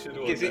से शुरू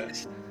होता है। किसी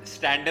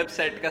स्टैंड अप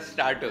सेट का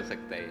स्टार्ट हो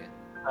सकता है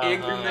ये।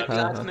 एक दिन मैं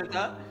क्लास में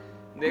था,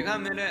 देखा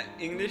मेरा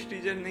इंग्लिश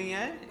टीचर नहीं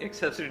है, एक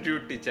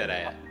सब्स्टिट्यूट टीचर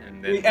आया,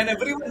 एंड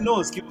एवरीवन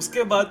नोस कि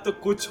उसके बाद तो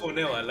कुछ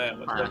होने वाला है,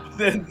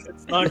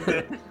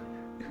 मतलब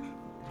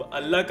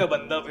अल्लाह का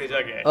बंदा भेजा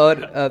गया है।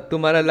 और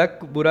तुम्हारा लक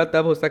बुरा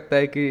तब हो सकता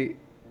है कि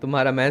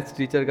तुम्हारा मैथ्स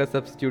टीचर का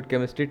सब्स्टिट्यूट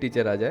केमिस्ट्री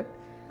टीचर आ जाए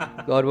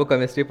और वो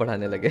केमिस्ट्री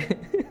पढ़ाने लगे।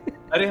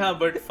 अरे हाँ,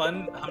 बट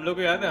फन हम लोग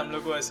को याद है, हम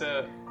लोग को ऐसे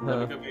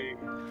कभी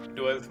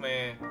 12th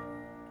में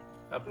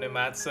अपने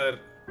मैथ्स सर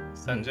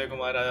संजय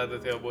कुमार आ जाते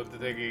थे और बोलते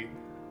थे कि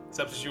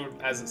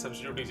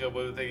सब्स्टिट्यूट टीचर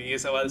बोलते थे कि ये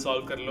सवाल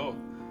सॉल्व कर लो,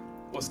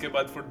 उसके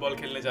बाद फुटबॉल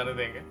खेलने जाने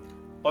देंगे।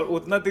 और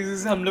उतना तेजी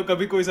से हम लोग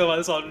कभी कोई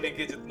सवाल सॉल्व नहीं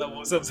किए जितना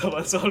वो सब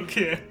सवाल सॉल्व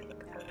किए।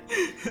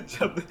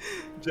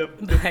 जब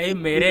भाई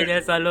मेरे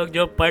जैसा लोग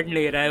जो पढ़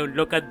नहीं रहा है उन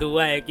लोग का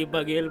दुआ है कि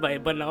बघेल भाई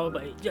बनाओ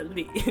भाई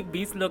जल्दी,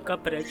 20 लोग का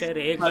प्रेशर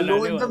है, एक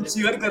लोग एकदम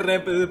चीयर कर रहे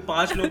हैं,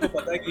 5 लोग को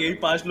पता है कि यही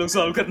 5 लोग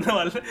सॉल्व करने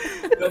वाले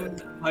हैं,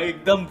 भाई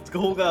एकदम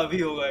होगा,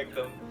 अभी होगा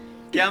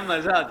एकदम। क्या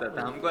मजा आता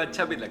था, हमको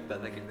अच्छा भी लगता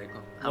था कि देखो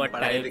हम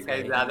पढ़ाई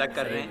लिखाई ज्यादा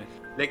कर रहे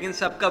हैं लेकिन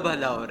सबका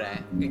भला हो रहा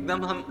है,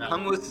 एकदम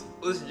हम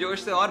उस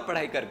जोश से और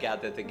पढ़ाई करके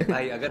आते थे कि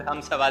भाई अगर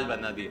हम सवाल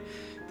बना दिए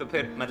तो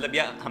फिर मतलब,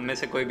 या हम में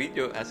से कोई भी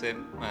जो ऐसे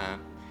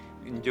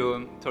जो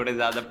थोड़े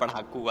ज़्यादा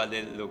पढ़ाकू वाले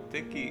लोग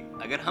थे कि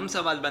अगर हम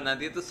सवाल बना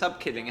दिए तो सब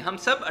खेलेंगे, हम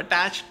सब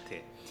अटैच्ड थे।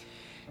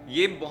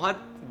 ये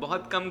बहुत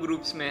बहुत कम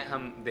ग्रुप्स में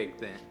हम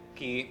देखते हैं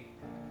कि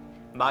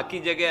बाकी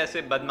जगह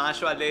ऐसे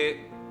बदमाश वाले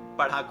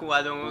पढ़ाकू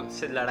वालों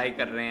से लड़ाई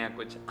कर रहे हैं या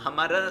कुछ।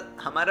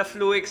 हमारा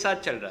फ्लो एक साथ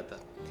चल रहा था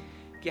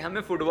कि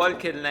हमें फुटबॉल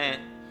खेलना है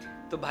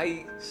तो भाई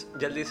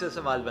जल्दी से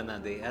सवाल बना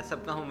दे या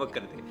सबका होमवर्क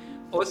कर दे।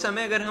 उस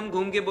समय अगर हम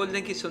घूम के बोल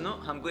दें कि सुनो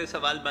हमको ये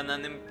सवाल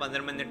बनाने में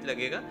 15 मिनट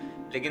लगेगा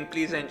लेकिन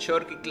प्लीज़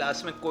इंश्योर कि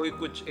क्लास में कोई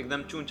कुछ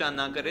एकदम चूंचा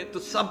ना करे, तो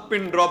सब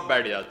पिन ड्रॉप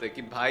बैठ जाते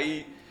कि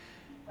भाई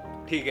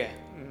ठीक है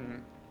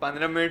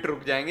 15 मिनट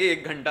रुक जाएंगे,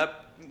 1 घंटा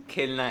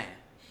खेलना है।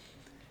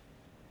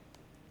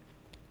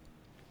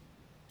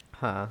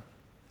 हाँ,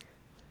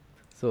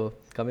 so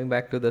coming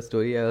back to the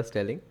story I was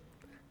telling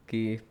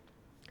कि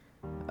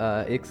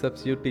एक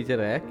सब्स्टिट्यूट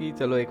टीचर आया कि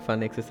चलो एक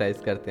फ़न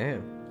एक्सरसाइज करते हैं,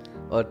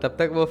 और तब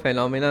तक वो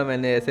फेनोमेना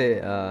मैंने ऐसे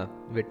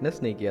विटनेस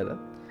नहीं किया था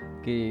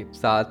कि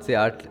 7 से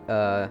 8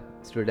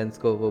 स्टूडेंट्स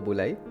को वो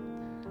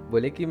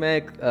बोले कि मैं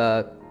एक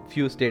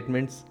फ्यू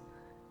स्टेटमेंट्स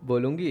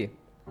बोलूँगी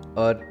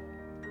और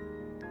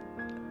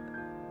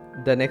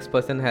the next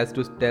person has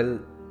to tell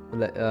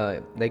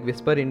like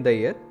whisper in the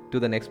ear to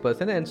the next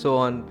person and so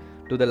on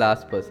to the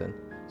last person.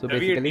 So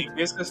basically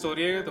का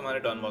स्टोरी है तुम्हारे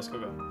डॉन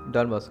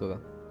बॉस्को का।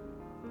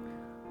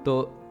 तो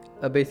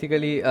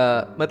बेसिकली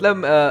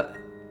मतलब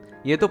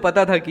ये तो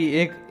पता था कि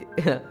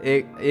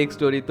एक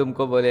स्टोरी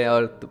तुमको बोले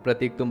और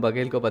प्रतीक तुम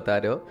बघेल को बता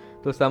रहे हो,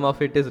 तो सम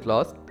of it is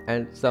lost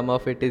and some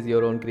of it is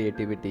your own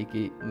creativity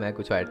कि मैं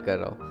कुछ ऐड कर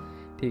रहा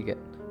हूँ, ठीक है।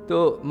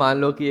 तो मान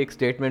लो कि एक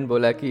स्टेटमेंट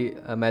बोला कि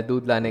मैं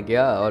दूध लाने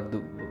गया और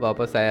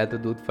वापस आया तो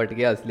दूध फट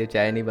गया इसलिए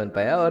चाय नहीं बन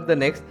पाया, और द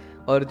नेक्स्ट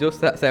और जो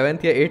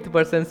 7th या 8th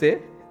पर्सन से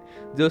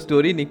जो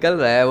स्टोरी निकल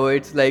रहा है वो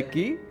इट्स लाइक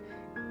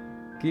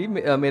कि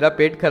मेरा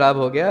पेट खराब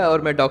हो गया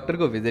और मैं डॉक्टर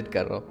को विजिट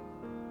कर रहा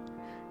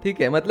हूँ,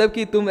 ठीक है। मतलब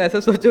कि तुम ऐसा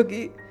सोचो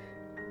कि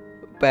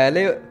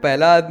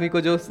पहला आदमी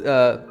को जो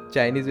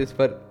चाइनीज़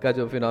विस्पर का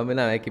जो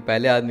फिनोमेना है कि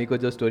पहले आदमी को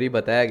जो स्टोरी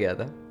बताया गया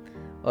था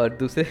और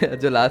दूसरे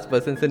जो लास्ट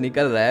पर्सन से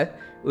निकल रहा है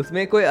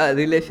उसमें कोई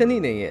रिलेशन ही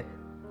नहीं है,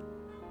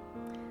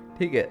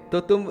 ठीक है। तो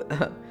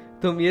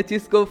तुम ये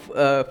चीज़ को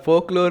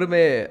फोकलोर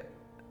में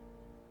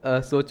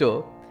सोचो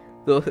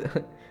तो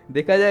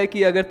देखा जाए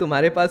कि अगर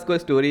तुम्हारे पास कोई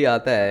स्टोरी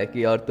आता है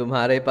कि और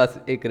तुम्हारे पास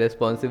एक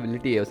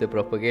रिस्पॉन्सिबिलिटी है उसे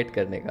प्रोपोगेट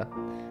करने का,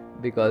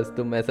 बिकॉज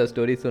तुम ऐसा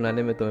स्टोरी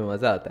सुनाने में तुम्हें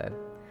मज़ा आता है,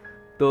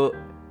 तो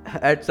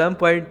एट सम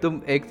पॉइंट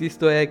तुम एक चीज़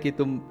तो है कि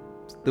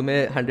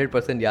तुम्हें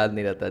 100% याद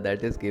नहीं रहता,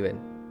 दैट इज़ गिवन।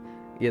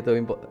 ये तो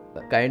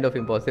काइंड ऑफ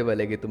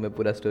इम्पॉसिबल है कि तुम्हें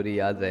पूरा स्टोरी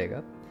याद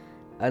रहेगा।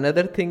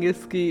 अनदर थिंग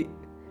इज़ कि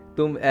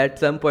तुम एट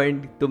सम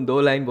पॉइंट तुम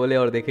 2 लाइन बोले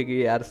और देखे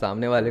कि यार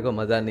सामने वाले को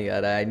मज़ा नहीं आ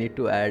रहा है, I need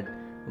to add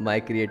my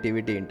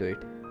creativity into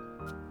it,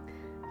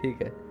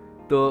 ठीक है।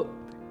 तो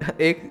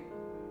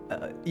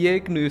ये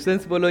एक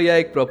न्यूसेंस बोलो या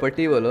एक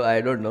प्रॉपर्टी बोलो,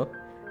 आई डोंट नो,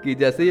 कि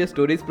जैसे ये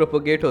स्टोरीज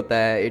प्रोपोगेट होता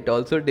है इट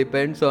ऑल्सो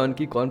डिपेंड्स ऑन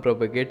कि कौन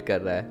प्रोपोगेट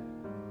कर रहा है,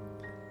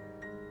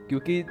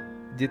 क्योंकि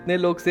जितने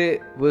लोग से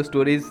वो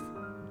स्टोरीज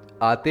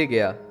आते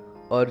गया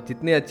और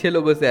जितने अच्छे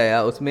लोगों से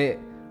आया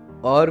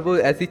उसमें और वो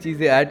ऐसी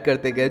चीज़ें ऐड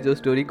करते गए जो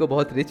स्टोरी को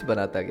बहुत रिच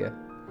बनाता गया,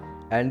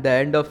 and the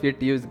end of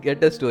it you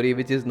get a story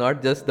which is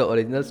not just the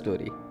original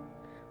story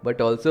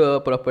but also a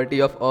property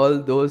of all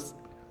those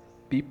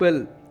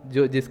people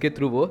जो जिसके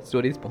थ्रू वो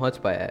स्टोरीज पहुंच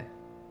पाया है।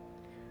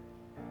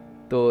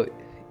 तो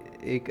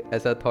एक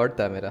ऐसा थॉट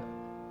था मेरा।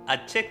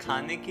 अच्छे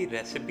खाने की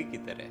रेसिपी की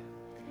तरह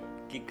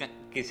कि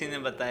किसी ने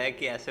बताया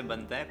कि ऐसे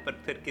बनता है,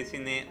 पर फिर किसी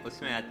ने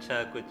उसमें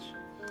अच्छा कुछ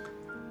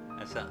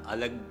ऐसा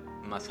अलग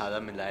मसाला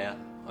मिलाया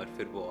और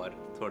फिर वो और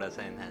थोड़ा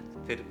सा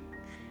एनहांस, फिर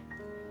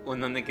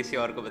उन्होंने किसी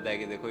और को बताया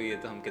कि देखो ये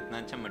तो हम कितना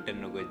अच्छा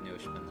मटन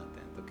रोगोश बनाते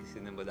हैं, तो किसी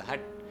ने बोला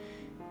हट,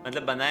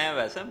 मतलब बनाया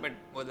वैसा, बट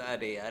बोला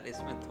अरे यार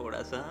इसमें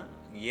थोड़ा सा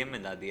ये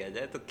मिला दिया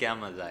जाए तो क्या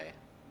मजा है।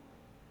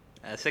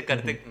 ऐसे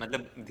करते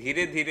मतलब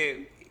धीरे धीरे,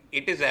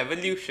 it is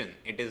evolution,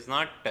 it is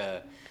not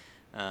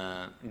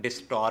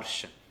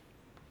distortion.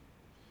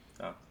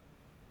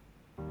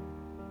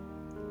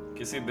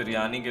 किसी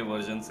बिरयानी के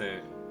वर्जन से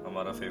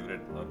हमारा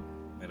फेवरेट और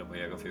मेरा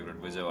भैया का फेवरेट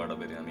विजयवाड़ा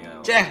बिरयानी आया।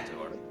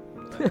 विजयवाड़ा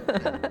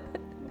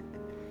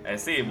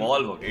ऐसे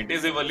इवॉल्व हो गया, it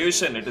is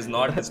evolution, it is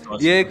not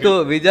distortion. ये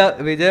तो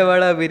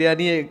विजयवाड़ा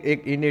बिरयानी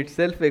एक इन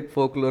इटसेल्फ एक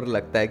फोकलोर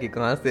लगता है कि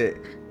कहाँ से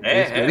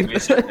है,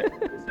 बेशक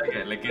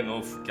है, लेकिन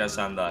उफ क्या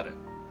शानदार है।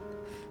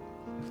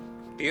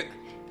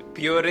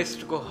 प्योरिस्ट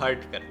को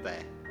हर्ट करता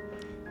है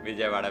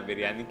विजयवाड़ा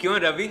बिरयानी, क्यों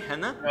रवि, है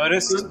ना?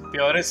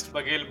 प्योरिस्ट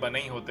बघेल बने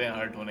ही होते हैं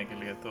हर्ट होने के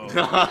लिए, तो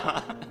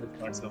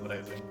नॉट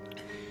सरप्राइजिंग।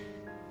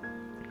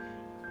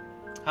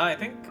 हाँ, आई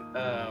थिंक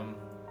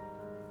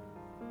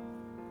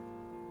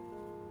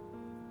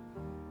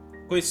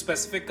कोई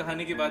स्पेसिफिक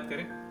कहानी की बात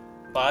करें,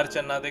 पार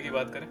चन्नादे की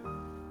बात करें।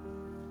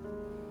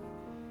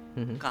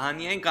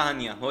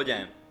 कहानियां हो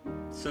जाएं,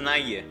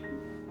 सुनाइए।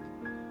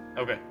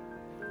 ओके,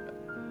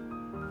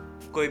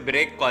 कोई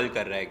ब्रेक कॉल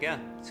कर रहा है क्या?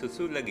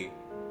 सुसु लगी।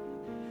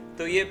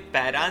 तो ये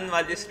पैरान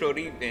वाली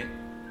स्टोरी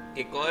में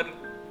एक और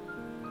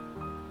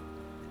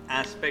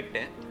एस्पेक्ट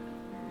है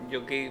जो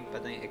कि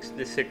पता नहीं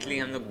एक्सप्लिसिटली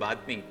हम लोग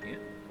बात नहीं की है,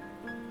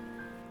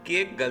 कि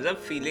एक गजब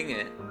फीलिंग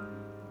है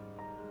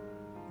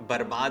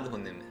बर्बाद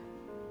होने में,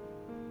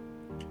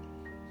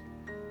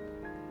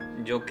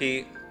 जो कि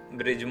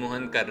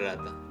ब्रिजमोहन कर रहा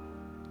था।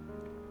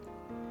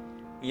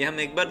 ये हम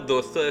एक बार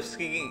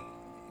दोस्तोवस्की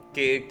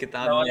के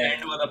किताब में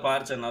एंड वाला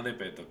पार चन्नादे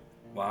पे, तो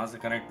वहां से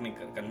कनेक्ट नहीं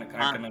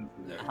करना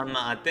हम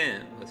आते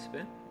हैं उस पे।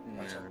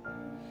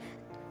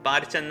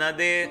 पार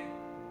चन्नादे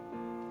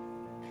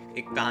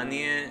एक कहानी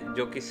है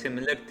जो कि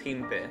सिमिलर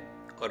थीम पे है,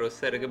 और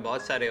उस तरह के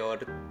बहुत सारे और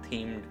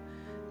थीम्ड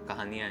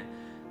कहानियां हैं।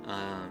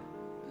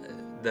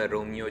 द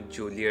रोमियो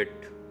जूलियट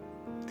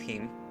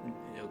थीम,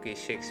 जो कि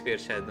शेक्सपियर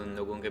शायद उन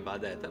लोगों के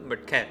बाद आया था, बट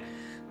खैर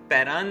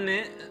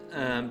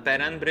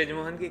पैरान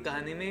ब्रिजमोहन की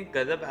कहानी में एक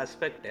गजब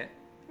एस्पेक्ट है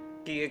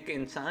कि एक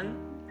इंसान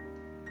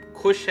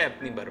खुश है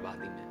अपनी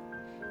बर्बादी में।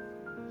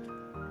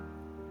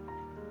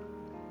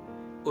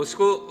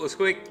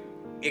 उसको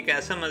एक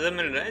ऐसा मजा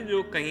मिल रहा है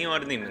जो कहीं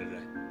और नहीं मिल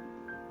रहा है।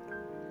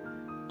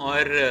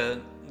 और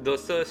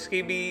दोस्तों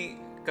उसकी भी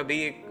कभी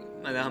एक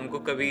मतलब हमको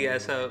कभी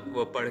ऐसा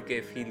वो पढ़ के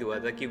फील हुआ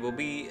था कि वो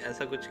भी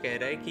ऐसा कुछ कह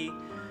रहा है कि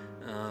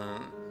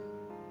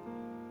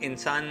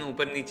इंसान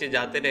ऊपर नीचे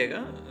जाते रहेगा,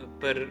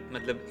 पर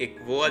मतलब एक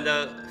वो वाला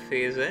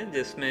फेज है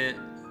जिसमें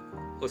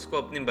उसको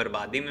अपनी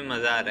बर्बादी में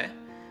मजा आ रहा है,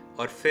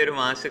 और फिर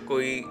वहां से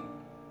कोई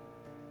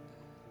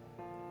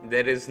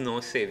there is no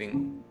saving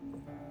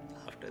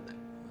after that,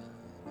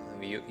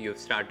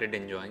 you've started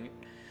enjoying it.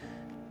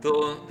 तो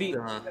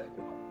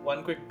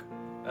one quick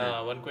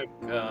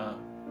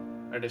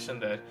addition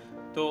there.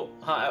 तो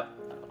हाँ,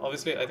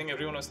 obviously I think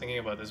everyone was thinking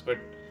about this, but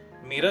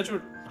मेरा जो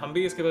हम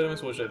भी इसके बारे में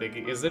सोच रहे थे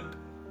कि is it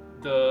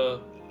the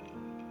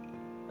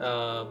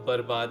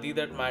barbadi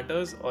that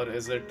matters, or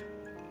is it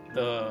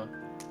the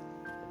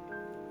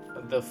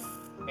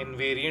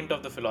invariant of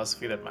the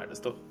philosophy that matters?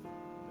 तो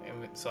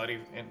sorry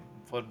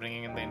for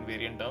bringing in the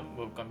invariant term,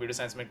 वो computer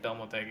science में एक term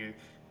होता है कि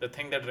the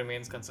thing that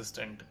remains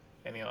consistent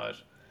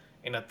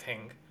in a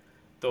thing.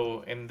 तो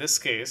in this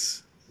case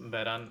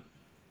पैरान,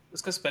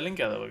 उसका spelling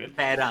क्या था बगैर?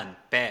 पैरान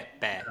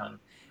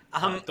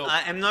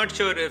I am not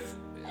sure if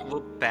वो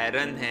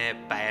पैरन है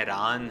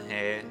पैरान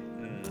है,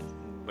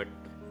 बट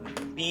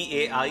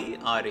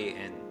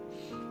PAIRAN।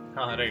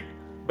 हाँ, राइट।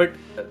 बट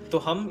तो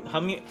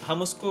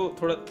हम उसको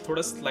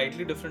थोड़ा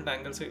स्लाइटली डिफरेंट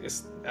एंगल से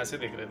ऐसे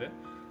देख रहे थे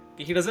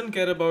कि he doesn't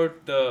care about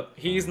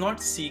he is not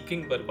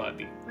seeking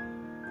बर्बादी,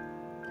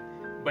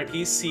 but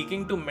he is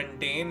seeking to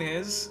maintain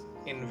his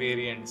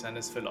invariance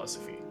and his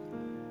philosophy.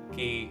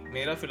 कि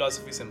मेरा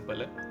philosophy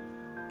सिंपल है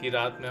कि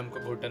रात में हमको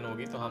घुटन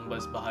होगी तो हम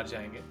बस बाहर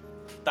जाएंगे,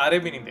 तारे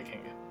भी नहीं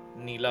देखेंगे,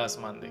 नीला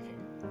आसमान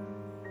देखेंगे,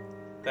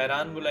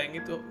 पैरान बुलाएंगे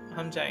तो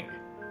हम जाएंगे,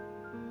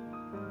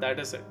 that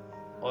is it.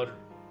 और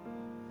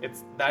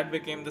that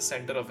became the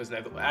center of his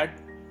life.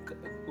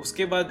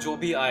 उसके बाद जो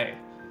भी आए,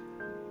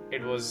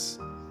 it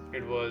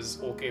was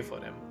okay for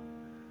him.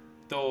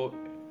 So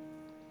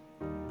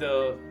the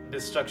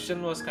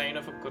destruction was kind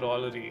of a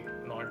corollary,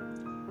 not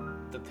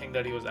the thing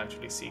that he was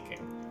actually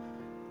seeking.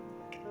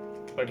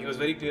 But he was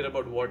very clear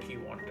about what he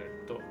wanted.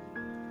 So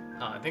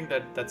I think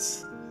that's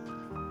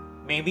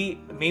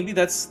maybe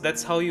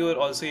that's how you are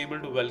also able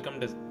to welcome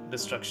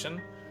destruction,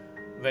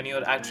 when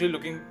you're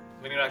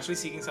actually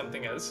seeking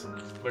something else,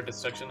 but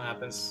destruction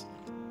happens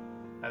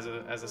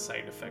as a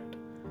side effect,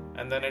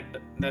 and then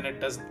it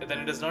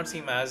does not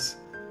seem as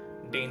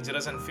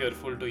dangerous and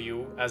fearful to you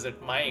as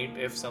it might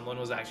if someone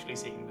was actually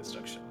seeking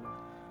destruction,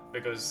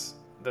 because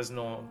there's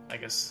no, I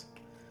guess,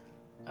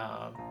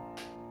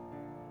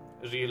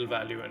 real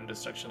value in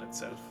destruction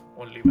itself,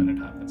 only when it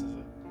happens as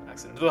an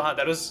accident. So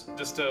that was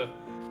just a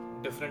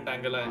different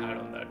angle I had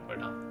on that, but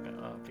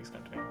please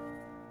continue.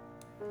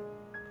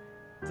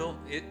 तो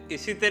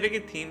इसी तरह की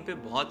theme पे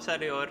बहुत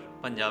सारे और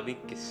पंजाबी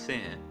किस्से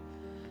हैं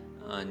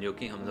जो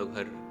कि हम लोग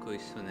हर कोई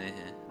सुने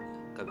हैं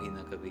कभी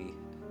ना कभी.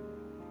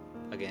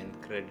 अगेन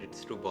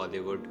क्रेडिट्स टू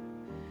बॉलीवुड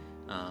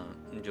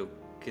जो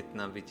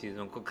कितना भी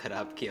चीज़ों को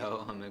ख़राब किया हो,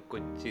 हमें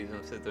कुछ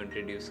चीज़ों से तो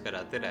इंट्रोड्यूस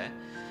कराते रहे,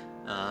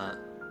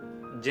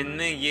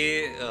 जिनमें ये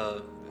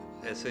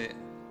ऐसे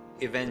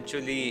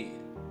इवेंचुअली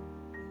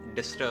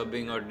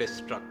डिस्टर्बिंग और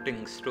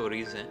डिस्ट्रक्टिंग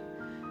स्टोरीज हैं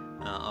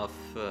of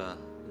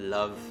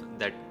love,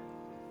 that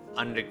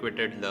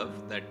unrequited love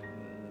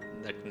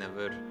that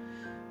never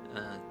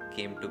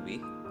came to be.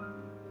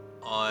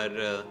 और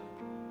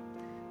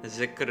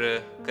जिक्र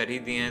कर ही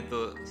दिए हैं तो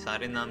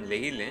सारे नाम ले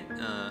ही लें.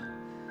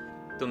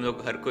 तुम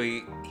लोग हर कोई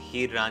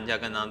हीर रांझा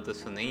का नाम तो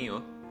सुने ही हो,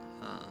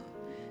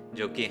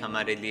 जो कि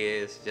हमारे लिए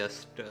is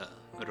just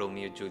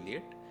Romeo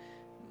Juliet.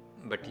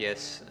 But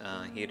yes,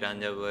 Heer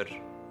Ranjha were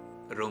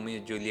Romeo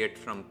Juliet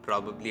from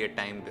probably a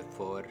time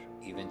before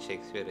even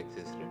Shakespeare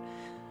existed.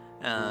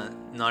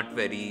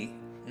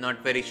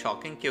 Not very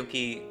shocking,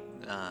 क्योंकि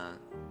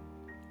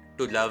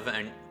to love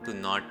and to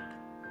not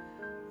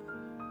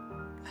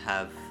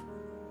have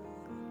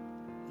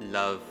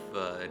love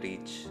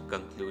reach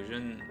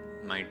conclusion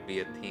might be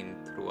a theme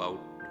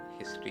throughout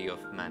history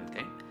of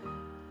mankind.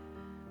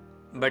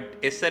 But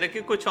इस तरह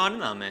के कुछ और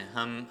नाम हैं,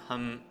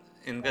 हम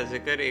इनका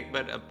जिक्र एक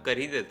बार अब कर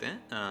ही देते हैं,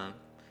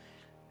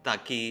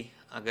 ताकि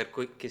अगर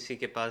कोई किसी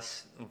के पास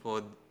वो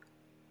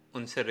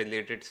उनसे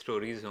रिलेटेड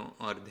स्टोरीज हों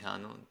और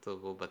ध्यान हो तो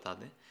वो बता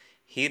दें.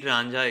 हीर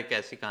रांझा एक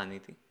ऐसी कहानी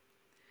थी.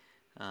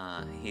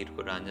 हीर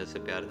को रांझा से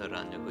प्यार था,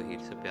 रांझा को हीर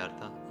से प्यार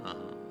था.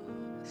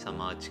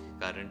 समाज के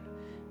कारण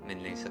मिल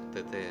नहीं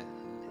सकते थे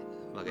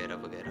वगैरह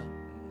वगैरह.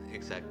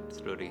 एग्जैक्ट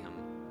स्टोरी हम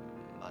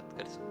बात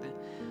कर सकते हैं,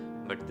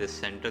 but this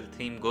central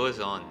theme goes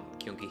on,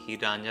 क्योंकि हीर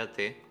रांझा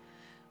थे,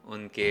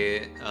 उनके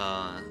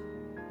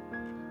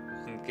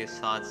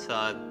साथ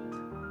साथ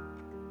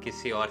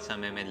किसी और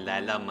समय में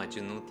लैला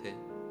मजनू थे,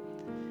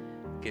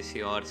 किसी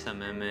और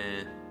समय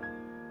में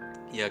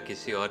या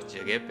किसी और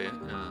जगह पे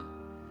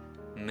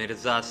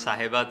मिर्ज़ा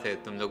साहिबा थे.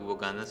 तुम लोग वो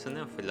गाना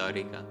सुने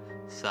फिलौरी का,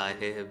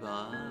 साहिबा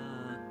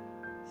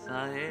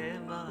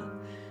साहिबा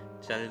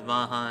चल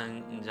वहाँ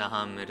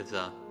जहाँ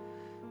मिर्ज़ा.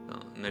 तो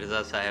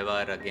मिर्ज़ा साहिबा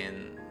अगेन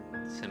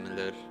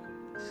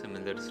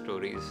सिमिलर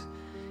स्टोरीज.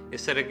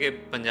 इस तरह के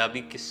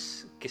पंजाबी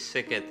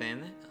किस्से कहते हैं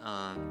ना.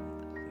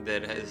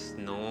 देयर हैज़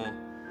नो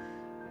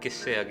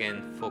किस्से again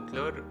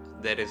folklore,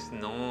 there is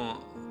no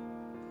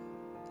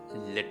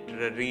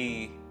literary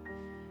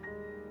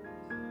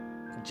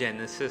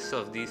genesis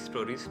of the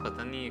stories.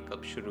 पता नहीं ये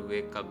कब शुरू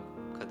हुए, कब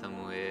ख़त्म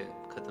हुए,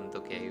 ख़त्म तो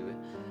क्या ही हुए,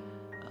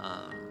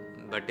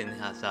 बट इन्हें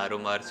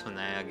हज़ारों बार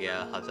सुनाया गया,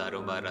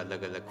 हज़ारों बार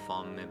अलग अलग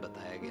फॉर्म में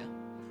बताया गया,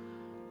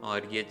 और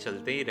ये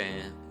चलते ही रहे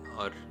हैं.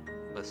 और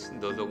बस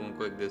दो लोगों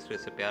को एक दूसरे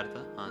से प्यार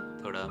था. हाँ,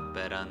 थोड़ा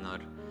पैरान और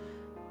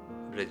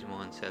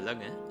ब्रिजमोहन से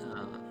अलग हैं,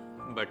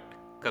 बट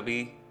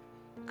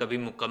कभी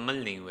मुकम्मल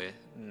नहीं हुए,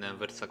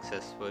 नेवर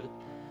सक्सेसफुल.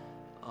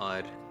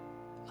 और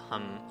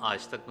हम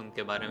आज तक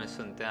उनके बारे में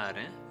सुनते आ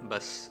रहे हैं,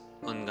 बस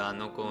उन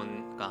गानों को,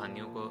 उन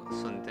कहानियों को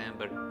सुनते हैं,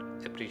 बट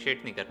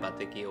अप्रिशिएट नहीं कर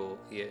पाते कि वो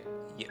ये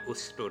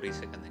उस स्टोरी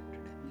से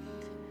कनेक्टेड है.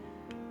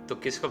 तो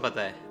किसको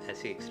पता है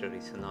ऐसी एक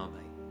स्टोरी, सुनाओ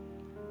भाई.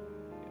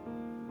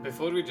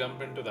 Before we jump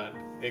into that,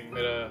 एक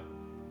मेरा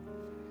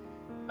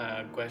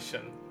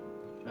question.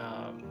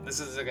 This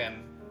is again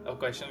a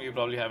question we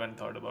probably haven't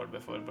thought about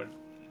before, but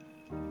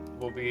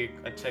वो भी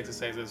एक अच्छा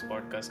exercise है इस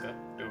podcast का,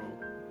 to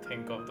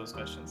think of those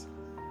questions.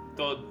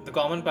 तो the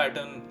common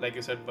pattern, like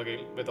you said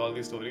Bagel, with all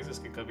these stories is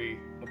कि कभी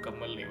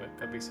मुकम्मल नहीं हुए,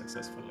 कभी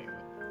successful नहीं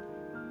हुए,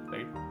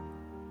 right?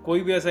 कोई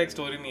भी ऐसा एक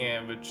story नहीं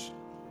है which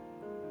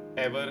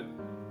ever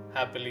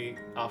happily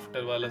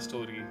after वाला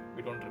story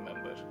we don't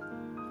remember.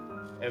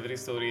 Every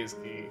story is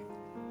कि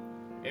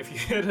if you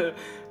hear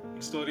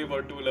a story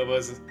about two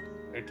lovers,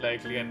 it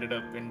likely ended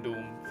up in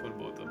doom for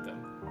both of them.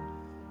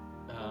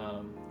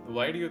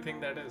 Why do you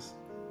think that is?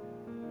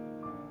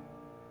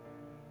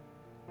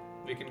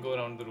 We can go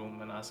around the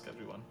room and ask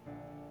everyone.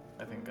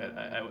 I think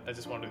I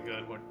just want to hear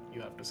what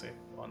you have to say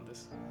on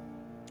this.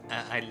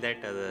 I'll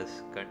let others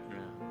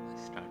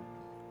start.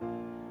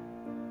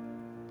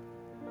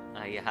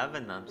 You have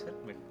an answer,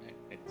 but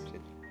it's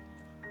still.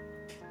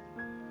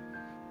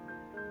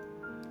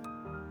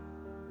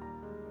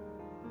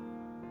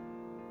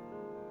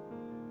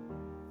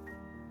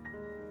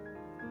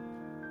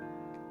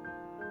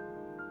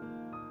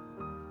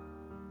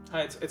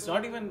 It's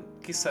not even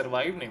कि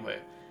survive नहीं हुए.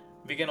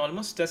 We can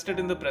almost test it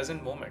in the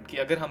present moment. कि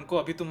अगर हमको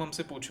अभी तुम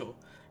हमसे पूछो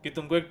कि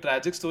तुमको एक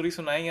tragic story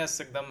सुनाई या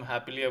एकदम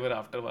happily ever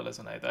after वाला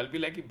सुनाई, तो I'll be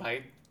like कि भाई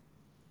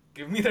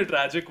give me the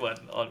tragic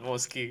one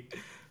almost कि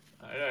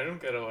I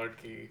don't care about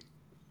कि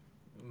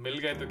मिल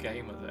गए तो क्या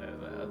ही मजा है.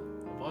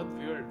 बहुत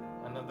weird,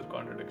 another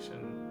contradiction.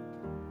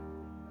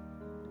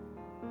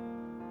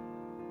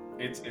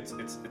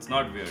 It's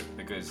not weird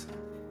because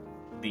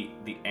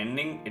the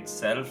ending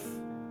itself,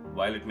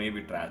 while it may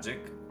be tragic,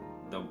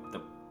 the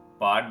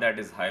part that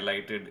is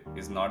highlighted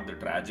is not the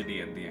tragedy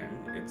at the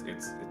end. It's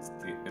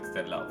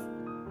their love.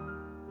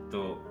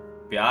 So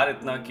प्यार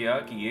इतना किया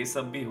कि ये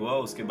सब भी हुआ,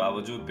 उसके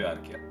बावजूद प्यार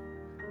किया.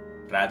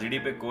 ट्रेजेडी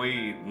पे कोई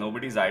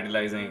nobody's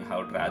idolizing how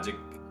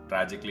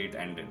tragically it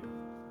ended.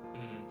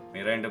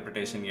 मेरा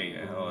इंटरप्रिटेशन यही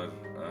है. और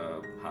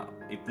हाँ,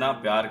 इतना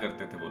प्यार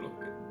करते थे वो लोग.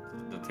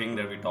 The thing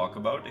that we talk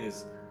about is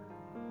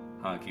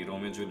हाँ कि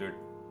रोमियो जूलियट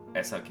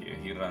ऐसा किए,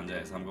 हीर रांझा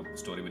ऐसा. हमको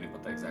स्टोरी भी नहीं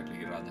पता एग्जैक्टली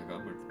हीर रांझा का,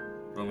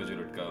 बट रोमियो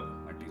जूलियट का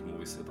एटलीस्ट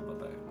मूवीज से तो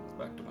पता है.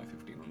 Back to my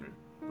 1500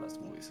 plus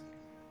movies.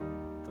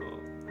 तो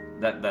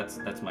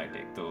that's my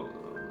take. तो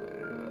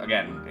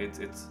again it's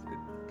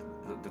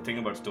the thing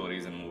about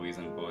stories and movies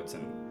and poets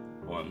and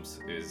poems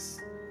is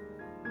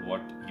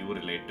what you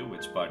relate to,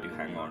 which part you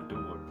hang on to,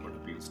 what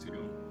appeals to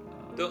you.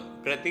 तो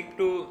प्रतीक,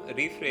 to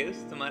rephrase,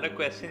 तुम्हारा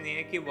question ये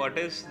है कि what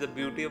is the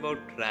beauty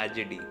about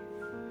tragedy?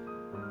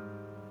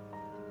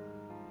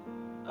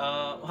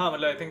 हाँ,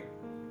 मतलब I think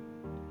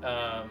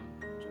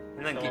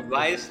ना कि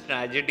why is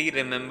tragedy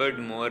remembered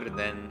more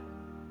than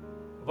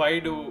why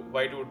do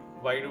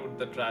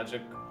the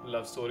tragic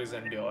love stories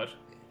endure?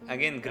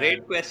 Again,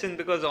 great question,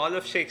 because all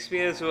of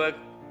Shakespeare's work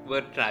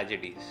were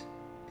tragedies.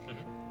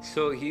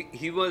 So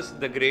he was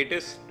the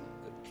greatest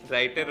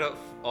writer of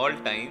all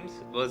times,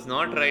 was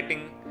not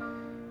writing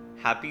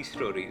happy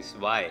stories.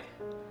 Why?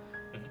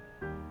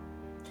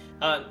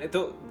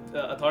 So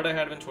a thought I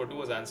had when Chotu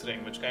was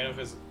answering, which kind of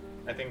is,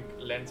 I think,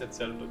 lends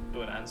itself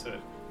to an answer,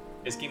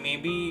 is that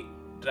maybe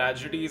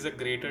tragedy is a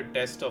greater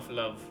test of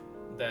love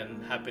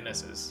than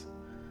happiness is,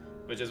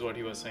 which is what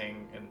he was saying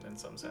in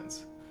some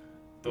sense.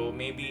 So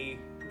maybe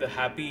the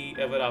happy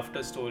ever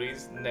after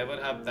stories never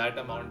have that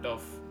amount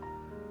of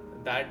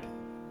that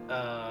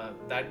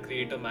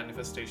greater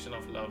manifestation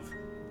of love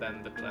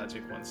than the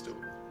tragic ones do.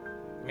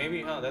 Maybe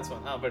that's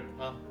one. But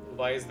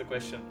why is the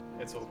question?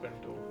 It's open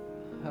to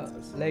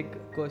like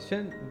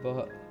question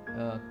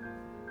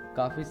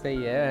काफी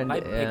सही है. And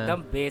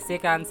एकदम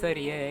basic answer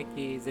ये है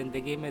कि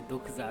जिंदगी में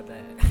दुख ज्यादा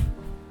है.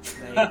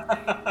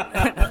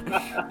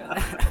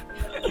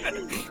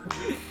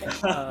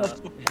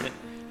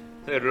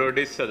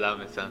 रोडी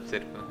सलाम साहब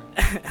सिर्फ.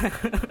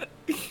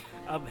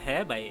 अब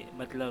है भाई,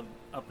 मतलब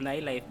अपना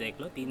ही लाइफ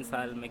देख लो. 3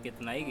 साल में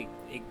कितना ही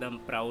एकदम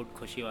प्राउड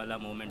खुशी वाला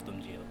मोमेंट तुम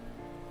जियो,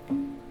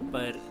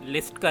 पर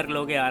लिस्ट कर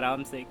लोगे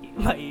आराम से कि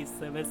भाई इस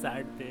समय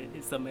सैड थे,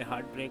 इस समय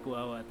हार्ट ब्रेक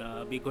हुआ था,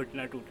 अभी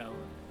घुटना टूटा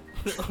हुआ.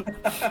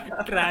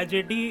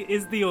 Tragedy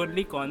is the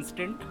only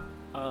constant,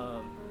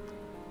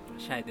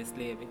 शायद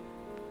इसलिए भी.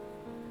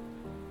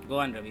 Go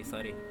on Ravi,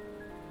 sorry.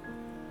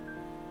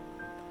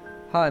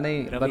 हाँ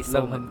नहीं,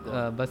 मतलब हम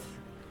बस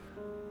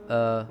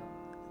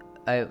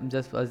आई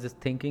जस्ट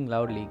थिंकिंग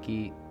लाउडली कि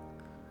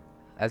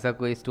ऐसा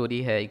कोई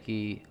स्टोरी है कि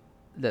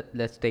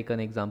let's take an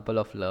example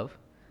of love,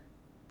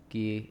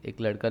 कि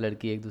एक लड़का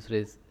लड़की एक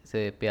दूसरे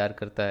से प्यार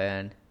करता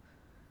है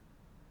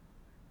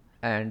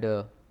एंड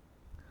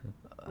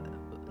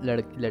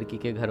लड़की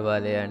के घर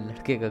वाले एंड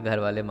लड़के के घर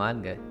वाले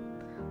मान गए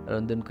और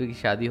उन दोनों की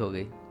शादी हो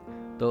गई.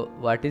 तो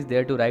what is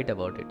there to right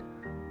about it?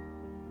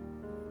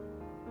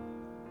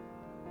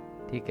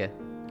 ठीक है,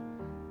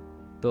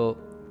 तो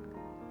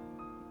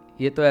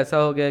ये तो ऐसा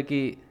हो गया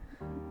कि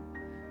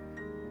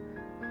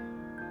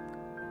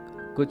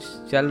कुछ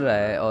चल रहा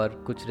है और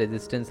कुछ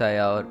रेजिस्टेंस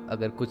आया, और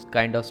अगर कुछ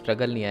काइंड ऑफ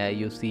स्ट्रगल नहीं आया,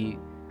 यू सी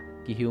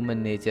कि ह्यूमन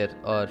नेचर,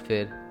 और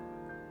फिर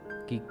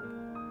कि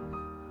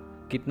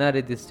कितना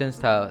रेजिस्टेंस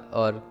था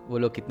और वो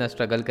लोग कितना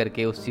स्ट्रगल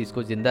करके उस चीज़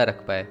को ज़िंदा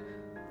रख पाए.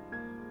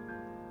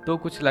 तो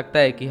कुछ लगता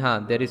है कि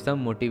हाँ, there is some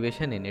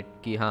motivation in it,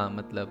 कि हाँ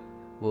मतलब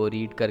वो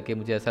रीड करके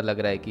मुझे ऐसा लग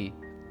रहा है कि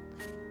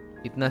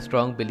इतना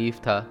स्ट्रॉन्ग बिलीफ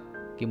था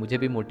कि मुझे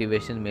भी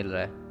मोटिवेशन मिल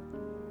रहा है.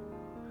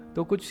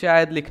 तो कुछ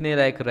शायद लिखने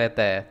लायक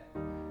रहता है.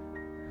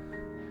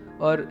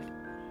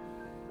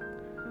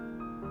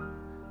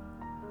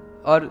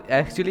 और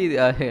एक्चुअली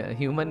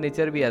ह्यूमन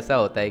नेचर भी ऐसा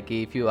होता है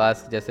कि इफ़ यू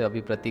आस्क, जैसे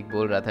अभी प्रतीक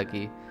बोल रहा था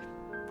कि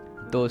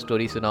 2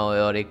 स्टोरी सुनाओ,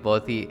 और एक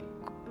बहुत ही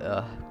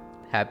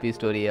हैप्पी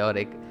स्टोरी है और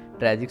एक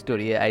ट्रैजिक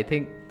स्टोरी है. I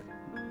think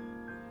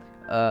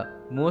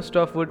most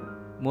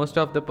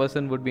of the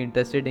person would be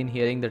interested in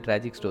hearing the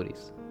tragic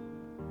stories.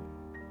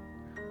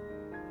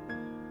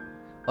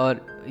 और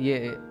ये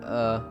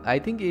आई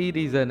थिंक यही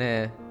रीज़न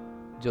है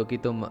जो कि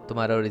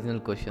तुम्हारा ओरिजिनल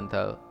क्वेश्चन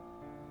था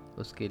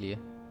उसके लिए.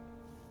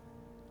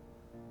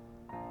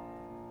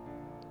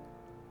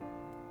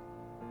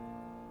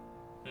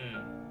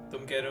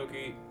 तुम कह रहे हो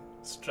कि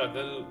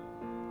स्ट्रगल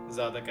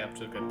ज्यादा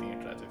कैप्चर करती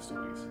है tragic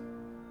stories.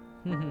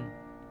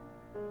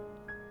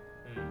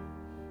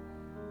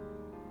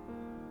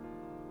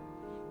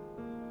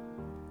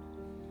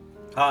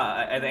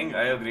 I think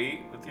I agree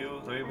with you,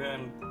 Rohit,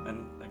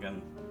 and again,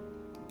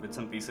 bits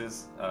and pieces.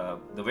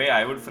 The way I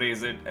would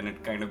phrase it, and it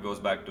kind of goes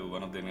back to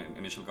one of the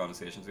initial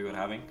conversations we were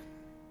having,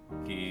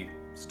 कि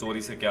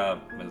story से क्या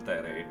मिलता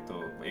है, right? तो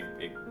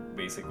एक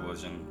basic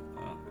version,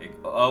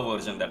 a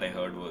version that I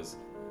heard was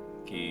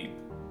कि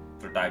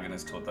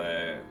protagonist होता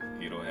है,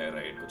 hero है,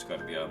 right? कुछ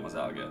कर दिया,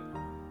 मजा आ गया.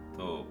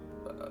 तो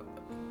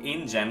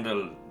in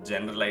general,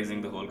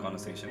 generalizing the whole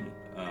conversation,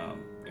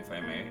 if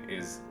I may,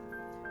 is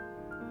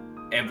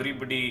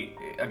everybody,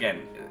 again,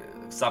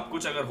 सब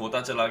कुछ अगर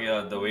होता चला गया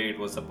the way it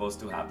was supposed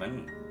to happen,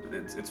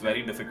 it's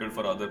very difficult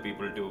for other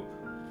people to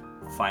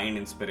find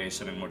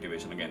inspiration and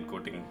motivation. Again,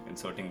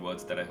 inserting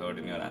words that I heard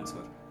in your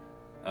answer.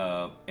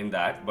 In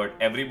that, but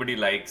everybody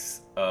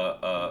likes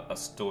a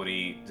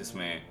story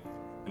जिसमें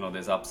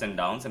there's ups and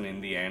downs, and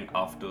in the end,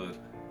 after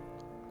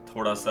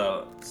thoda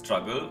sa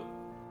struggle,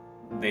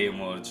 they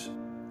emerge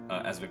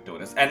as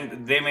victorious,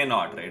 and they may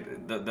not,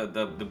 right?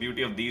 The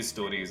beauty of these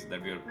stories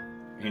that we are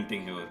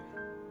hinting here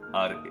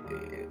are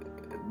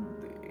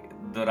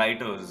the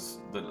writers,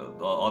 the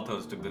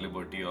authors took the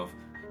liberty of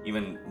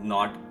even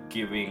not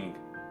giving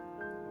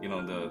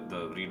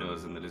the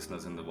readers and the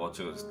listeners and the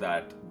watchers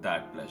that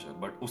pleasure.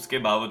 But uske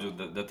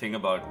bawajood, the thing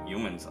about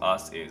humans,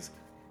 us, is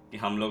कि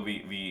हम लोग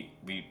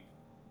we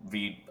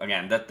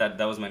again, that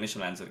was my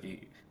initial answer, कि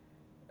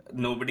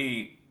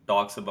nobody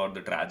talks about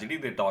the tragedy,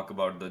 they talk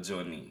about the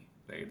journey,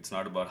 right? It's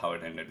not about how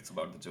it ended, it's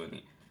about the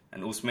journey.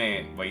 And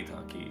उसमें वही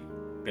था कि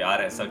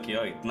प्यार ऐसा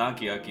किया, इतना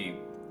किया कि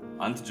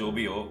अंत जो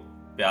भी हो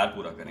प्यार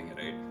पूरा करेंगे,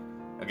 right?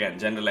 Again,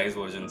 generalized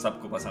version,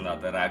 सबको पसंद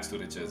आता है rags to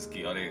riches,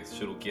 कि अरे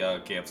शुरू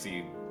किया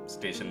KFC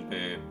स्टेशन पे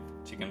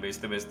चिकन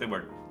बेचते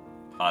बट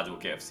आज वो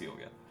KFC हो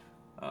गया.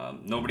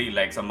 Nobody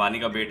likes Ambani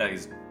ka beta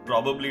is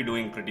probably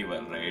doing pretty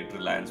well, right?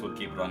 Reliance will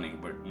keep running,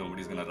 but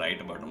nobody's gonna write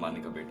about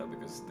Ambani ka beta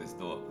because there's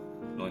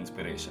no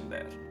inspiration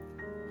there.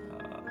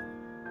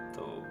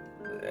 So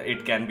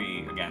it can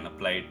be again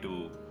applied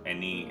to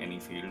any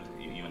field,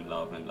 even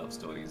love and love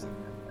stories.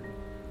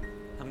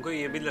 हमको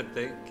ये भी लगता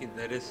है कि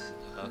there is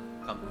a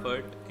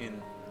comfort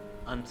in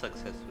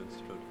unsuccessful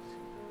stories.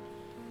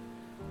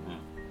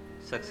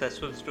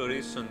 Successful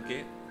stories सुन के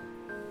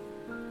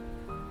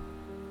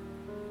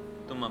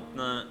तुम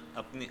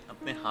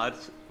अपने हार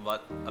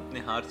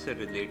से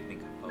relate नहीं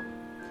कर पाओगे.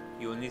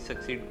 You only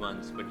succeed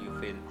once, but you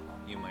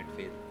might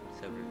fail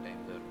several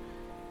times, or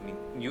I mean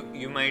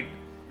you might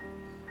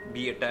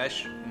be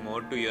attached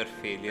more to your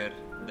failure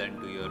than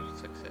to your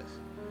success.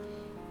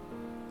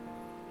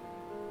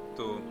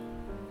 तो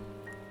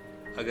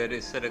अगर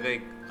इस तरह का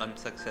एक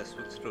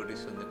अनसक्सेसफुल स्टोरी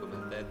सुनने को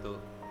मिलता है तो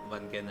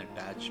one can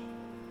attach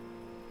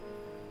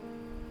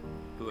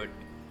to it,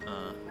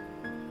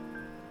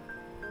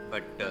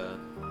 but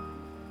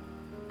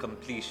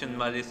completion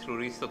वाले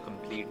स्टोरीज तो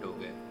कंप्लीट हो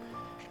गए,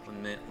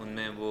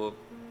 उनमें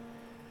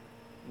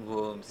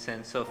वो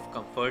सेंस ऑफ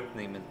कंफर्ट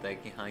नहीं मिलता है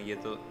कि हाँ ये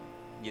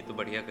तो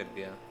बढ़िया कर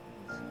दिया,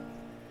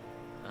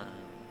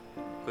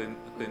 कोई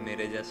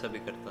मेरे जैसा भी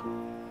करता.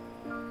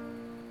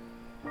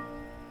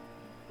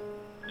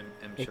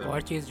 एक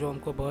और चीज़ जो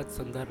हमको बहुत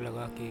सुंदर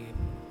लगा कि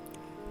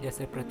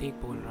जैसे प्रतीक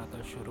बोल रहा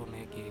था शुरू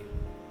में कि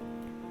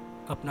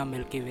अपना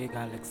मिल्की वे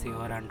गैलेक्सी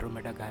और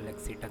एंड्रोमेडा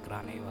गैलेक्सी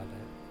टकराने वाला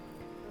है.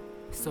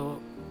 So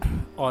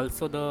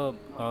also the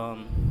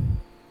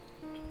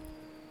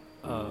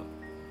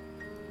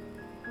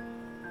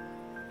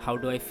how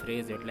do I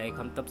phrase it, like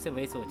हम तब से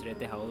वही सोच रहे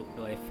थे how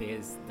do I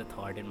face the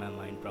thought in my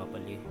mind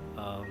properly,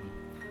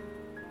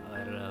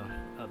 और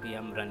अभी I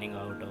am running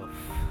out of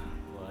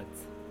words.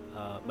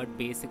 But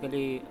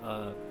basically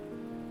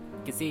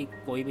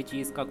कोई भी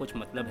चीज़ का कुछ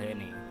मतलब है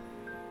नहीं,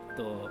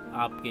 तो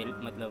आपके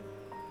मतलब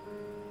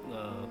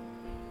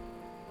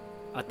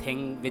a thing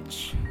which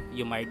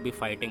you might be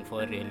fighting for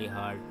really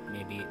hard,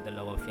 maybe the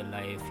love of your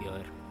life,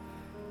 your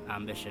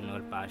ambition or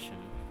passion,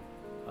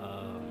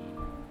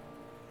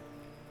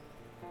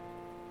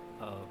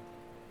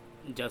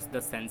 just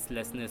the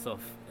senselessness of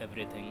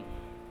everything.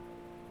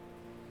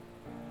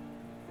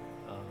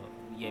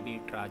 ये भी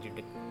ट्रेजिक,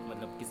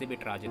 मतलब किसी भी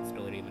ट्रेजिक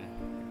स्टोरी में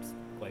it's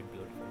quite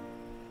beautiful.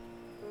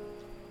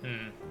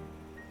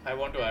 I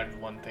want to add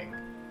one thing.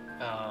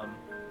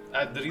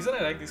 The reason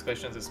I like these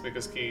questions is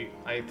because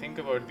I think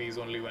about these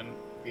only when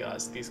we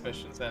ask these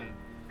questions, and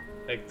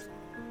like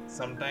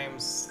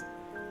sometimes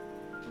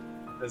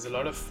there's a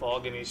lot of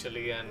fog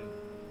initially, and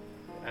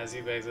as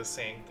you guys are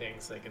saying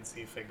things, I can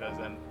see figures,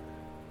 and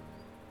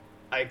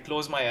I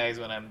close my eyes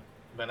when I'm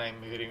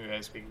hearing you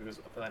guys speak, because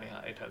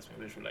it helps me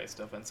visualize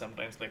stuff, and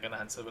sometimes like an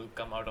answer will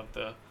come out of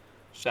the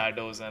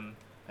shadows and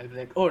I'll be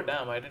like, oh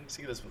damn, I didn't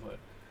see this before,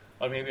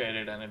 or maybe I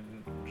did and I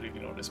didn't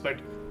really notice.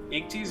 But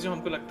एक चीज़ जो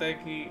हमको लगता है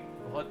कि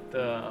बहुत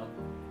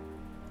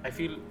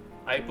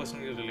I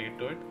personally relate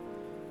to it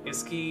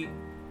is कि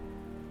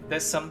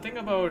there's something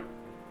about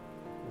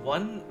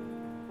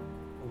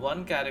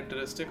one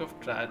characteristic of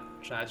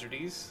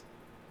tragedies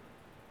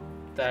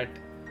that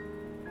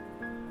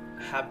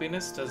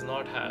happiness does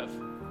not have,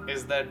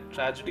 is that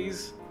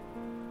tragedies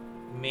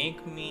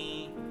make me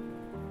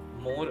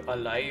more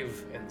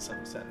alive in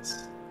some sense.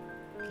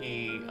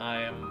 I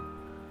am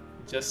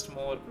just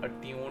more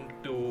attuned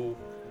to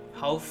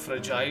how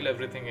fragile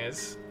everything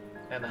is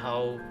and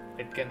how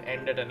it can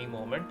end at any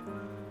moment,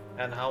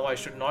 and how I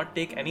should not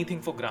take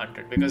anything for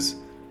granted, because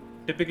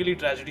typically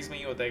tragedies में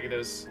ये होता है कि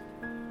there's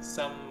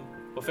some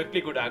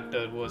perfectly good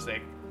actor who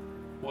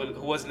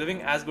was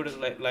living as good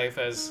a life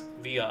as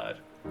we are,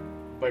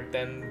 but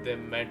then they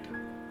met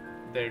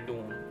their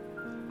doom,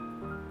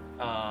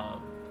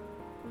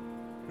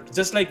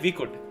 just like we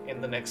could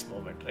in the next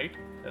moment, right?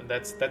 And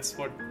that's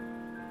what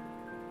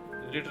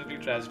literally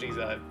tragedies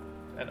are,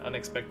 an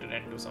unexpected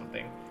end to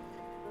something.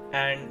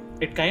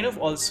 And it kind of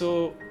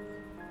also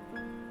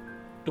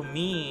to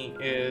me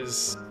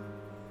is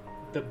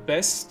the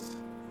best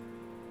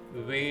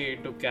way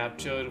to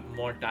capture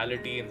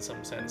mortality in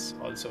some sense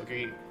also.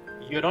 Okay,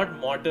 you're not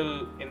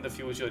mortal in the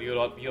future,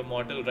 you're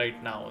mortal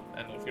right now,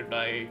 and if you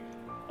die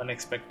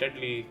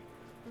unexpectedly,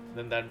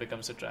 then that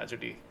becomes a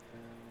tragedy.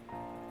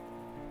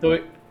 So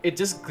it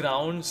just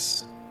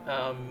grounds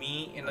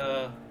me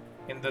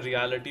in the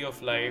reality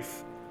of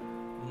life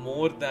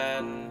more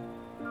than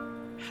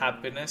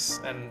happiness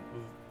and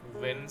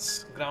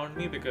wins ground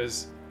me,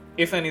 because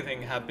if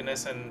anything,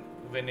 happiness and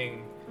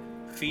winning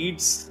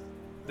feeds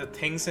the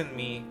things in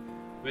me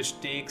which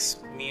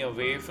takes me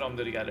away from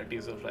the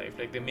realities of life.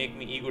 Like they make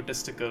me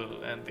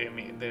egotistical, and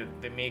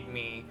they make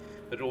me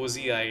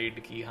rosy eyed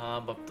कि हाँ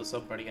अब तो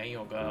सब बढ़िया ही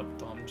होगा, अब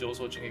तो हम जो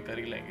सोचेंगे कर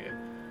ही लेंगे.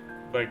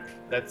 But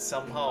that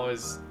somehow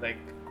is like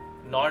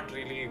not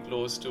really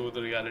close to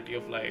the reality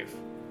of life,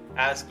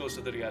 as close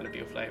to the reality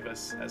of life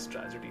as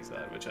tragedies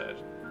are, which are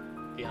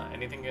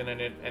anything can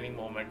end at any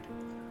moment.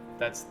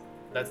 That's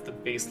the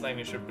baseline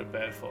you should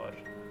prepare for.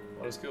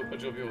 और उसके ऊपर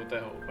जो भी होता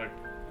है हो. But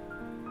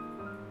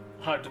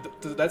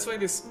that's why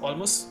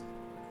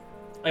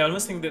I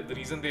almost think that the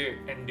reason they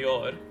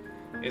endure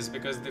is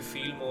because they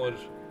feel more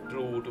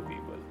true to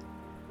people,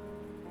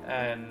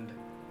 and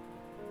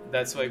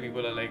that's why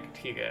people are like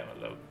ठीक है,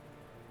 मतलब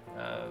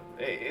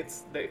it's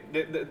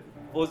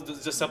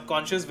the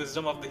subconscious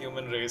wisdom of the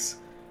human race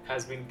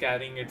has been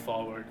carrying it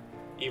forward,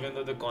 even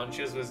though the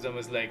conscious wisdom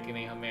is like कि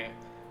नहीं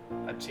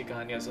हमें अच्छी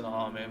कहानियाँ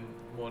सुनाओ, हमें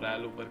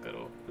मोरल ऊपर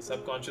करो. The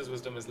subconscious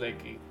wisdom is like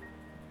कि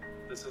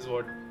this is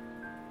what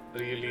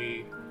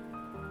really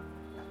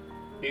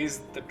is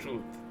the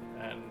truth,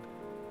 and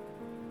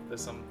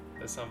there's some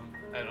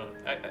I don't know,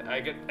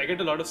 I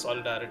get a lot of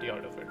solidarity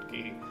out of it.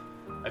 कि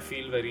I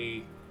feel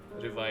very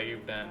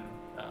revived and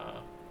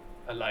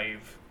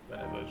alive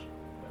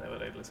whenever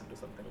I listen to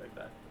something like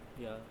that.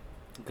 Yeah,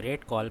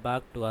 great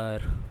callback to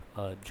our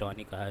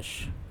Johnny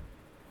Cash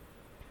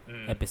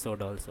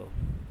episode also.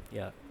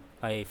 Yeah,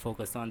 I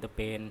focus on the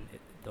pain,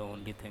 the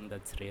only thing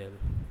that's real.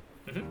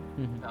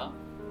 हाँ,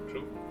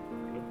 true.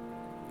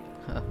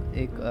 हाँ,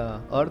 एक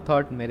और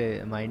thought मेरे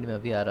mind में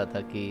अभी आ रहा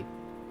था कि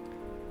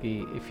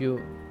if you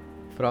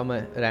from a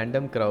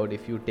random crowd,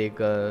 if you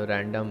take a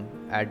random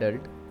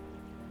adult,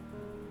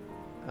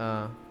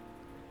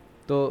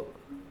 तो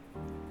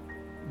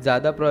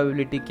ज़्यादा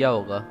प्रोबेबिलिटी क्या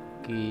होगा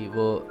कि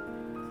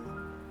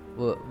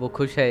वो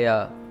खुश है या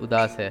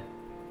उदास है,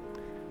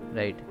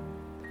 राइट?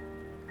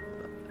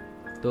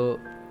 तो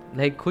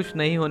लाइक खुश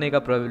नहीं होने का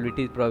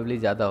प्रोबेबिलिटी प्रॉब्ली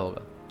ज़्यादा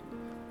होगा.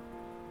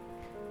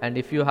 And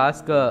if you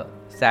ask a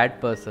sad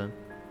person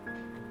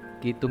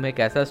कि तुम्हें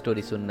कैसा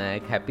स्टोरी सुनना है,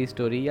 एक हैप्पी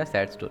स्टोरी या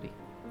सैड स्टोरी,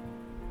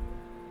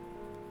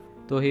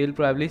 तो ही विल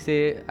प्रॉब्ली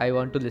से I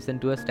want to listen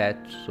to a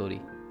sad story.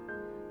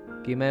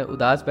 कि मैं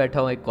उदास बैठा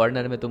हूँ एक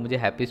कॉर्नर में, तो मुझे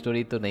हैप्पी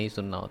स्टोरी तो नहीं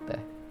सुनना होता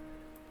है.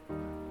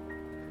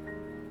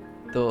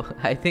 तो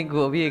आई थिंक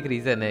वो भी एक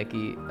रीज़न है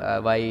कि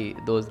Y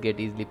those gate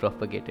easily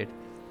propagated.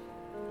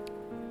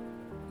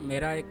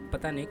 मेरा एक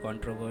पता नहीं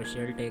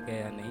कंट्रोवर्शियल टेक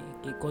है या नहीं,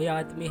 कि कोई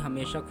आदमी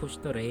हमेशा खुश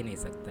तो रह ही नहीं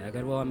सकता है.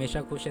 अगर वो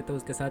हमेशा खुश है तो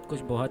उसके साथ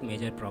कुछ बहुत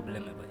मेजर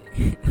प्रॉब्लम है भाई.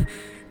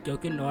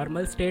 क्योंकि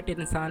नॉर्मल स्टेट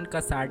इंसान का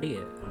सैड ही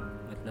है,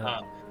 मतलब.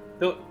 हाँ,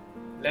 तो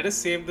let us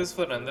save this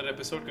for another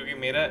episode, क्योंकि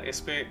मेरा इस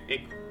पे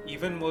एक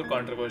इवन मोर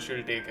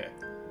कंट्रोवर्शियल टेक है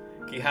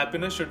कि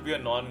happiness should be a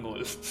non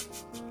goal.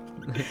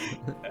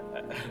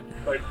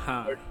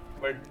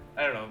 But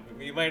I don't know,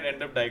 we might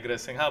end up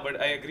digressing. But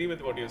I agree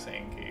with what you're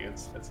saying. Ki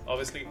it's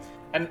obviously,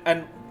 and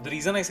the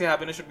reason I say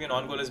happiness should be a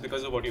non-goal is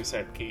because of what you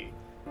said. कि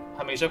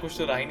हमेशा कुछ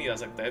तो रह ही नहीं जा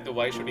सकता है, तो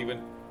why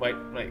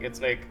like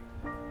it's like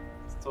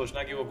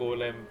सोचना कि वो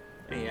गोल है.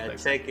 नहीं,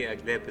 अच्छा है कि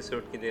अगले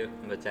एपिसोड के लिए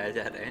बचाया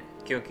जा रहा है,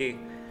 क्योंकि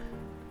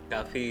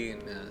काफ़ी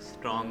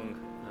स्ट्रॉन्ग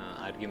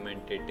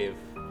आर्ग्यूमेंटेटिव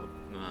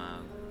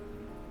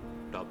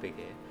टॉपिक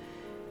है.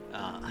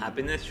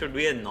 Happiness should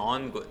be a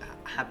non-goal.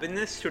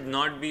 Happiness should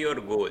not be your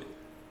goal.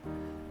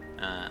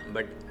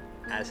 But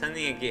ऐसा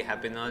नहीं है कि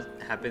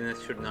happiness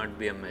should not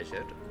be a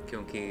major,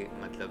 क्योंकि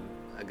मतलब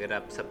अगर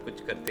आप सब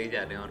कुछ करते ही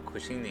जा रहे हैं और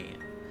खुशी नहीं है,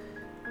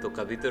 तो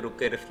कभी तो रुक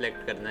के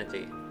रिफ्लेक्ट करना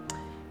चाहिए.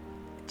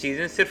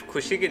 चीज़ें सिर्फ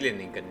खुशी के लिए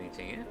नहीं करनी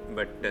चाहिए,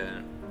 बट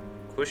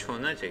खुश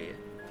होना चाहिए.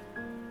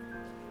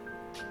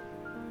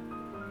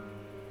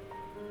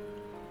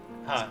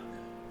 हाँ,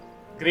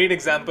 great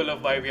example of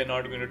why we are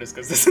not going to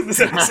discuss this in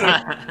this episode.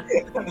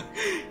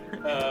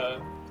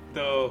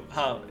 So,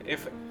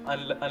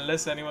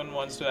 unless anyone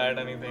wants to add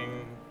anything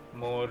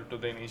more to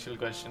the initial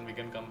question, we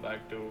can come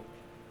back to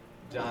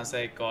जहाँ से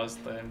I caused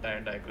the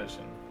entire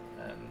digression,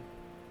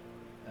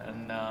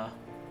 and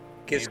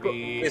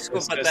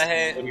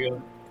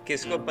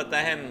किसको पता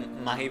है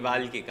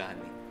माहिवाल की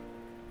कहानी?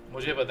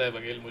 मुझे पता है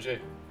बघेल, मुझे.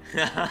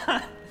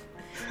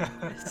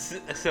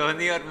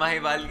 सोहनी और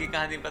माहिवाल की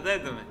कहानी पता है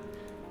तुम्हें?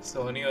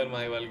 सोहनी और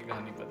माहिवाल की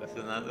कहानी पता है.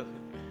 सुना दो.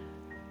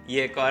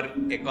 ये एक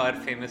और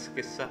फेमस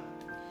किस्सा.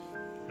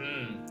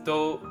 तो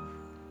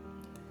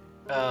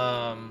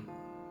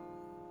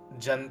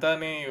जनता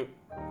ने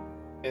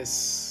इस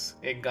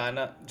एक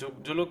गाना,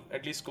 जो लोग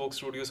एटलीस्ट कोक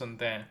स्टूडियो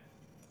सुनते हैं,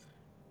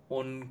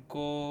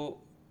 उनको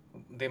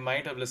they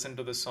might have listened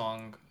to the song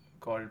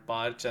called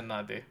Par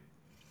Chanaa.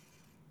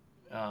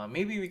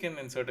 Maybe we can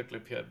insert a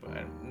clip here,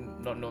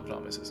 but no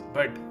promises.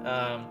 But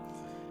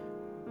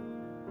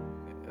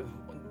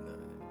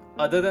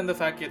other than the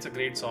fact it's a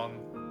great song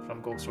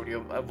from Coke Studio,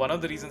 one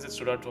of the reasons it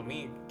stood out for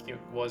me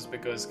was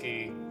because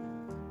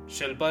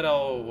Shilpa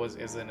Rao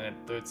is in it.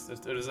 So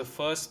it is the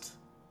first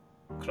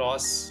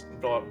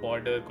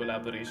cross-border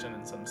collaboration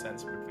in some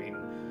sense between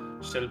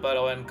Shilpa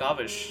Rao and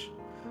Kavish,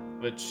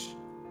 which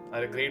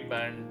are a great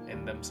band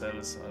in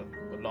themselves,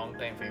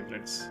 long-time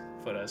favorites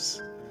for us.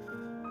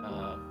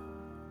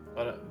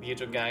 और ये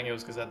जो gang है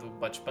उसके साथ वो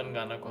बचपन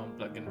गाना को हम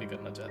प्लग इन भी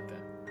करना चाहते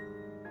हैं.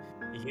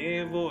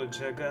 ये वो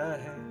जगह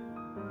है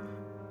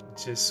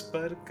जिस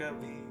पर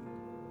कभी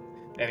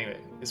anyway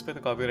इस पे तो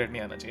कॉपीराइट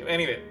नहीं आना चाहिए.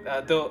 anyway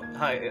तो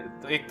हाँ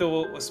तो एक तो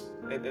वो उस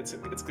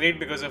it's great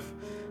because of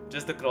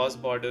just the cross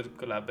border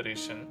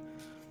collaboration.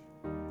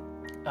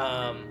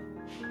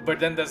 But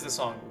then there's the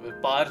song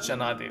Par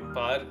Chanaa.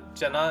 Par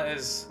Chanaa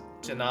is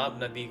Chenab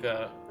Nadi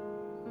ka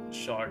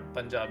short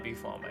Punjabi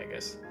form, I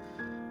guess.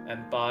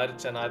 And Par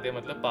Chanaa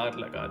matlab par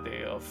laga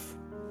de, of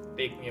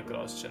take me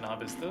across.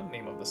 Chenab is the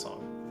name of the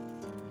song.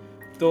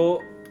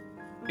 So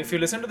if you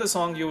listen to the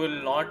song, you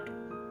will not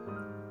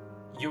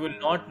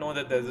know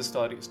that there's a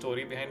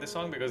story behind the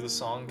song, because the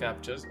song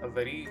captures a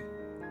very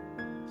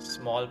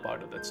small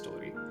part of that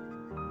story.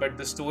 But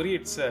the story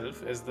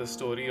itself is the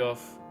story of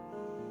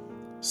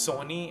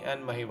Sohni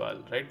and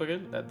Mahiwal, right, Bagel?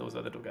 Those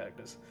are the two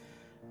characters.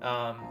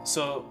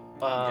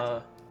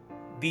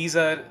 These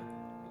are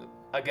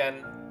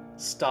again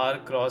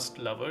star-crossed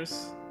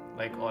lovers,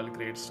 like all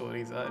great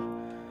stories are,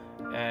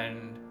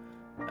 and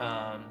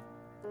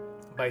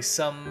by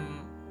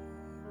some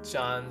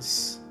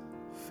chance,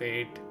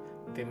 fate,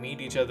 they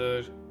meet each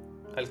other.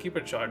 I'll keep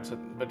it short,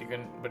 but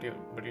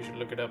you should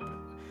look it up.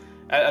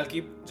 I'll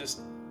keep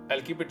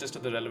it just to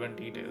the relevant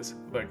details,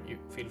 but you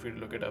feel free to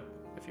look it up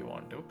if you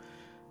want to,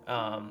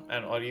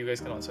 or you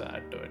guys can also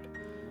add to it.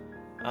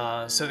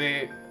 So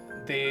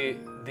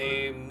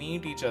they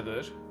meet each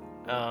other,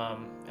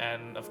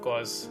 and of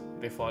course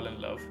they fall in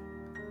love,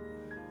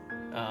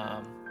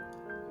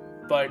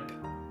 but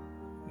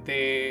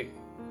they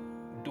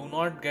do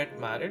not get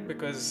married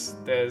because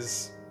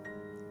there's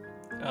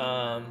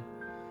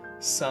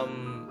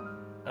some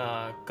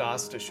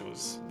caste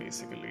issues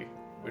basically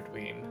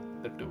between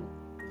the two.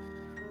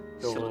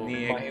 So Soni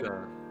एक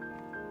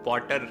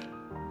Potter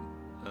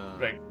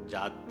right,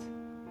 जात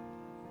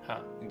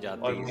हाँ,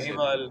 जाति और से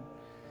Mahiwal,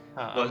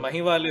 हाँ,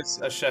 Mahiwal is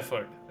a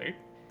shepherd, right?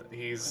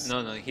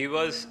 No, he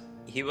was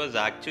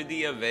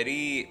actually a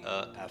very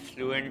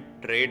affluent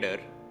trader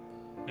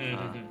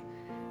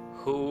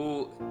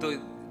who. So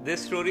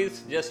this story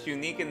is just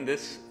unique in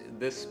this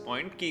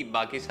point कि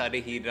बाकी सारे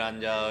हीर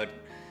रांझा और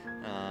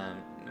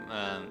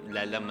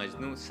लैला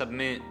मजनू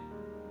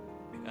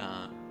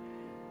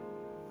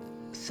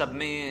सब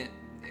में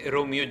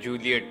रोमियो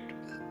जूलियट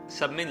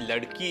सब में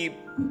लड़की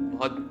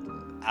बहुत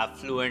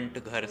एफ्लुएंट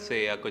घर से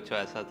या कुछ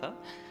ऐसा था,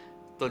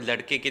 तो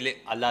लड़के के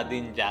लिए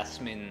अलादीन,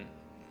 जैस्मिन,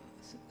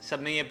 सब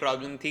में ये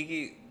प्रॉब्लम थी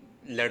कि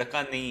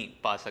लड़का नहीं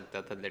पा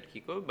सकता था लड़की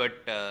को. बट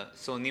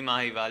सोनी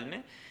माहिवाल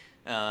में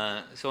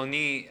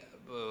सोनी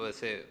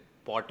वैसे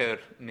पॉटर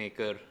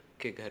मेकर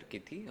के घर की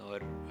थी और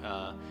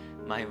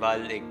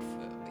माहिवाल एक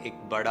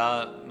बड़ा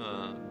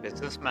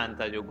बिजनेसमैन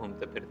था जो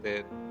घूमते फिरते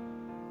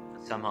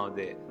somehow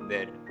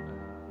their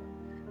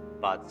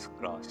paths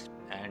crossed,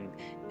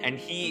 and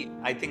he,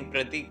 I think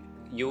Pratik,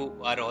 you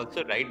are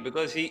also right,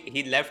 because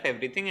he left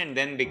everything and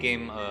then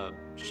became a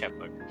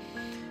shepherd,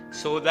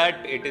 so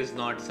that it is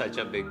not such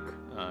a big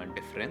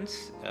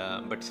difference,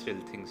 but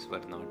still things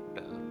were not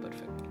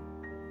perfect.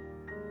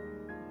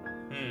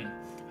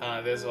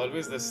 There's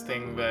always this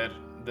thing where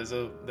there's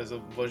a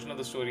version of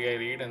the story I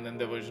read, and then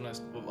the version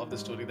of the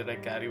story that I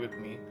carry with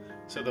me.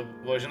 So the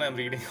version I'm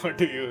reading out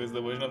to you is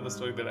the version of the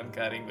story that I'm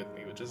carrying with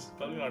me, which is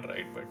probably not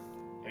right, but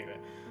anyway.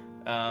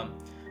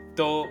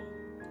 So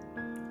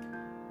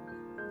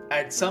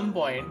at some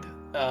point,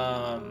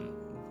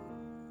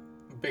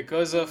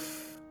 because of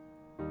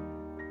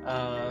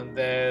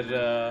their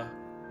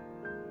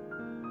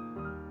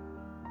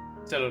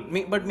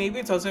but maybe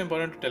it's also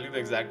important to tell you the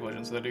exact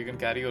version so that you can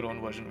carry your own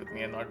version with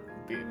me and not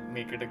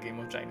make it a game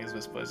of Chinese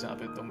whispers जहाँ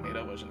पे तुम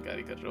मेरा version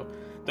carry कर रहे हो.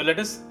 So let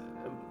us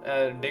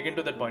dig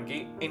into that point कि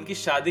इनकी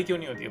शादी क्यों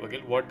नहीं होती है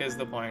वकील? What is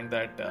the point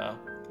that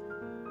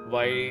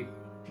why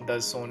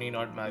does Sohni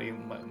not marry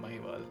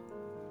Mahiwal?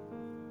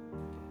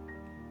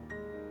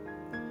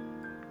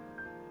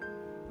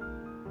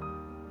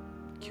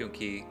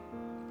 क्योंकि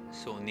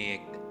सोनी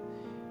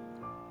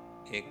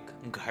एक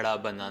घड़ा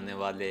बनाने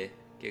वाले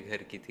के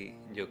घर की थी,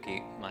 जो कि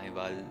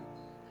माहिवाल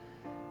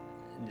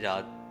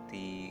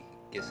जाति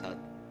के साथ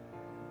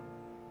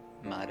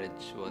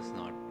marriage was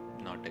not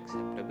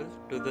acceptable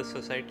to the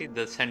society.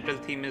 The central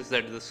theme is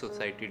that the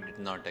society did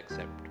not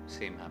accept.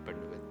 Same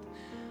happened with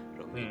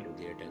Romeo and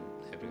Juliet and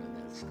everyone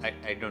else.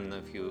 I don't know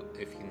if you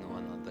know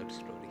another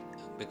story,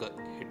 because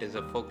it is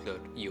a folklore.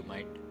 You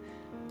might.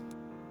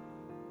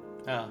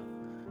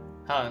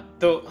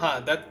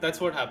 That's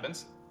what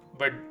happens.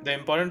 But the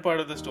important part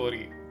of the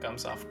story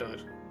comes after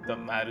the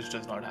marriage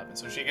does not happen.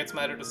 So she gets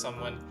married to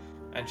someone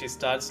and she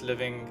starts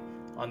living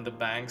on the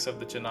banks of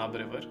the Chenab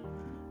river.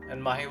 And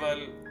Mahiwal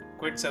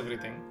quits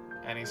everything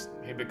and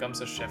he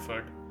becomes a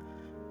shepherd.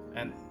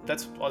 And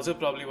that's also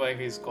probably why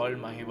he's called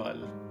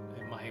Mahiwal.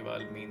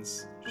 Mahiwal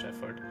means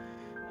shepherd.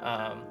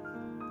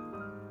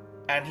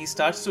 And he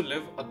starts to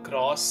live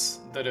across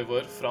the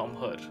river from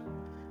her.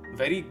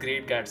 Very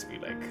Great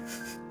Gatsby like.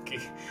 कि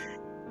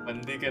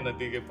बंदी के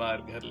नदी के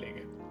पार घर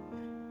लेंगे.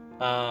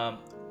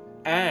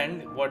 And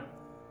what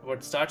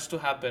starts to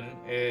happen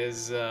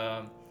is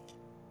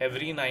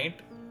every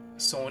night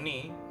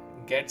Sohni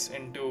gets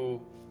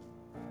into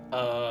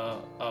a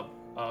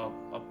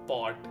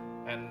pot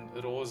and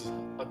rows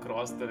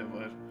across the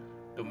river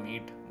to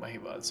meet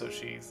Mahiwal. So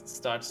she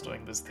starts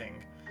doing this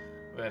thing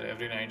where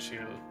every night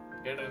she'll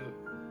get in,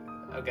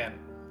 again,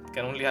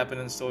 can only happen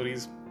in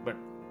stories, but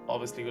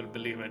obviously you'll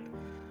believe it.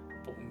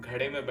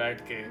 Ghade mein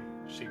baith ke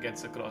she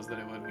gets across the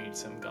river,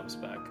 meets him, comes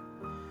back.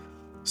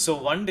 So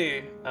one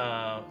day,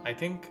 I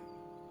think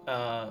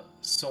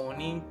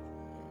Sohni,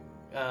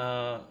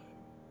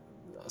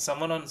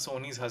 someone on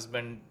Sohni's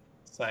husband's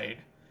side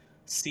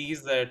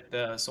sees that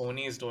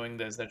Sohni is doing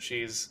this, that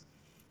she's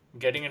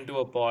getting into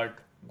a pot,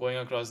 going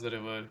across the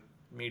river,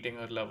 meeting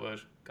her lover,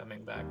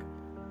 coming back.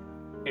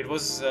 It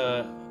was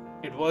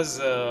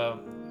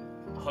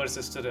her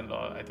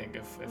sister-in-law, I think,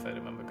 if I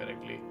remember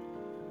correctly.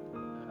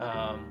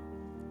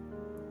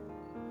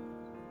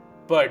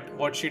 But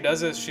what she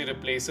does is she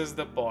replaces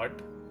the pot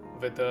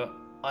with a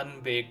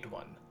unbaked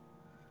one.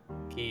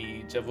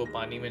 कि जब वो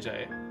पानी में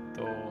जाए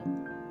तो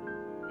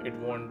it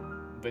won't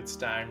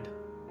withstand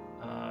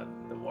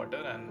the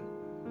water and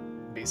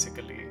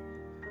basically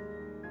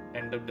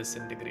end up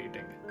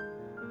disintegrating.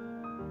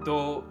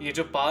 तो ये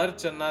जो पार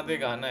चन्ना दे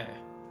गाना है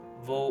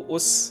वो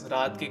उस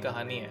रात की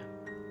कहानी है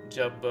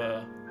जब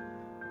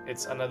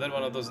it's another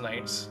one of those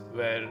nights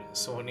where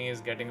Sohni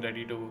is getting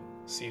ready to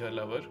see her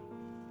lover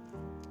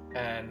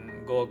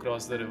and go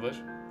across the river,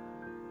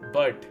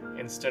 but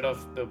instead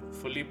of the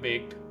fully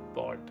baked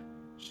pot,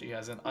 she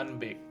has an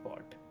unbaked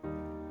pot.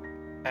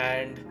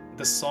 And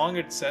the song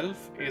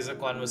itself is a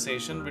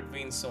conversation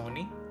between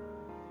Sohni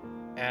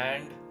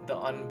and the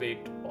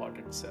unbaked pot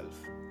itself.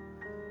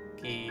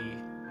 कि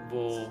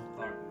वो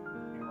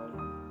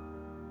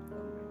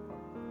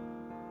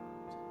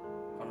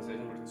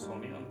conversation between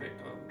Sohni and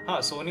Beta.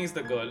 Sohni is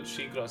the girl.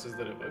 She crosses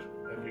the river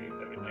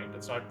every night.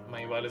 It's not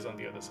Mahiwal is on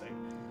the other side.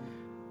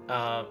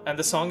 And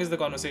the song is the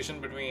conversation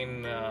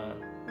between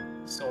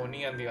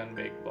Sohni and the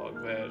unbaked pot,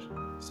 where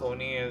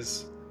Sohni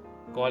is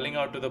calling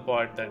out to the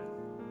pot that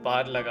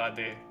पार लगा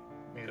दे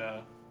मेरा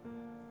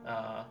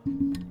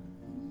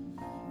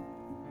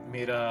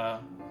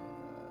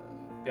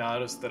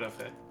प्यार उस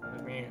तरफ है.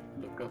 Let me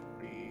look up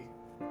the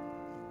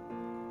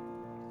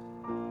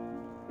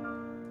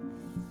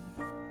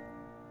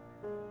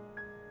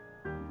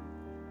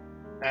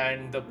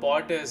and the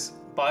pot is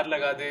पार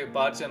लगा दे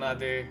पार चना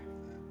दे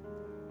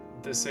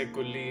दिसे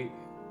कुल्ली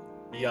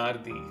यार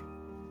दी.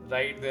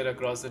 Right there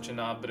across the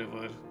Chenab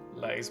river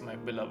lies my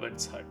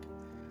beloved's hut.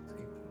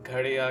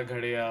 घड़िया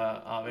घड़िया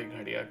आवे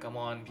घड़िया, come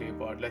on play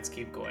pot, let's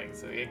keep going.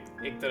 So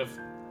एक तरफ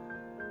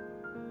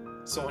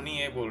सोहनी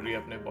ये बोल रही है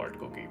अपने पॉट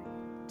को कि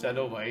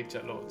चलो भाई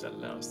चलो,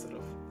 चलना है उस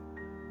तरफ,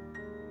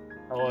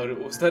 और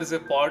उधर से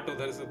पॉट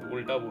उधर से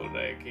उल्टा बोल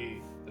रहा है कि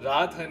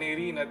रात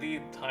हनेरी नदी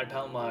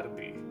ठाठा मार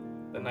दी.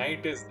 The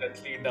night is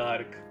deathly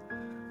dark,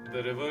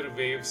 the river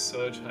waves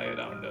surge high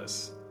around us.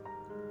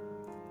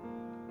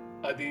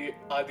 Adiye,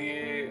 hadi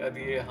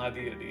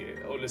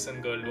adiye. Oh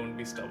listen girl, don't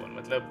be stubborn.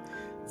 मतलब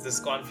this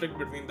conflict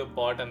between the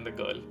pot and the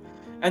girl,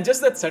 and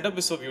just that setup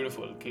is so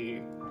beautiful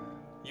कि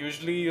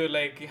usually you're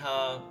like कि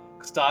हाँ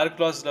star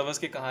Claus lovers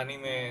की कहानी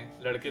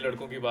में लड़के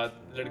लड़कों की बात,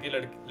 लड़के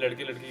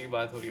लड़की की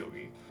बात हो रही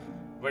होगी,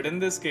 but in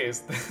this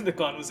case the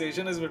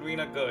conversation is between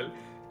a girl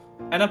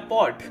and a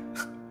pot,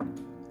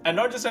 and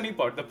not just any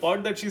pot, the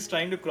pot that she's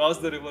trying to cross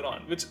the river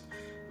on, which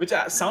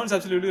sounds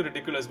absolutely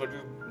ridiculous, but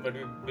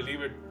we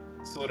believe it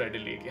so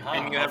readily.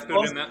 And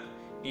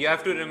you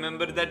have to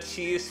remember that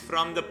she is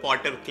from the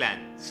Potter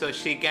clan, so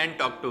she can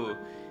talk to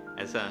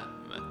as a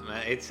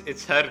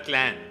it's her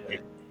clan,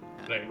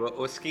 right? वो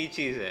उसकी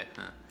चीज है.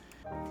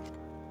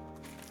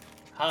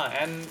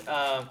 And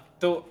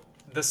so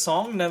the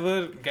song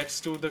never gets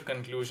to the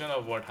conclusion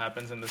of what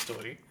happens in the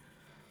story,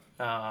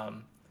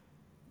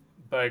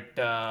 but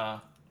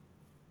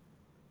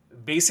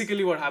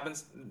basically what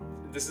happens,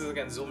 this is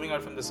again zooming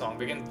out from the song,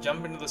 we can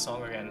jump into the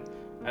song again,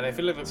 and I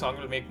feel like the song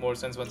will make more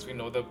sense once we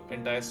know the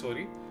entire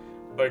story.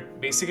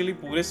 But basically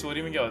पूरे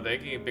story में क्या होता है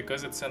कि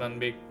because it's an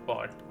unbaked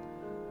pot,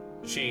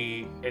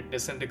 it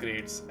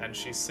disintegrates and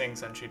she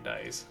sinks and she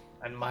dies,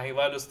 and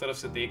Mahiwal उस तरफ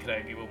से देख रहा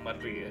है कि वो मर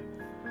रही है,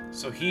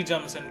 so he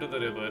jumps into the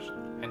river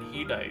and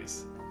he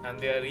dies and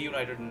they are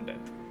reunited in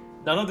death.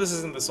 None of this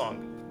is in the song.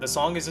 The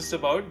song is just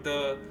about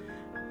the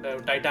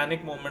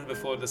Titanic moment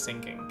before the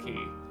sinking. कि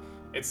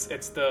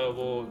it's the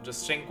वो जो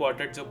string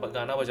quartet जो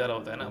गाना बजा रहा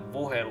होता है ना,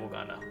 वो है वो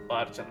गाना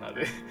पार चन्ना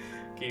दे,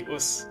 कि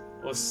उस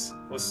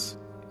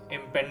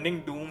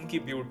impending doom की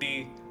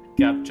beauty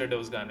captured है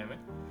उस गाने में.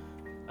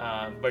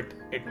 but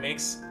it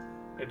makes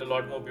it a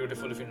lot more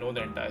beautiful if you know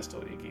the entire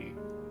story कि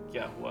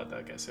क्या हुआ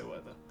था, कैसे हुआ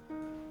था.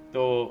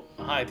 तो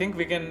हाँ, I think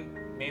we can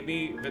maybe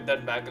with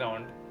that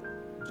background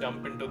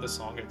jump into the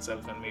song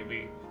itself and maybe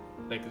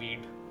like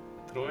read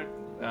through it,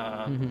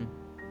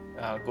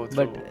 go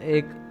through. But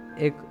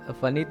एक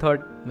फनी थॉट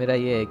मेरा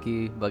ये है कि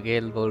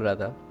बघेल बोल रहा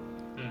था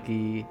कि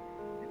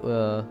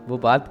वो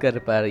बात कर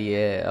पा रही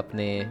है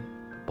अपने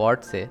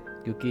पॉट से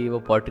क्योंकि वो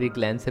पॉटरी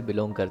क्लैन से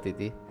बिलोंग करती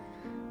थी.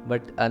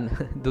 बट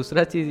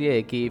दूसरा चीज़ ये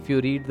है कि if you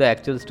read the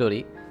actual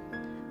story,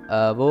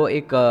 वो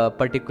एक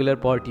पर्टिकुलर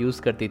पॉट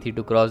यूज़ करती थी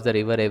to cross the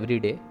river every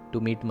day to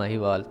meet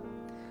Mahiwal.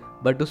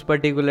 But उस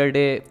पर्टिकुलर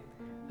डे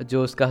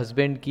जो उसका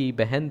हस्बैंड की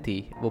बहन थी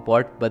वो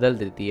पॉट बदल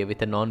देती है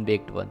with a non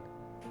baked one,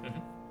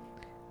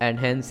 and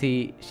hence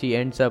she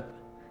ends up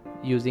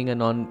using a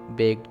non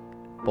baked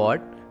pot.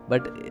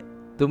 But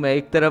तुम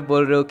एक तरफ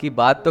बोल रहे हो कि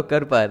बात तो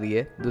कर पा रही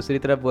है, दूसरी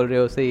तरफ बोल रहे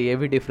हो उसे ये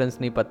भी डिफरेंस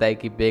नहीं पता है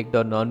कि बेक्ड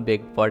और नॉन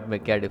बेक्ड पॉट में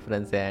क्या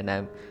डिफरेंस है, and I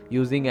am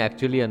using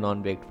actually a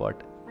non baked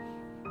pot.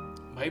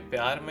 भाई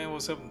प्यार में वो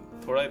सब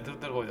थोड़ा इधर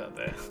उधर हो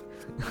जाता है.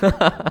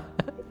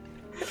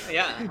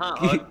 या हाँ,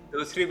 और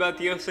दूसरी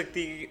बात ये हो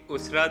सकती है कि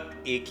उस रात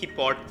एक ही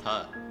पॉट था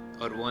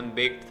और वो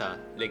अनबेक्ड था,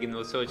 लेकिन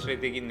वो सोच रहे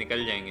थे कि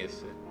निकल जाएंगे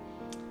इससे.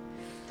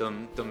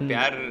 तुम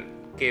प्यार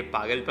के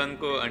पागलपन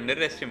को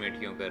अंडर एस्टिमेट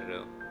क्यों कर रहे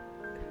हो?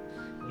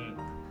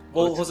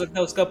 वो हो सकता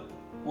है उसका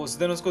उस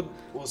दिन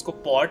उसको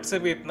पॉट से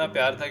भी इतना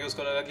प्यार था कि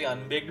उसको लगा कि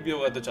अनबेक्ड भी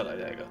होगा तो चला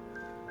जाएगा.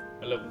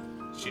 मतलब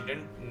she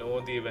didn't know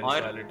the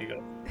eventuality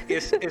of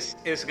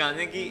इस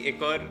गाने की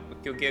एक और,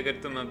 क्योंकि अगर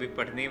तुम अभी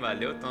पढ़ने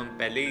वाले हो तो हम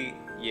पहले ही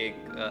ये एक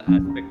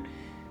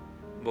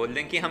एस्पेक्ट बोल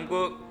दें कि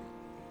हमको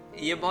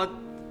ये बहुत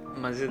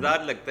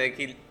मज़ेदार लगता है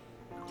कि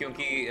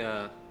क्योंकि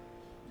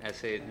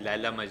ऐसे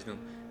लैला मजनू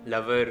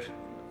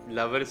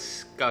लवर्स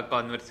का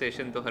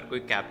कॉन्वर्सेशन तो हर कोई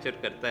कैप्चर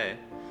करता है.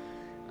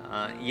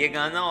 ये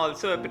गाना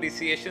ऑल्सो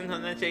अप्रिसिएशन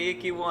होना चाहिए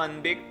कि वो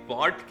अनबेक्ड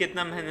पॉट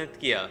कितना मेहनत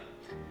किया.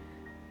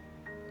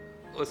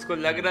 उसको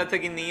लग रहा था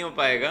कि नहीं हो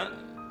पाएगा,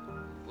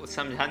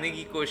 समझाने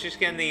की कोशिश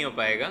क्या नहीं हो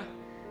पाएगा,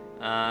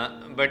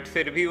 बट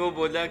फिर भी वो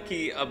बोला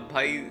कि अब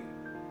भाई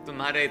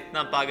तुम्हारा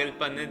इतना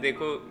पागलपन है,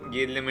 देखो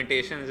ये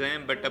लिमिटेशंस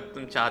हैं, बट अब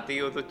तुम चाहती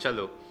हो तो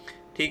चलो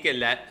ठीक है.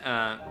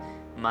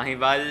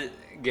 माहीवाल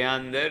गया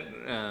अंदर,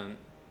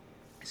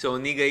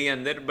 सोनी गई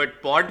अंदर,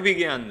 बट पॉट भी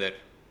गया अंदर.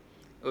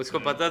 उसको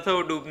पता था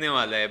वो डूबने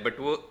वाला है, बट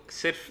वो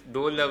सिर्फ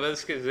 2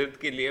 लेवल्स की जिद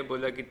के लिए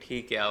बोला कि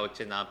ठीक है आओ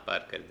चेनाब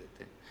पार कर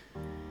देते हैं.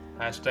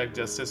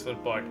 #justice for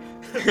pot.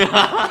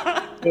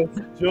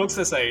 Jokes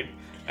aside,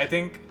 I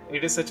think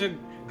it is such a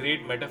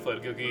great metaphor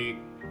क्योंकि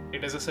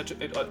it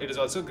is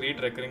also a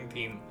great recurring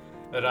theme.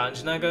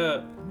 Raanjhanaa का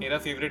मेरा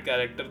favorite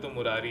character तो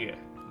मुरारी है,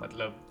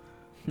 मतलब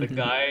the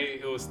guy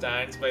who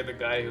stands by the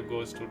guy who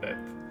goes to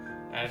death,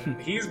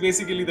 and he's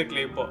basically the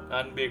clay pot,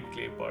 unbaked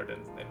clay pot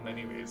in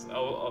many ways,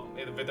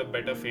 with a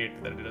better fate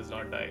that it does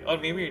not die, or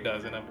maybe it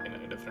does in a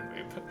different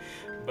way.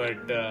 But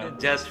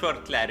just for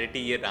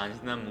clarity, ये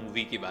Raanjhanaa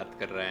movie की बात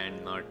कर रहा है and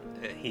not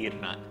हीर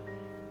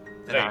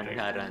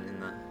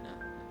रांझना.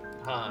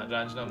 हाँ,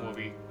 Raanjhanaa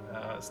movie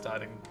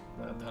starring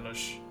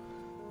धनुष.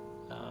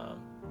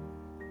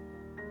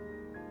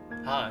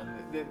 हाँ,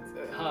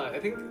 I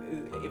think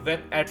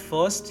when at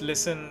first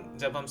listen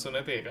जब हम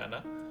सुने थे ये गाना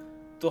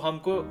तो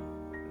हमको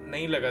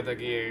नहीं लगा था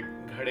कि ये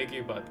घड़े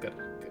की बात कर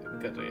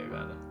रही है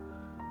गाना.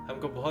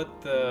 हमको बहुत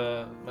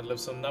मतलब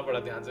सुनना पड़ा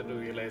ध्यान से to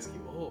realize कि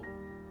oh,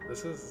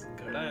 this is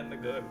Ghada and the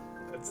girl.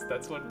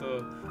 That's what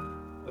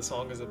the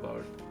song is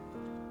about.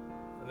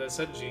 And there's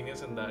such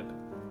genius in that.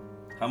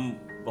 हम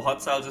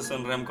बहुत साल से सुन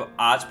रहे हैं, हमको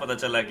आज पता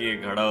चला कि ये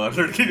घड़ा और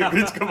लड़की के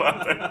बीच का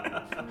बात है.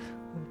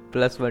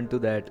 +1 to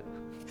that.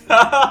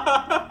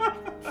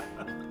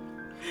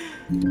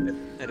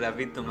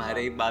 रवि,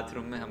 तुम्हारे ही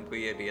बाथरूम में हमको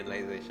ये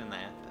रियलाइजेशन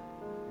आया था.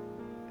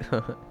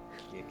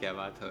 ये क्या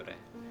बात हो रहा है.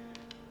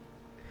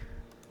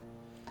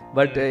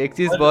 बट एक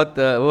चीज़ बहुत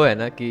वो है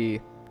ना कि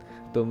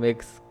तुम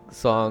एक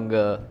सॉन्ग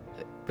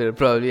फिर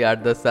प्रॉब्ली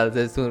 8-10 साल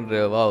से सुन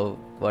रहे हो, वाओ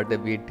व्हाट अ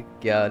बीट,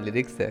 क्या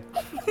लिरिक्स है.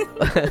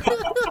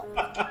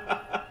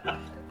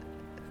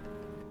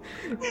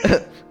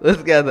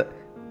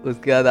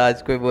 उसके बाद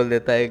आज कोई बोल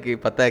देता है कि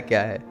पता है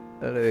क्या है,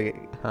 अरे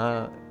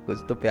हाँ कुछ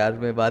तो प्यार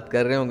में बात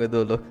कर रहे होंगे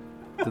 2 लोग,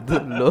 तो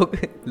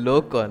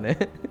लोग कौन है?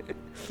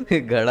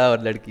 घड़ा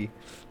और लड़की.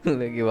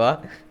 कि वाह,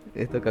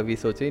 ये तो कभी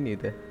सोचे ही नहीं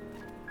थे.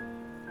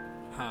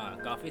 हाँ,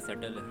 काफ़ी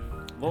सटल है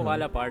वो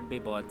वाला पार्ट भी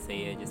बहुत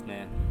सही है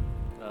जिसमें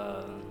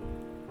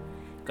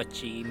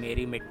कच्ची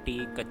मेरी मिट्टी,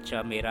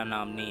 कच्चा मेरा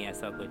नाम नहीं,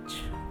 ऐसा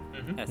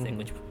कुछ ऐसे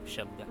कुछ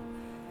शब्द है.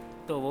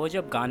 तो वो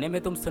जब गाने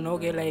में तुम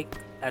सुनोगे लाइक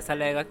ऐसा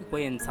लगेगा कि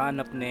कोई इंसान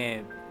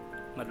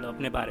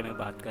अपने बारे में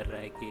बात कर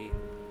रहा है कि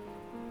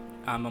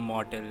I am a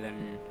मॉर्टल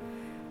and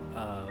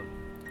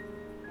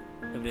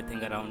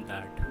everything around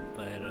that.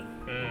 पर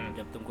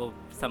जब तुमको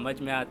समझ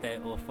में आता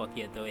है ओ फक,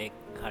 ये तो एक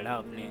घड़ा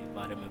अपने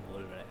बारे में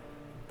बोल रहा है,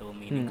 तो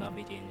मीनिंग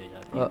काफ़ी चेंज हो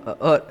जाती है.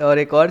 और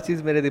एक और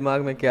चीज़ मेरे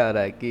दिमाग में क्या आ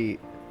रहा है कि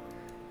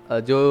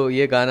जो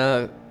ये गाना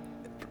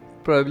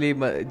प्रॉब्ली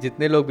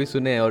जितने लोग भी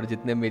सुने और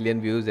जितने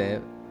मिलियन व्यूज़ हैं,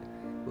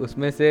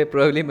 उसमें से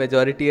प्रोबेबली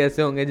मेजॉरिटी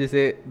ऐसे होंगे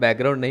जिसे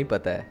बैकग्राउंड नहीं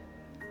पता है.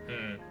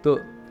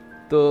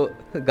 तो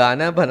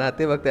गाना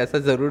बनाते वक्त ऐसा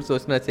ज़रूर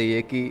सोचना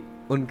चाहिए कि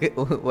उनके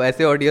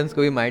वैसे ऑडियंस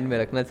को भी माइंड में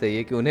रखना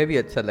चाहिए कि उन्हें भी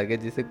अच्छा लगे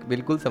जिसे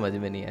बिल्कुल समझ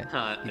में नहीं आए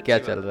कि क्या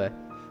चल रहा है.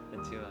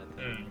 अच्छी बात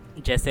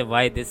है. जैसे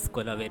वाई दिस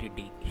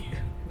कोलावेरिटी.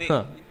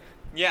 हाँ,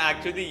 ये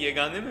एक्चुअली ये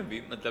गाने में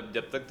भी मतलब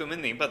जब तक तुम्हें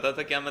नहीं पता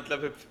था क्या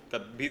मतलब है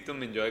तब भी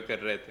तुम एंजॉय कर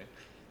रहे थे.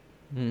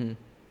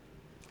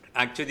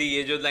 एक्चुअली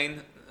ये जो लाइन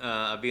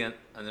अभी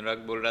अनुराग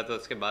बोल रहा था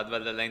उसके बाद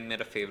वाला लाइन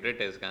मेरा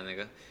फेवरेट है इस गाने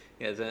का.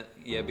 ऐसा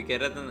ये अभी कह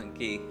रहा था ना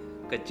कि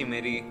कच्ची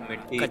मेरी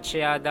मिट्टी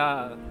कच्चे आधा.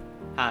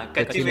 हाँ,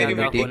 कच्ची मेरी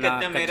मिट्टी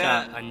कच्चा मेरा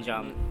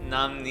अंजाम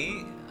नाम नहीं.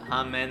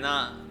 हाँ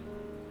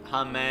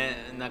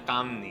मैं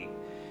नाकाम नहीं.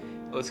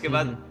 उसके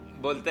बाद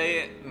बोलता है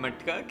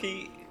मटका कि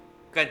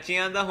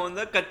कच्चियां दा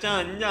होंदा कच्चा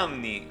अंजाम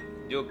नहीं.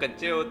 जो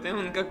कच्चे होते हैं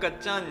उनका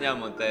कच्चा अंजाम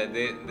होता है.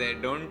 दे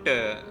डोंट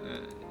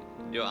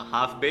जो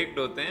हाफ बेक्ड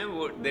होते हैं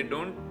वो they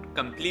don't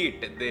complete.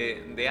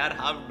 They are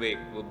half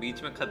baked. वो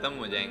बीच में ख़त्म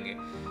हो जाएंगे.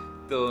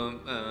 तो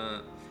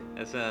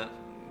ऐसा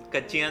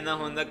कच्चियां ना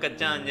होंदा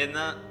कच्चा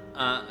अंजना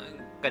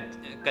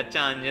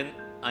कच्चा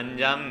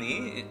अंजाम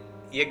नहीं.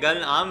 ये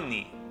गल आम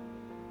नहीं.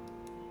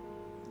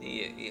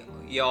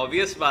 ये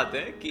ऑब्वियस बात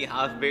है कि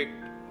half baked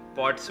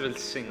pots will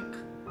sink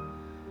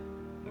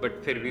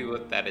but फिर भी वो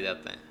तैर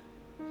जाता है.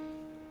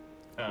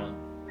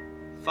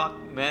 फक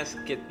मैं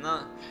कितना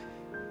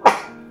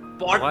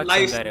पॉट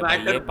लाइफ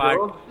मैटर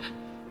ब्रो.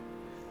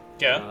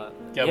 क्या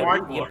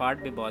ये पार्ट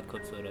भी बहुत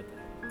खूबसूरत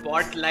है.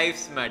 Pot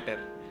lives matter.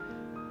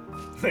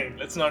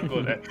 Let's not go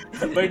there.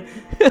 But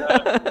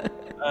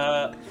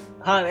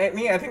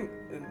नहीं,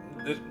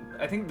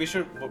 I think we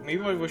should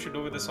maybe what we should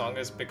do with the song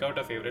is pick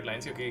out our favorite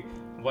lines. क्योंकि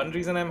one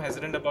reason I'm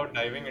hesitant about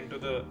diving into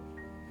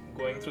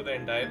going through the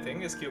entire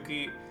thing is क्योंकि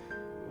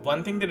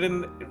one thing they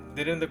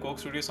did in the Coke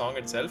Studio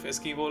song itself is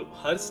कि वो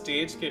हर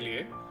stage के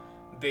लिए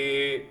they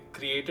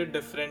created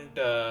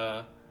different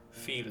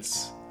feels.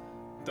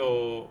 तो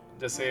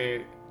जैसे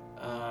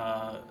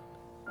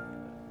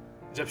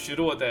जब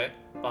शुरू होता है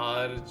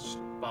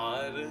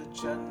पार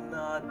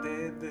चना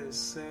दे दिस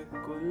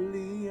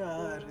कुल्ली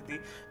आरती,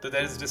 तो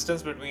there is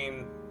distance between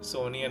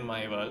Sohni and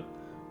Mahiwal.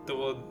 तो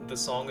वो the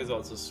song is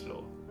also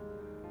slow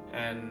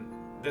and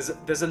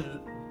there's a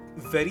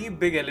very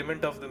big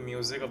element of the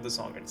music of the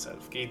song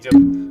itself कि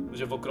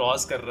जब वो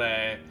क्रॉस कर रहा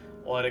है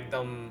और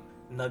एकदम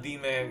नदी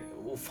में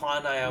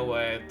उफान आया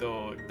हुआ है तो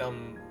एकदम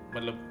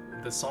मतलब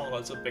the song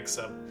also picks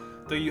up.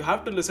 So you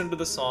have to listen to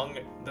the song.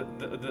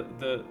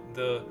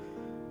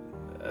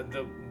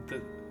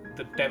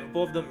 The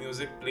tempo of the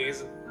music plays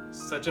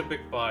such a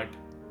big part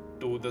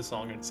to the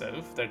song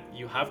itself that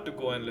you have to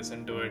go and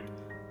listen to it.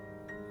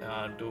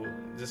 To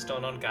just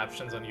turn on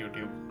captions on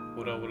YouTube.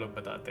 पूरा वो लोग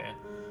बताते हैं.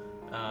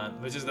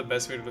 Which is the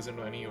best way to listen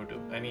to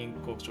any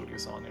Coke Studio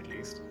song at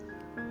least.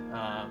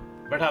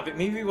 But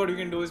maybe what we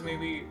can do is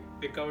maybe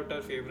pick out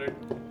our favorite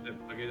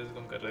packages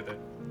हम कर रहे थे,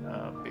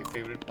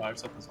 favorite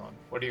parts of the song.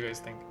 What do you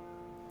guys think?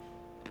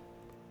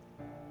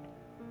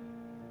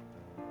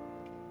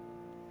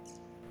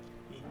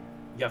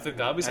 या फिर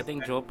गा भी सकते हैं.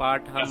 I think जो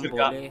पार्ट हम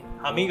बोले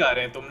हम ही गा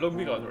रहे हैं, तुम लोग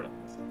भी गाओ थोड़ा.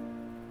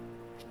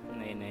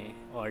 नहीं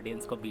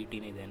ऑडियंस को बीट ही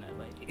नहीं देना है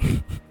भाई.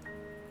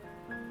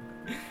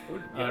 You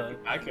have to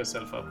back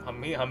yourself up.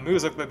 हम भी हो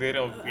सकता दे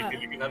रहे हो बीटी,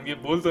 लेकिन हम ये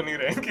बोल तो नहीं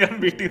रहे हैं कि हम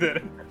बीटी दे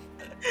रहे हैं.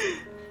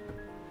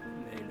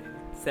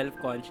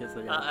 सेल्फ कॉन्शियस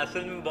हो जाता है.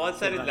 असल में बहुत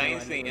सारी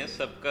लाइंस नहीं है,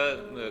 सबका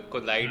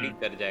कोलाइड ही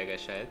कर जाएगा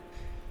शायद.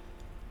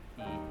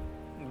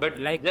 But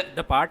like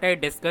the part I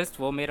discussed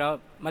वो मेरा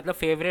मतलब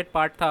favorite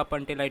part था up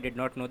until I did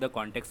not know the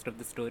context of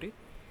the story.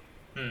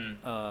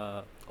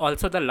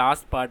 Also the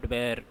last part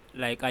where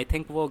like I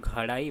think वो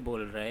घड़ा ही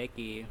बोल रहा है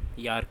कि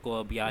यार को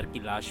अब यार की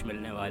लाश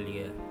मिलने वाली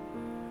है.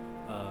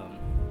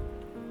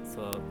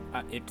 So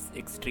it's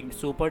extreme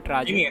super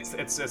tragic.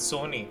 It's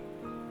Sohni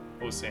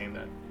who's saying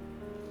that.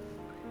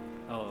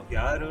 Oh.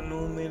 यार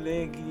उन्हें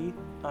मिलेगी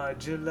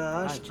आज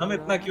लाश. हम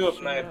इतना क्यों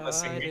अपना इतना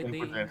सिंगिंग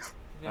इनपुट है.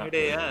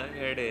 गड़े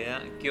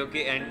क्योंकि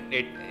and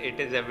it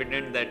is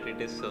evident that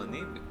it is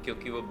Soni,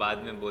 क्योंकि वो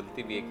बाद में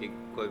बोलती भी है कि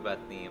कोई बात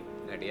नहीं है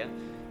घड़िया,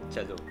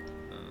 चलो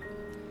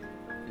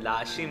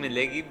लाश ही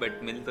मिलेगी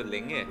बट मिल तो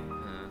लेंगे.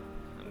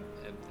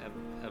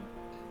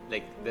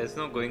 Like there is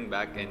no going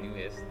back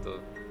anyways. तो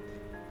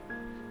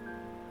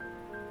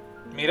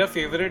मेरा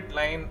favourite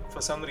line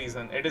for some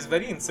reason, it is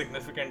very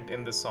insignificant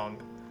in this song,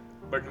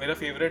 but मेरा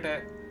फेवरेट है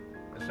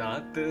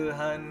रात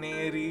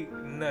हनेरी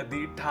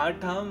नदी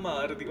ठाठा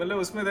मार दी. मतलब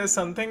उसमें there is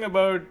something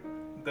about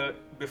the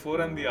before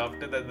and the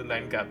after that the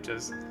line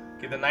captures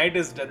कि the night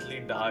is deathly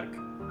dark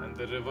and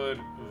the river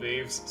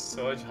waves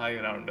surge high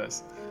around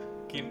us.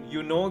 कि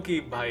you know कि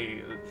भाई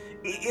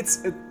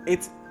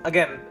it's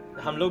again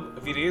हम लोग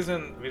we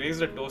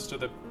raised a toast to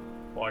the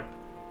pot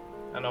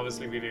and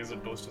obviously we raised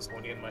a toast to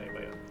Sohni and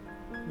Mahiwal.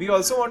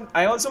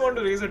 I also want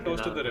to raise a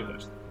toast to the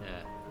rivers.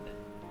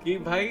 कि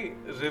भाई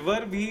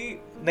river भी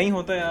नहीं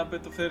होता यहाँ पे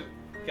तो फिर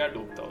क्या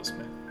डूबता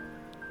उसमें.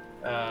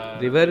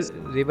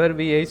 रिवर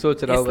भी यही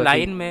सोच रहा होगा. इस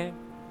लाइन में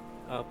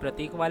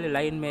प्रतीक वाले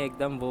लाइन में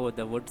एकदम वो the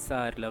woods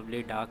are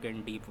lovely dark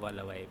and deep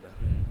वाला वाइब है.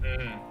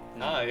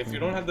 If you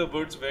don't have the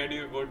woods, where do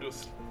you go to?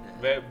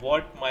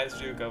 What miles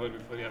do you cover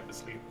before you have to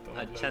sleep? तो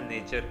अच्छा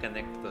nature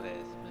connect तो है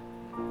इसमें.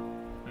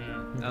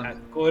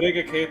 कोहरे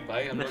के खेत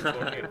भाई हम लोग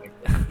छोड़ नहीं सकते.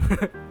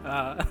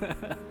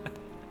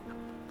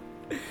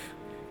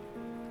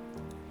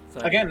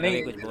 Again,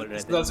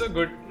 it's also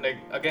good,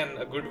 like again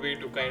a good way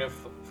to kind of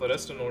for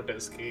us to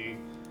notice कि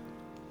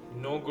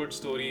no good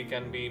story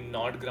can be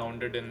not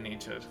grounded in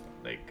nature,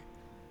 like.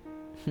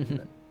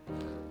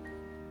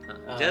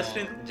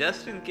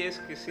 Just in case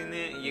किसी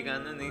ने ये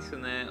गाना नहीं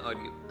सुना है और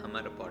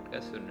हमारा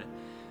पॉडकास्ट सुन रहे हैं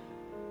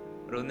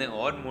और उन्हें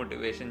और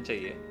मोटिवेशन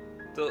चाहिए,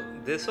 तो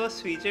this was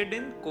featured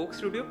in Coke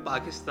studio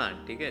Pakistan,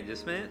 ठीक है,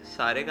 जिसमें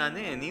सारे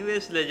गाने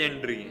एनीवेज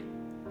लेजेंडरी हैं.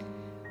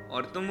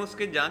 और तुम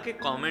उसके जाके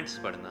कमेंट्स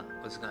पढ़ना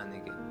उस गाने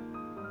के.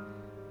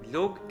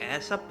 लोग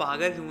ऐसा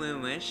पागल हुए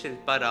हैं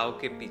शिल्पा राव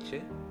के पीछे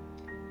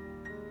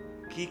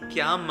कि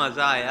क्या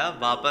मजा आया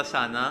वापस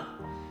आना,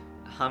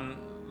 हम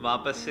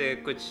वापस से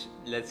कुछ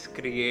लेट्स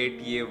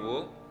क्रिएट ये वो.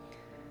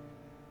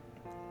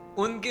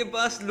 उनके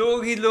पास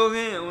लोग ही लोग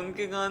हैं,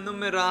 उनके गानों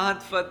में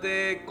राहत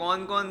फतेह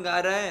कौन कौन गा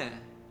रहा है.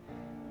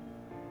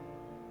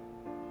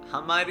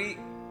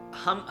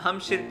 हम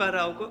शिल्पा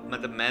राव को,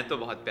 मतलब मैं तो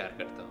बहुत प्यार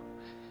करता हूँ.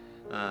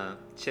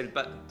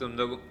 शिल्पा, तुम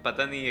लोग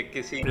पता नहीं है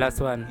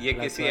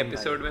किसी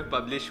एपिसोड में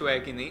पब्लिश हुआ है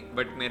कि नहीं,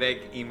 बट मेरा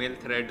एक ईमेल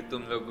थ्रेड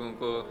तुम लोगों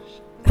को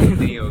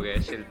नहीं हो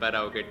गया शिल्पा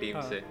राव के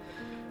टीम से.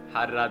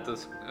 हर रात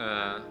उस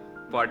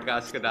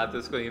पॉडकास्ट के रात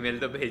उसको ईमेल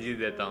तो भेज ही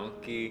देता हूँ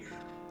कि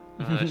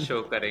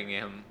शो करेंगे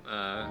हम,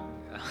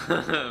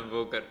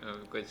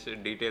 कुछ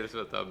डिटेल्स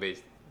बताओ.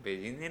 भेज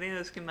ही नहीं रहे.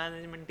 उसकी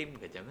मैनेजमेंट टीम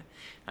गजब है,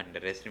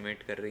 अंडर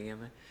एस्टिमेट कर रही है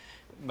हमें.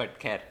 बट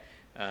खैर,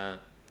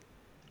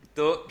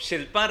 तो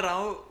शिल्पा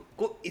राव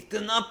को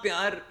इतना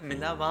प्यार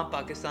मिला वहाँ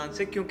पाकिस्तान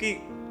से, क्योंकि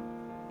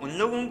उन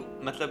लोगों को,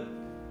 मतलब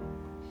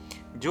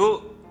जो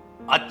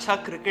अच्छा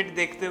क्रिकेट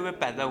देखते हुए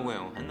पैदा हुए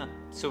हों, है ना,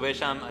 सुबह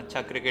शाम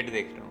अच्छा क्रिकेट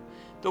देख रहे हो,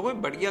 तो कोई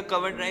बढ़िया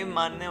कवर ड्राइव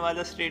मारने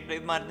वाला, स्ट्रेट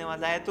ड्राइव मारने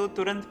वाला है तो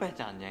तुरंत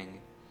पहचान जाएंगे.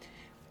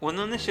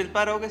 उन्होंने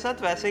शिल्पा राव के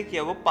साथ वैसे ही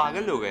किया. वो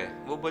पागल हो गए.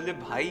 वो बोले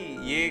भाई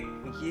ये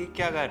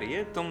क्या गा रही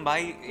है तुम,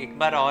 भाई एक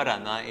बार और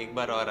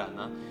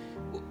आना.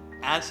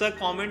 ऐसा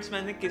कमेंट्स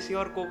मैंने किसी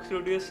और कोक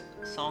स्टूडियो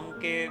सॉन्ग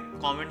के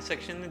कमेंट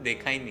सेक्शन में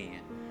देखा ही नहीं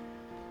है.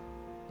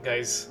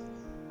 Guys,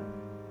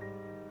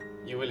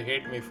 you will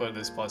hate me for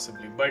this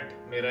possibly, but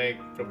मेरा एक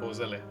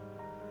proposal है.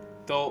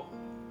 तो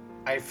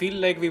I feel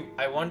like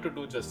I want to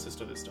do justice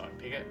to this song,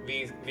 ठीक है.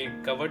 We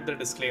covered the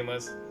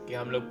disclaimers कि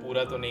हम लोग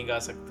पूरा तो नहीं गा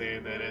सकते.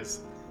 There is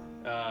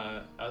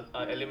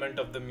a element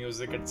of the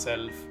music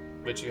itself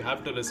which you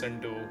have to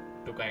listen to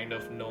kind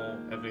of know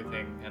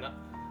everything, है ना.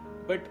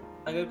 But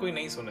अगर कोई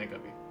नहीं सुने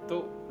कभी तो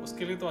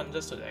उसके लिए तो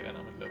अनजस्ट हो जाएगा ना,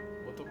 मतलब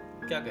वो तो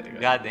क्या करेगा.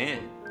 गा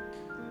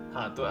दें.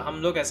 हाँ, तो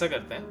हम लोग ऐसा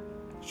करते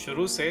हैं,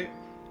 शुरू से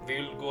we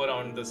will go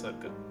around the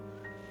circle,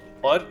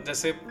 और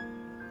जैसे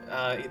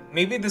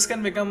maybe this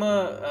can become a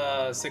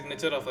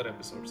signature of our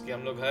episodes कि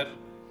हम लोग हर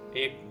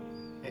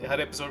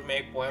एपिसोड में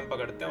एक पोएम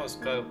पकड़ते हैं,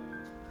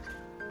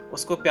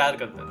 उसको प्यार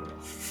करते हैं थोड़ा,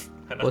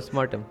 है ना.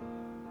 पोस्टमार्टम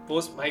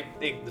भाई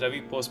एक रवि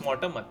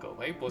पोस्टमार्टम मत कहो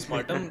भाई.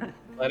 पोस्टमार्टम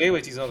मरे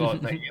हुए चीजों का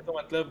होता है, ये तो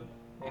मतलब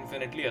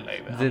इन्फिनिटली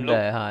अलाइव है. जिंदा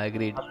है. हाँ,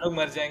 एग्रीड. हम लोग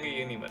मर जाएंगे,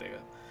 ये नहीं मरेगा.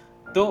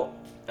 तो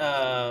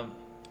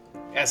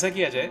ऐसा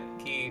किया जाए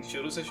कि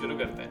शुरू से शुरू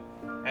करते हैं,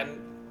 and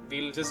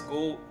we'll just go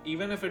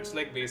even if it's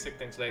like basic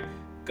things like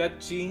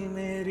कच्ची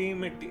मेरी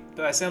मिट्टी.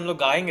 तो ऐसे हम लोग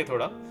गाएंगे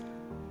थोड़ा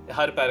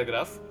हर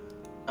paragraph.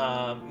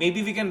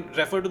 maybe we can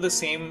refer to the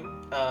same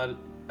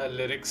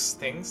lyrics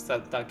things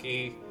ताकि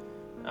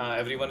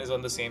everyone is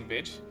on the same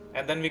page,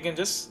 and then we can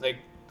just like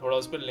थोड़ा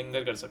उस पर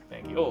लिंगर कर सकते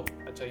हैं कि ओह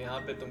अच्छा यहाँ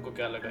पे तुमको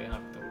क्या लगा, यहाँ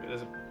पे तुमको,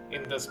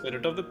 in the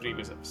spirit of the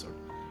previous episode.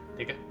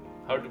 ठीक है.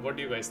 What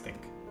do you guys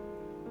think?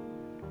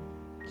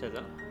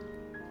 चलो.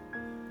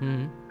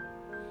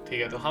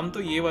 ठीक है, तो हम तो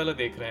ये वाला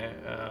देख रहे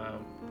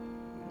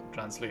हैं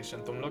ट्रांसलेशन.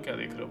 तुम लोग क्या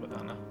देख रहे हो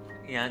बताना.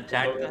 यहाँ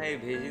चैट का है,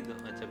 भेज ही दो.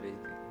 अच्छा भेज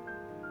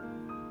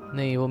दी.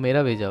 नहीं, वो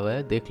मेरा भेजा हुआ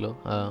है, देख लो.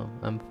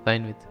 I am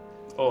fine with.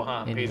 ओह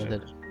हाँ, भेज दो.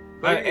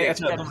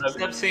 अच्छा,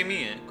 सब सेम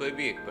ही है, कोई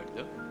भी एक पढ़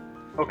दो.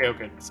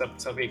 ओके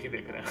सब एक ही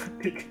देख रहे हैं.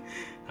 ठीक.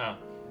 हाँ,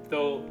 तो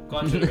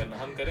कौन शुरू करना,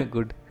 हम करें?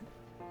 गुड.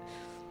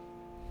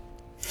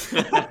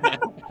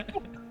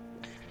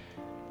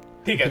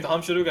 ठीक है, तो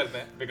हम शुरू करते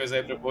हैं because I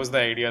proposed the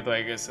idea, तो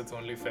I guess it's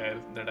only fair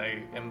that I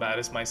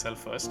embarrass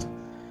myself first.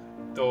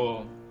 तो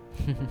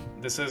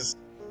this is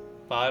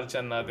पार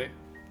चन्ना दे.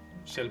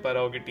 शिल्पा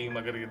राव की टीम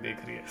अगर ये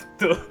देख रही है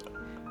तो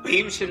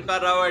टीम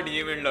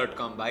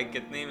shilparaw@gmail.com. भाई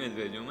कितने ईमेल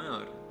भेजूं मैं.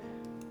 और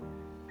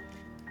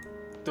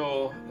तो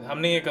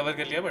हमने ये कवर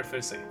कर लिया, बट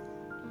फिर से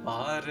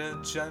पार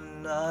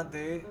चन्ना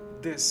दे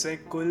दिसे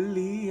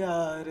कुल्ली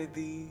यार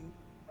दी.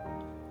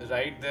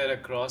 Right there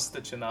across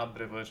the Chenab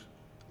river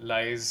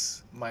lies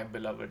my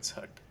beloved's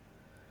hut.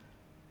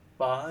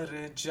 पार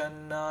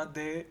चन्ना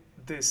दे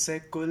दिसे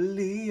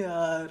कुल्ली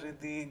यार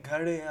दी.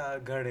 घड़िया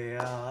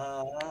घड़िया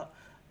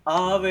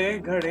आवे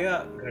घड़िया.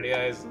 घड़िया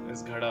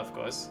is घड़ा, of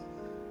course.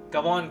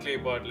 Come on,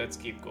 Claypot, let's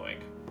keep going.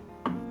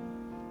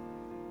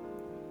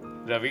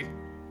 Ravi,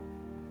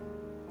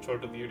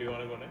 Chotu, do you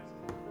want to go next?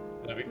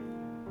 Ravi?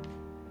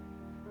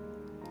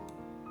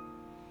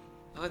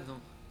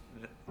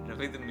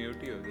 Ravi तो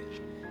म्यूट ही हो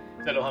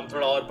गया। चलो हम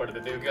थोड़ा और पढ़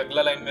देते हैं, क्योंकि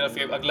अगला लाइन मेरा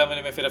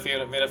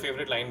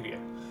फेवरेट लाइन भी है।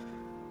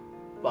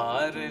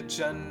 पार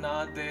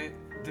चन्ना दे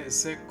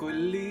दिसे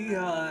कुल्ली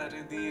यार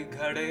दी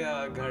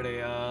घड़िया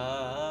घड़िया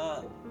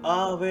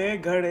आवे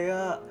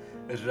घड़िया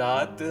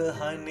रात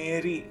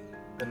हनेरी,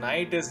 the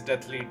night is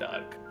deathly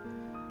dark,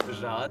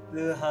 रात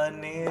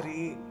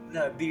हनेरी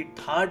नदी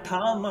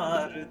ठाठा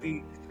मार दी,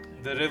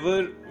 the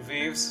river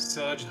waves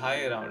surge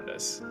high around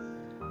us,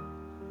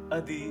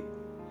 अदी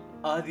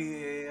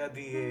आदिए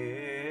आदिए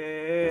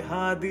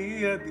हादी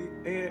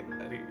आदिए।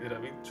 अरे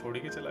रवि छोड़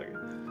के चला गया।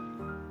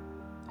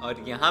 और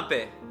यहाँ पे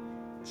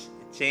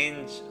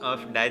चेंज ऑफ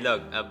डायलॉग,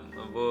 अब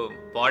वो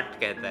पॉट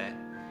कहता है,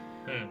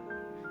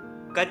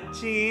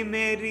 कच्ची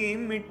मेरी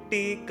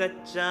मिट्टी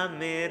कच्चा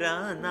मेरा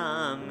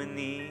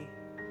नामनी,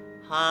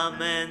 हाँ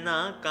मैं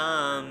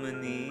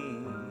नाकामनी,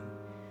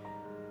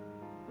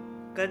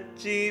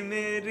 कच्ची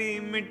मेरी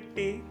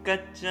मिट्टी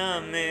कच्चा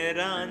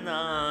मेरा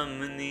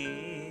नामनी,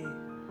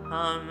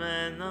 हाँ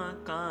मैं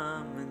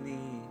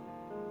नाकामनी।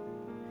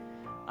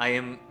 I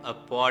am a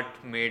pot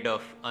made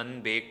of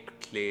unbaked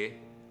clay,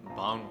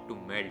 bound to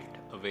melt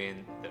away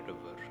in the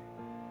river.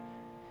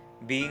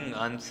 Being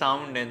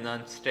unsound and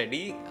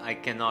unsteady, I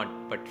cannot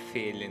but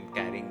fail in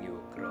carrying you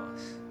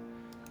across.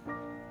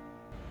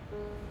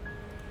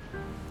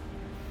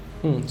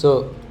 So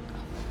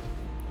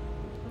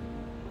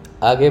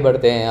आगे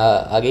बढ़ते हैं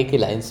आगे की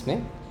लाइंस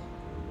में।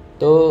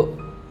 तो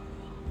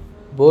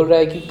बोल रहा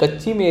है कि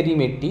कच्ची मेरी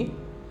मिट्टी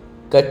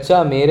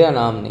कच्चा मेरा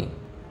नाम नहीं।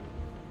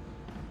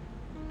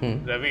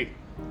 रवि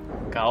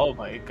गाओ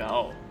भाई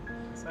गाओ,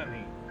 ऐसा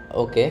नहीं।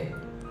 ओके,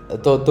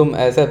 तो तुम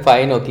ऐसा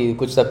फाइन हो कि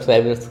कुछ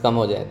सब्सक्राइबर्स कम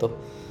हो जाए तो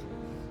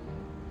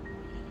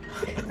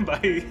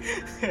भाई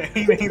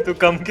नहीं तो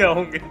कम क्या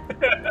होंगे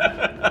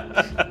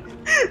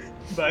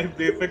भाई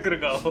बेफिक्र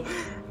गाओ।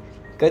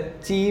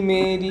 कच्ची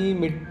मेरी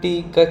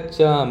मिट्टी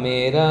कच्चा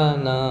मेरा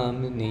नाम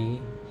नहीं,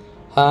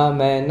 हाँ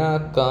मैं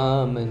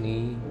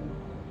नाकामनी,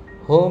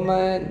 हो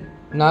मैं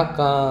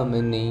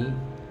नाकामनी,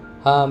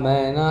 हाँ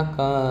मैं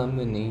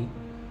नाकामनी।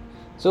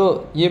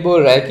 सो ये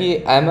बोल रहा है कि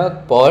I am a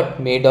pot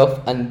made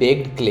of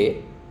अनबेक्ड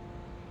clay,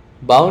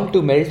 bound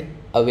to melt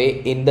away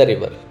in the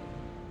river,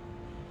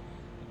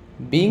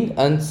 being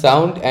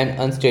unsound and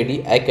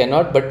unsteady I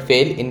cannot but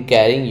fail in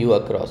carrying you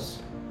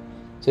across.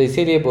 सो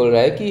इसीलिए बोल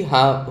रहा है कि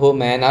हाँ हो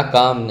मैं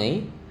नाकाम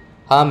नहीं,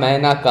 हाँ मैं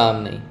नाकाम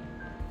नहीं,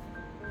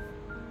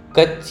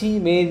 कच्ची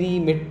मेरी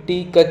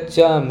मिट्टी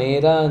कच्चा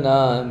मेरा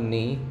नाम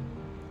नहीं,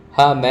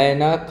 हाँ मैं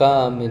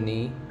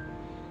नाकामनी,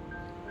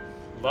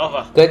 वाह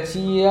वाह।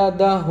 कचिया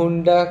दा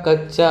हुंडा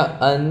कच्चा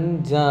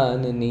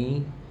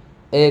अनजाननी,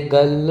 ए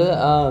गल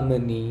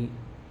आमनी।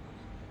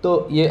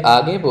 तो ये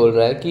आगे बोल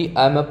रहा है कि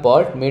I am a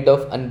pot made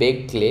of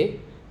अनबेक्ड clay,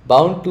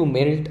 bound to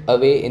melt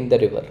away in the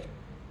river,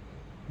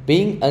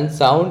 being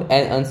unsound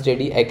and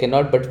unsteady I can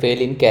not but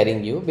fail in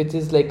carrying you, which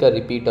is like a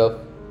repeat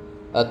of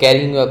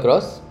carrying you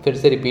across. फिर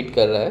से repeat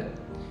कर रहा है,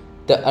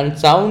 the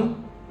unsound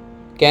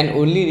can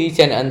only reach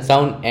N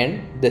unsound and,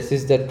 this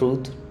is the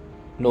truth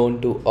known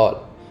to all.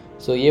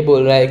 सो ये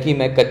बोल रहा है कि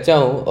मैं कच्चा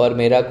हूँ और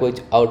मेरा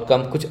कुछ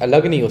आउटकम कुछ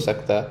अलग नहीं हो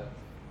सकता,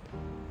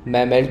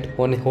 मैं मेल्ट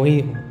होने हो ही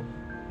हूँ,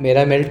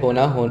 मेरा मेल्ट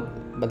होना हो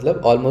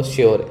मतलब ऑलमोस्ट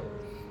श्योर है।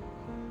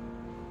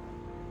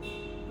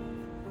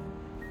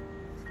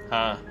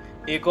 हाँ,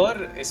 एक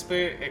और इस पे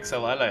एक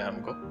सवाल है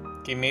हमको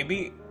कि may be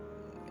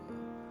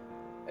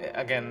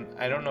again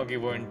I don't no कि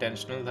वो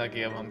इंटेंशनल था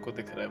कि अब हमको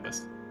दिख रहा है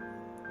बस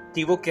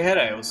कि वो कह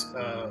रहा है उस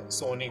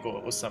सोनी को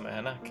उस समय,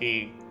 है ना,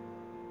 कि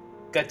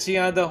कच्ची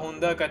आदा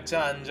हुंदा कच्चा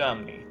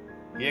अंजामनी,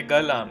 ये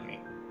गल आमनी,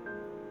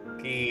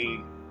 कि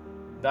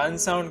the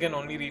unsound can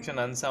only reach N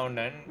unsound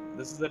and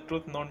this is the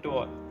truth known to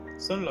all.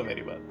 सुन लो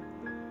मेरी बात,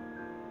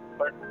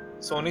 बट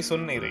सोनी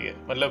सुन नहीं रही है।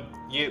 मतलब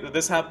ये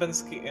दिस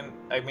हैपेंस कि इन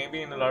may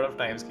be in a lot of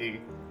times कि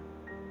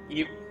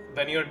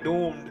when you're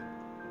doomed,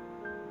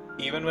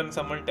 even when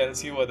someone tells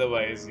you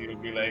otherwise,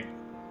 you'll be like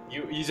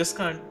you just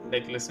can't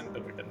like listen to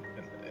it in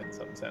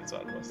some sense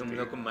almost. तुम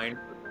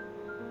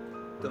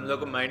लोग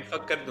को mind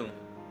fuck कर दूं।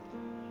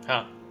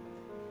 हाँ,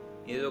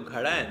 ये जो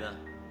घड़ा है ना,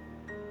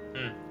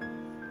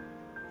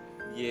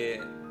 ये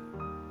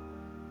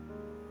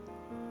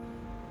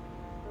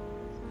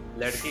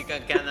लड़की का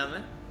क्या नाम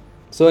है?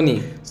 सोनी।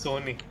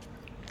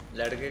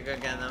 लड़के का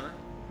क्या नाम है?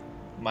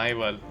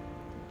 माहिवाल।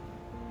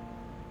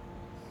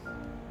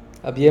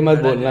 अब ये मत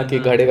बोलना कि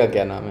घड़े का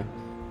क्या नाम है।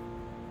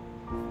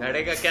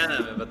 घड़े का क्या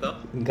नाम है बताओ?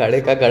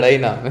 घड़े का घड़ा ही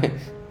नाम है।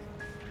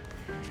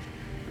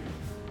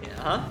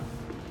 हाँ,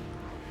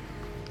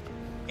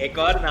 एक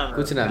और नाम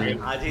कुछ नाम है,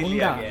 आज ही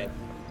लिया गया है।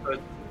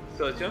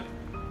 सोचो,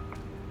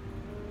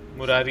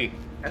 मुरारी।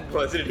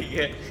 बहुत ठीक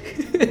है।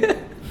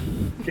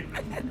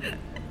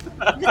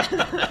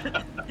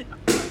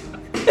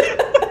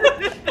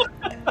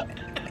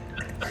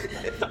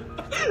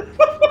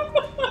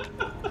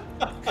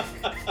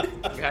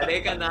 घड़े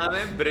का नाम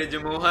है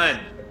ब्रिजमोहन।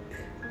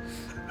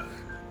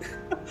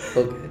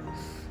 ओके।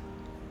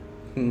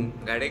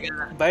 घड़े का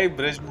नाम भाई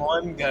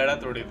ब्रिजमोहन घड़ा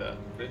थोड़ी था,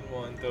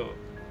 ब्रिजमोहन तो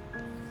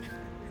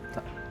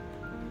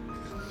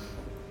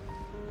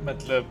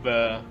मतलब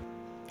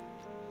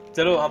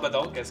चलो हाँ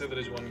बताओ कैसे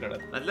ब्रिजमोहन गढ़ा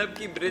था? मतलब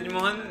कि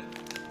ब्रिजमोहन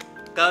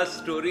का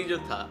स्टोरी जो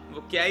था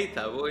वो क्या ही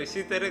था, वो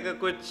इसी तरह का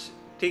कुछ,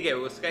 ठीक है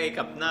उसका एक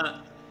अपना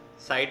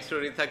साइड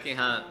स्टोरी था कि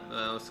हाँ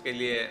उसके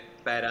लिए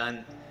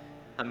पैरान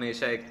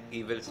हमेशा एक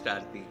इविल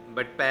स्टार थी,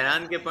 बट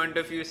पैरान के पॉइंट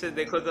ऑफ व्यू से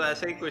देखो तो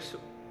ऐसा ही कुछ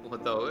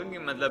होता होगा कि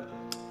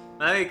मतलब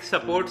एक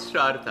सपोर्ट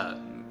स्टार था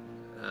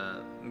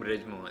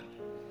ब्रिजमोहन,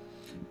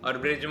 और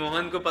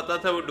ब्रिजमोहन को पता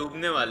था वो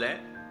डूबने वाला है,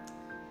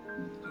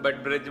 बट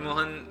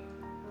ब्रिजमोहन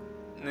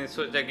ने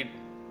सोचा कि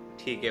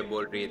ठीक है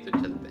बोल रही है तो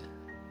चलते हैं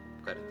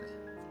करते हैं।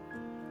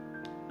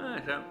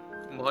 ऐसा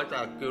बहुत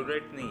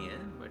एक्यूरेट नहीं है,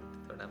 बट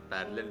थोड़ा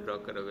पैरेलल ड्रॉ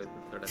करोगे तो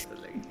थोड़ा सा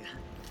लगेगा।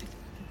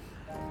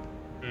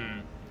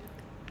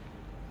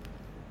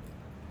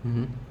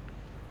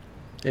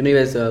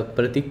 एनीवेज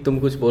प्रतीक तुम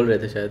कुछ बोल रहे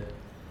थे शायद।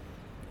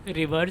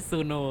 रिवर्स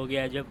सुनो हो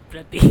गया जब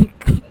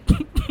प्रतीक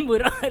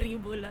मुरारी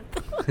बोला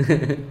तो।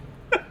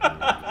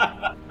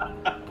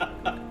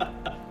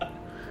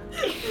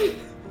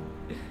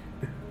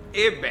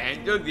 ए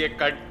बहन जो ये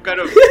कट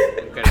करो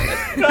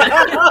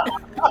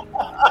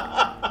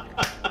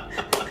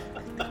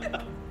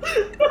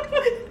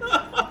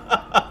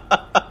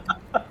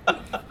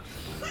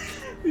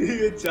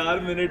ये 4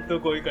 मिनट तो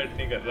कोई कट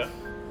नहीं कर रहा।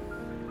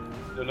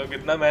 जो लोग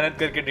इतना मेहनत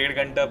करके 1.5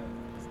 घंटा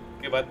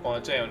के बाद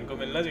पहुंचे हैं उनको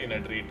मिलना चाहिए ना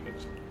ट्रीट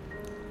कुछ।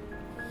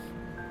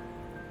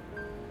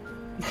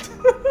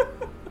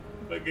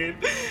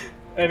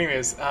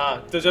 Anyways,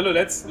 हाँ तो चलो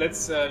let's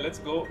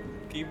go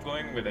keep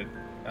going with it.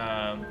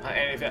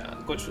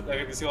 कुछ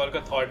अगर किसी और का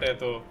थॉट है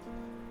तो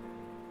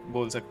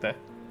बोल सकता है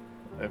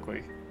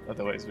कोई,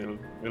 otherwise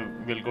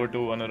we'll go to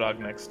Anurag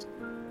next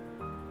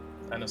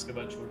and उसके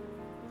बाद शूट।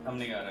 हम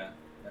नहीं गा रहे हैं,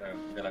 मेरा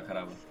गला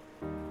खराब है।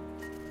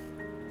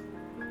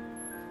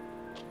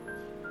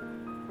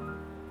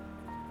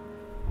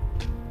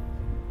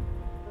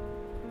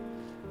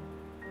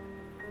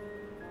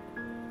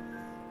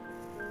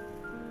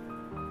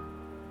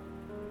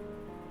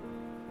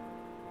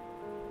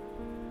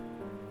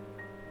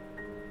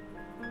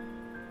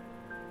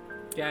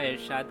 क्या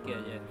इरशाद किया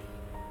जाए?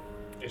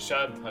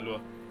 इरशाद हलवा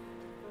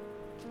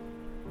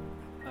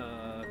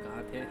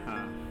कहाँ थे?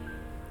 हाँ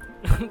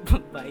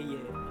भाई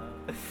ये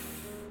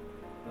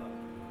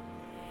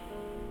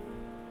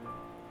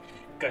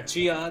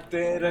कच्ची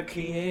आते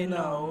रखिए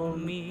ना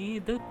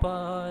उम्मीद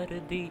पार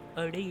दी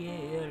अड़िए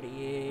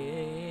अड़िए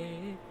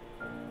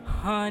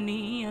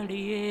हानी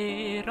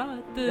अड़िए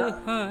रात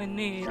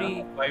हानेरी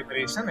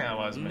वाइब्रेशन है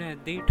आवाज में।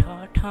 नदी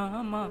ठाठा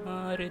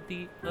मार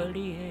दी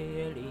अड़िए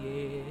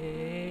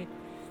अड़िए।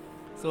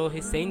 So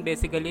he's saying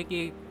basically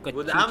कि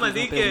गुलाम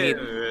अली के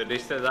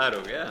रिश्तेदार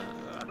हो गया।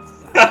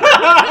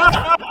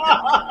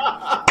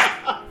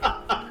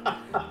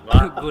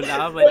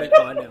 गुलाम अली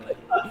कौन है भाई?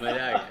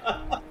 मजा आ गया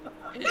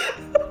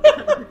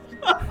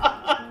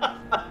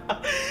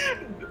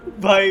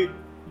भाई।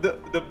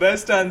 The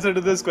best answer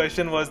to this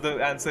question was the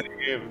answer he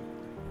gave.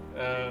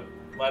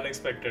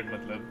 Unexpected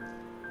मतलब।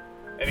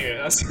 Anyway,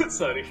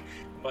 sorry.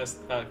 Must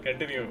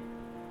continue.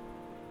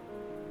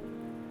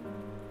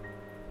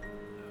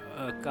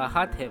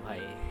 कहाँ थे भाई?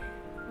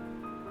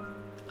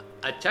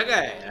 अच्छा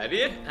गाया यार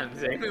ये,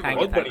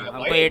 बहुत बढ़िया।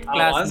 हमको 8th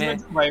क्लास में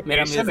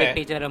मेरा म्यूजिक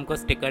टीचर हमको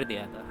स्टिकर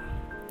दिया था।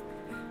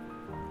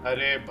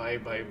 अरे भाई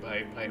भाई भाई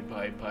भाई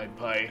भाई भाई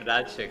भाई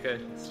राजशेखर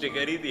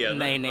स्टिकर ही दिया।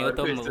 नहीं वो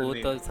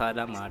तो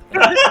साला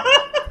मारता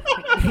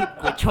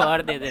कुछ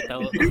और दे देता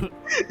वो।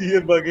 ये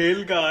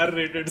बघेल का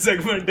R-rated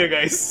सेगमेंट है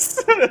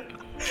गाइस।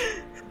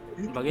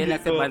 बघेल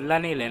ऐसे बदला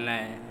नहीं लेना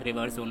है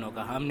रिवर्स उनो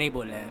का, हम नहीं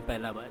बोले हैं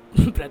पहला बार,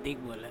 प्रतीक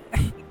बोला है।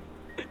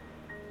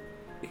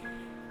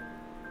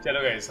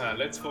 चलो गाइस हाँ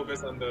let's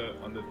focus on the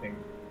thing,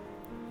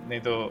 नहीं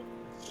तो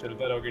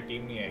शिल्पा राव की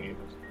टीम नहीं आएगी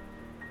बस।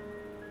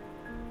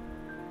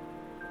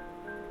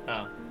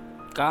 हाँ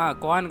कहाँ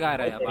कौन गा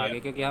रहा है अब आगे,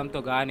 क्योंकि हम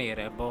तो गा नहीं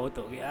रहे, बहुत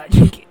हो गया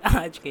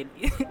आज के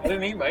लिए। अरे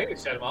नहीं भाई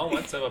शर्माओ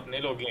मत, सब अपने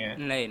लोग ही हैं।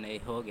 नहीं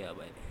हो गया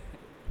भाई।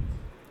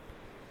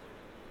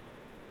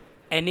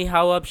 एनी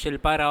हाउ अब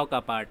शिल्पा राव का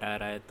पार्ट आ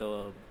रहा है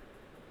तो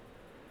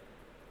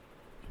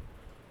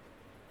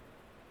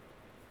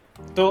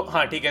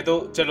हाँ ठीक है, तो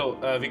चलो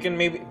वी कैन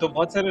मे बी, तो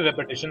बहुत सारे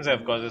रेपिटेशंस है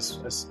ऑफ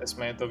कोर्स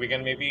इसमें, तो we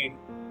can may be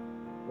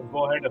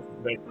go ahead a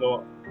bit. तो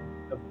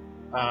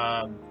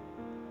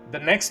the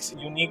next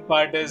unique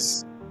part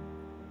is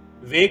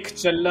वेख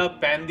चल्ला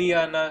पैंदी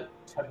आना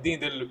छड्डी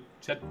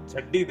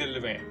दिल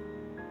में,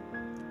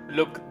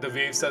 look the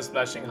waves are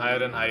splashing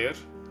higher and higher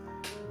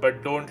but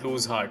don't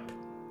lose heart.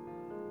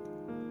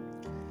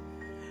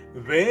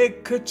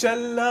 वेख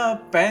चल्ला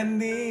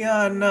पैंदी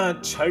आना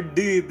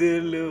छड्डी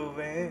दिल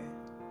में,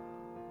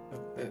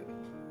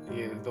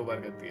 ये 2 बार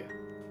करती है।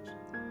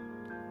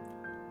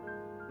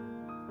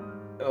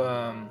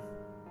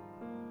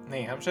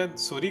 नहीं हम शायद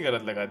सूरी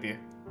गलत लगा दिए।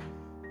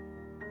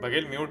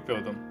 बघेल म्यूट पे हो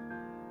तुम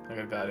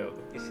अगर गा रहे हो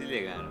तो,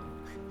 इसीलिए गा रहा हूँ।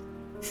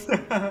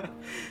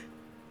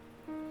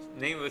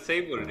 नहीं वो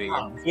सही बोल रही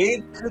है।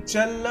 वेख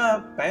चल्ला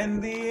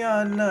पैंदी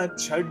आना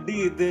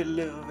छड्डी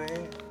दिल वे,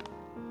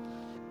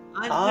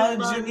 आज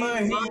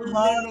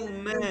महिवाल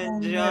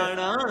में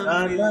जाना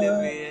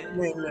मिलवे,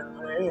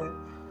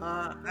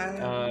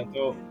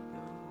 तो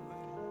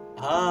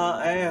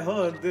हाँ ऐ हो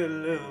दिल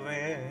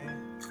में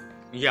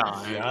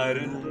यार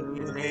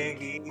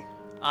मिलेगी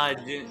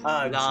आज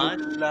आज लाश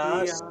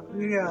लास्ट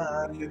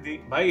यार दी।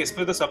 भाई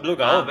इसमें तो सब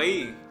लोग आओ। हाँ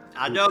भाई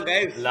आ जाओ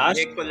गाइस, ये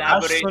लास्ट सुन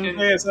कोलैबोरेशन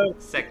के ऐसा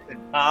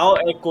सेक्शन। आओ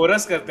एक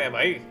कोरस करते हैं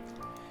भाई।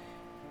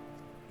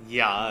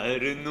 यार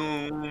नू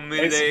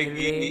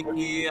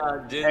मिलेगी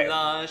आज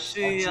लाश आज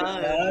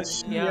यार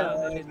लाश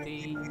यार दी।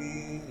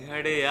 दी।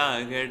 घड़िया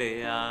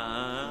घड़िया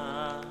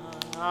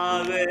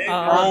आवे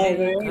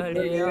आवे घड़िया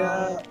घड़िया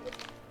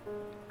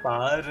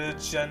पार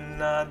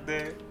चन्ना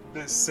दे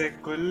से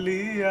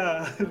कुल्ली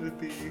यार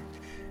दी।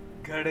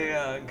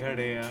 घड़िया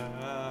घड़िया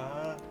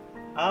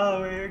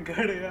आवे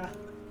घड़िया।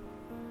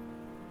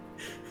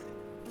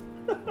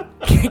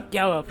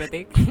 क्या हुआ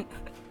प्रतीक?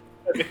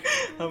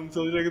 हम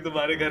सोच रहे कि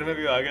तुम्हारे घर में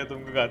भी आ गया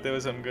तुमको गाते हुए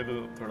सुन के, तो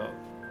थोड़ा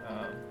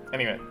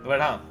एनीवे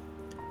बट हाँ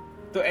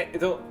तो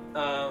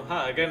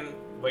हाँ अगेन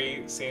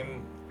वही सेम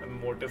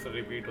मोटिव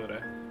रिपीट हो रहा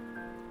है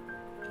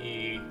कि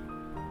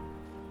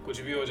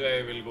कुछ भी हो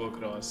जाए will go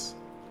across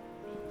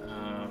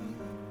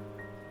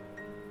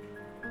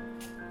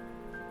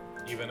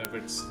even if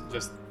it's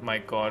just my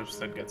corpse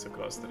that gets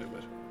across the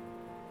river.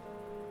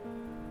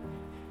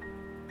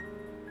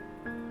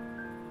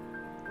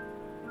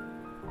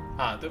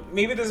 हाँ तो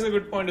maybe this is a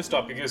good point to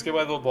stop क्योंकि उसके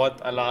बाद वो बहुत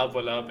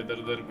अलाप इधर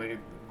उधर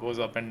goes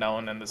up and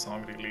down and the song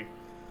really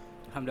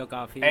हम लोग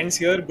काफी ends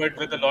here but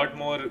with a lot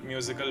more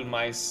musical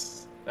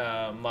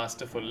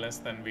masterfulness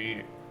than we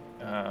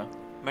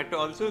but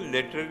also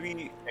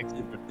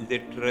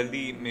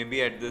literally maybe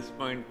at this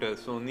point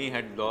Sohni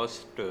had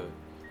lost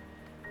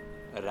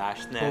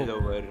rationale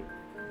over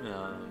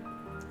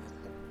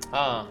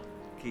हाँ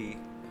कि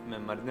मैं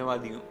मरने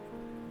वाली हूँ,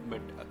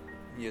 but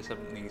ये सब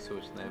नहीं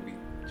सोचना है अभी,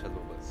 चलो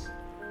बस।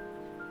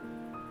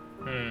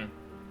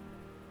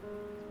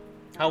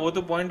 हाँ वो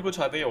तो पॉइंट कुछ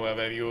आता ही होगा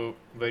where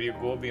you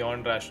go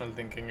beyond rational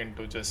thinking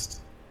into just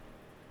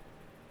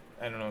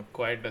I don't know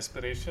quiet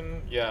desperation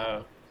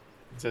या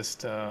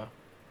just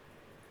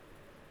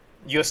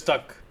you're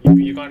stuck,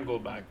 you can't go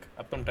back।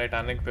 अब तुम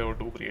टाइटैनिक पे हो,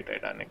 डूब रही है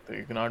टाइटैनिक, तो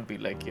you cannot be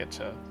like कि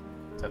अच्छा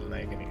चलना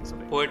है कि नहीं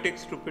इसमें। Poetic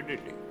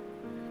stupidity.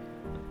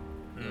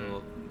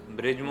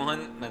 ब्रिजमोहन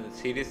मतलब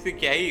सीरियसली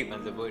क्या ही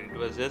मतलब it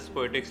was just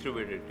poetic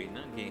stupidity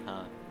ना कि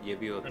हाँ ये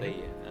भी होता ही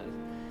है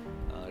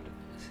और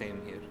same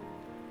here.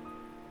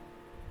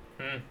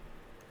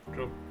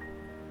 True.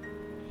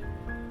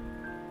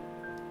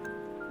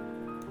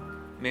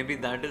 Maybe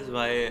that is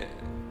why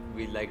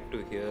we like to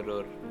hear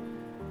or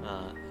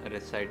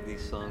recite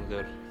these songs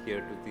or hear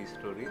to these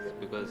stories,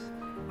 because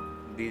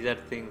these are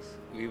things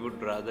we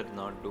would rather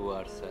not do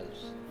ourselves.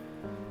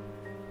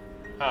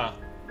 हाँ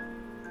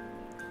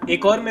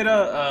एक और मेरा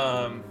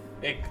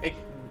एक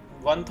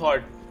one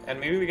thought and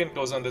maybe we can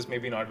close on this,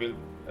 maybe not, we'll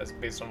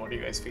based on what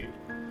you guys feel,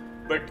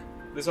 but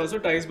this also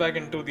ties back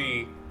into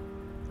the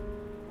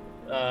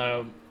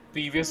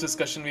previous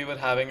discussion we were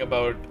having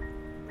about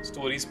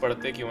stories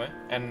पढ़ते क्यों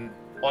हैं, and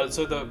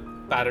also the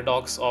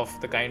paradox of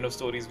the kind of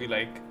stories we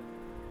like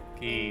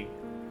कि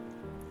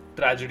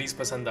tragedies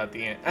पसंद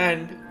आती हैं,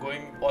 and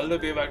going all the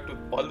way back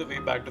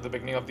to the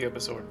beginning of the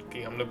episode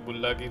कि हम लोग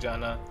बुल्ला की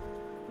जाना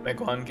मैं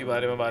कौन के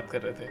बारे में बात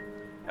कर रहे थे,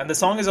 and the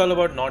song is all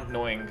about not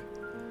knowing.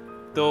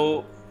 So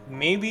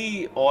maybe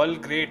all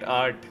great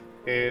art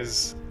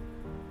is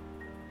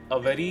a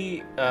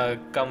very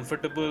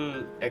comfortable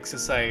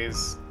exercise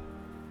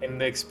in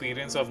the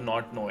experience of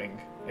not knowing,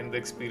 in the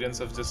experience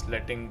of just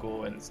letting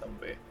go in some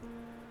way.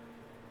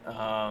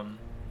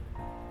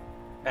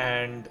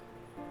 And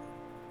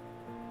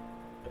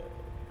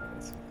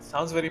it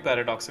sounds very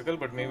paradoxical,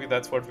 but maybe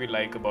that's what we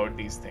like about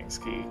these things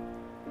कि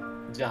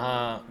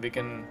जहाँ we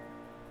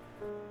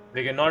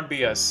cannot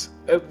be us.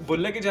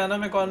 Bulleh की जाना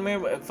में कौन में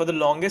for the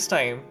longest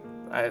time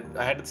I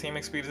had the same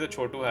experience that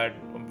Chotu had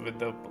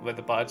with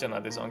the Par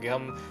Chanaa song कि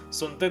हम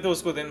सुनते थे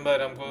उसको दिन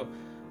भर, हमको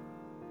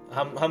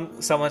हम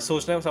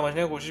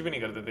समझने की कोशिश भी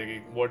नहीं करते थे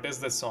कि what is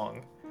this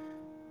song,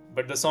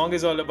 but the song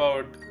is all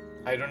about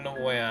I don't know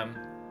who I am,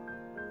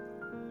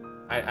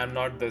 I'm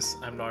not this,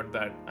 I'm not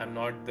that, I'm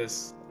not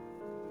this,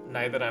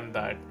 neither I'm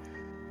that,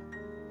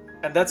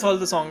 and that's all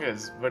the song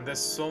is. But there's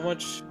so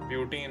much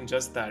beauty in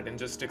just that, in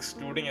just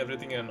excluding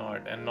everything you're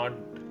not,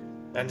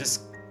 and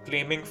just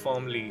claiming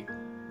firmly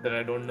that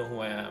I don't know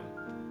who I am,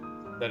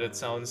 that it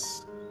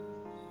sounds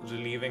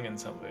relieving in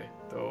some way.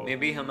 So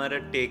maybe हमारा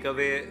take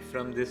away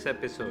from this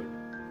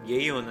episode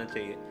यही होना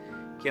चाहिए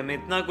कि हम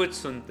इतना कुछ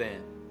सुनते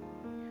हैं,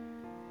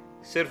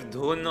 सिर्फ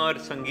धुन और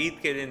संगीत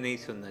के लिए नहीं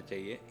सुनना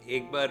चाहिए,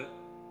 एक बार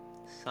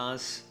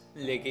सांस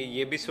लेके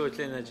ये भी सोच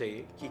लेना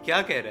चाहिए कि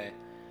क्या कह रहा है,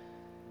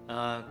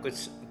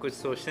 कुछ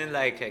सोचने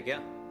लायक है क्या।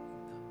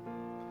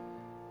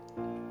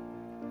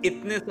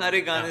 इतने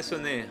सारे गाने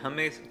सुने,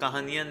 हमें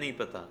कहानियां नहीं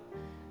पता,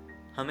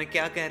 हमें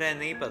क्या कह रहा है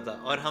नहीं पता,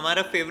 और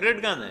हमारा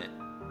फेवरेट गाना है।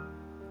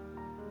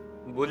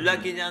 बुल्ला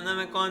की जाना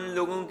में कौन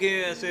लोगों के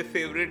ऐसे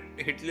फेवरेट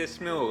हिट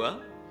लिस्ट में होगा,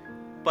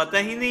 पता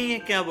ही नहीं है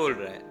क्या बोल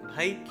रहा है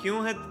भाई,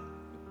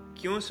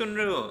 क्यों सुन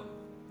रहे हो,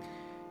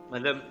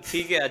 मतलब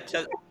ठीक है अच्छा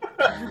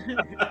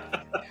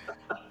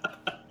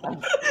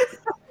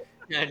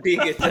ठीक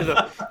है चलो,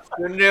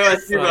 सुन रहे हो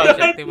अच्छी बात है,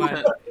 शक्तिमान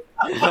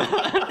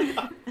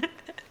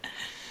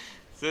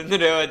सुन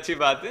रहे हो अच्छी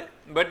बात है,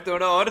 बट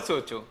थोड़ा और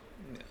सोचो।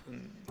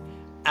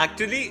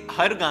 एक्चुअली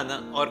हर गाना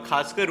और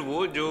खासकर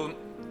वो जो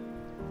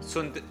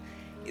सुनते,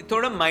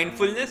 थोड़ा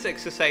माइंडफुलनेस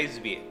एक्सरसाइज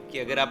भी है कि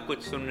अगर आप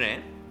कुछ सुन रहे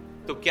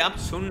हैं तो क्या आप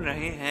सुन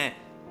रहे हैं,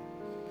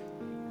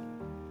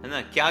 है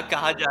ना, क्या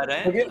कहा जा रहा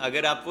है।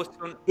 अगर आप वो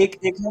सुन एक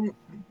हम,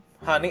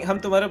 हाँ नहीं,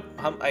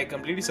 हम I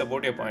completely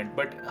support your point,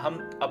 but हम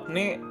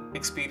अपने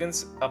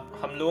एक्सपीरियंस,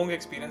 हम लोगों के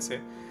एक्सपीरियंस से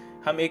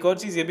हम एक और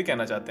चीज़ ये भी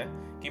कहना चाहते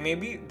हैं कि may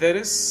be there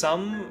is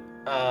some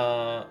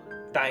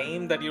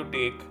time that you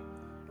take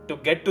to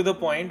get to the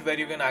point where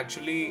you can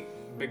actually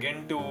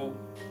begin to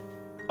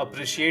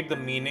appreciate the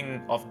meaning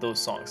of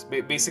those songs.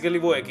 Basically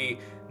वो है कि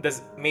there's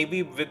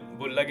maybe with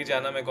बुल्ला की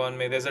जाना मैं कौन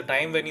में there's a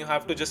time when you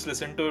have to just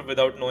listen to it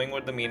without knowing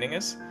what the meaning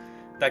is,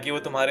 ताकि वो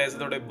तुम्हारे ऐसे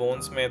थोड़े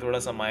bones में थोड़ा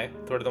समाए,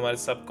 थोड़े तुम्हारे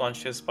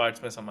subconscious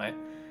parts में समाए,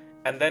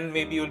 and then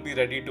maybe you'll be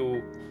ready to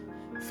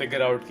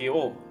figure out कि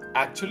oh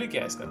actually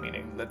क्या है इसका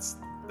meaning,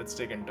 let's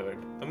dig into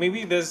it. So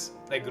maybe there's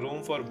like room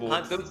for both.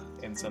 हाँ,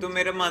 in some तो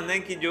मेरा मानना है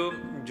कि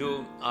जो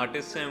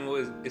आर्टिस्ट हैं वो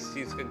इस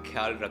चीज़ का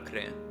ख्याल रख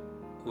रहे हैं,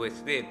 वो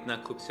इसलिए इतना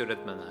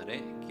खूबसूरत बना रहे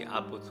हैं कि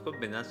आप उसको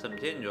बिना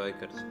समझे एंजॉय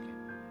कर सकें,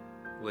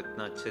 वो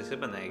इतना अच्छे से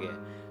बनाया गया है।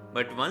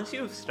 But once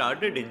you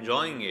started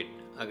enjoying it,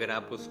 अगर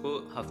आप उसको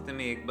हफ्ते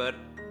में एक बार,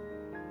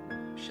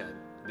 शायद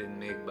दिन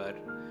में एक बार,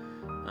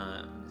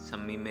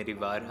 सम्मी मेरी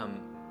बार हम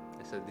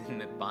ऐसा दिन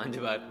में 5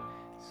 बार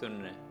सुन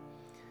रहे हैं,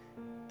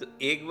 तो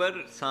एक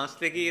बार सांस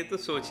लेके ये तो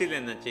सोच ही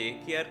लेना चाहिए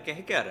कि यार कह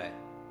क्या रहा है।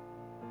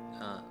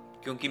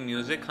 क्योंकि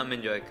म्यूज़िक हम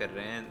एंजॉय कर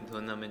रहे हैं,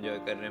 धुन हम एंजॉय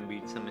कर रहे हैं,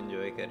 बीट्स हम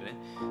एंजॉय कर रहे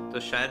हैं, तो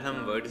शायद हम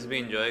वर्ड्स भी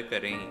एंजॉय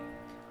करें ही।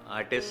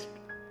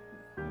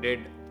 Artist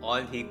did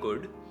all he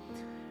could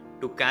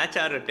to catch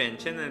our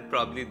attention and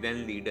probably then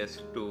lead us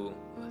to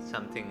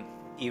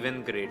something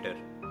even greater.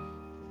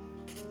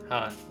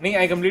 हाँ नहीं,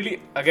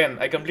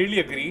 I completely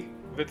agree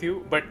with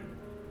you, but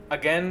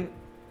again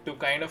to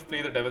kind of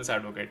play the devil's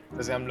advocate,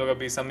 जैसे हम लोग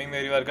अभी सम्मी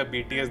मेरीवार का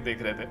BTS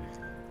देख रहे थे,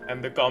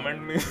 and the comment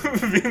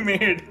we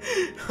made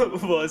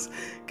was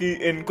कि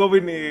इनको भी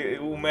नहीं,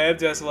 उमेर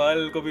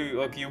जायसवाल को भी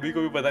और क्यूबी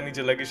को भी पता नहीं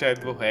चला कि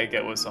शायद वो है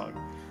क्या वो सॉन्ग।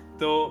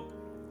 तो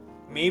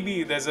maybe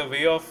there's a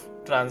way of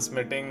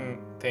transmitting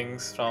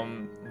things from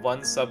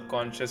one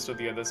subconscious to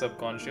the other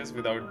subconscious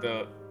without the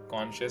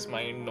conscious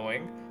mind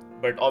knowing,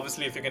 but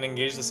obviously if you can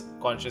engage the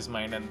conscious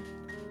mind and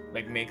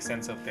like make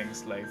sense of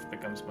things, life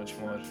becomes much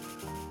more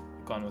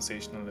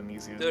conversational and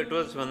easier. So it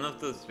was one of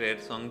those rare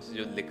songs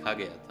जो लिखा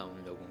गया था उन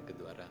लोगों के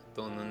द्वारा,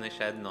 तो उन्होंने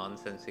शायद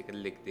नॉनसेंसिकल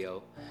लिख दिया हो,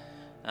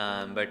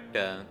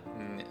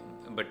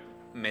 but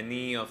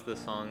many of the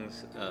songs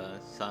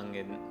sung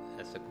in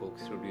as a coke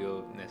studio,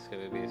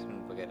 Nescafe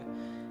basement वगैरह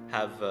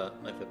have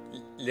मतलब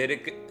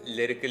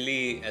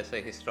lyrically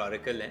ऐसा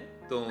historical है,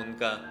 तो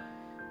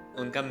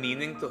उनका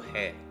meaning तो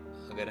है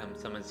अगर हम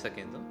समझ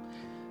सकें तो।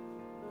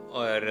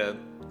 और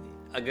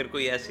अगर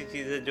कोई ऐसी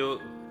चीज़ है जो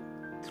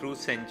थ्रू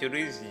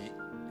सेंचुरीज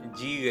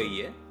जी गई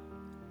है,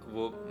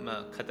 वो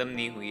ख़त्म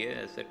नहीं हुई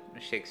है, ऐसे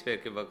शेक्सपियर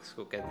के वर्क्स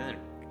को कहते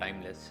हैं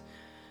टाइमलेस।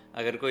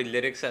 अगर कोई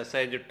लिरिक्स ऐसा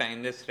है जो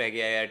टाइमलेस रह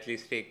गया है,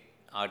 एटलीस्ट एक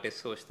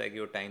आर्टिस्ट सोचता है कि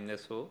वो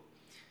टाइमलेस हो,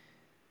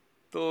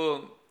 तो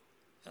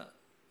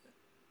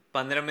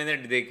 15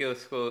 मिनट दे के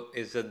उसको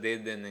इज्जत दे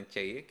देना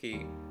चाहिए कि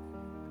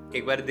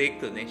एक बार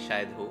देख तो नहीं,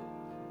 शायद हो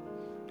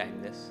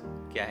टाइमलेस,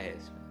 क्या है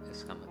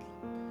इसका मतलब।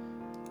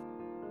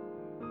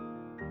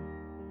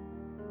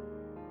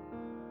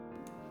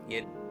 ये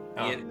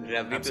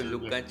रवि तो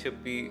लुक्का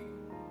छुपी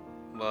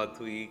बहुत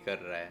हुई कर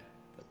रहा है,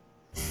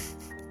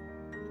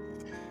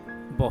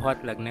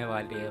 बहुत लगने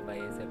वाली है भाई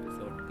इस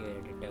एपिसोड के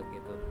एडिटर के।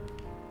 तो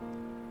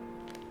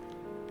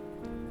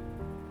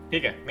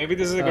ठीक है, maybe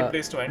this is a good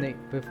place to end. नहीं,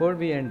 before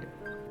we end,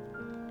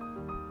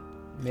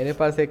 मेरे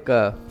पास एक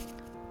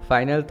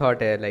फाइनल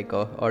थॉट है लाइक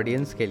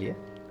ऑडियंस के लिए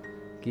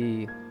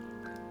कि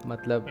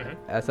मतलब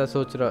ऐसा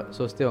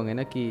सोचते होंगे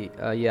ना कि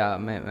या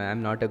मैं आई am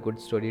not a good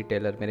story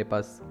teller, मेरे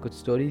पास कुछ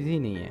स्टोरीज ही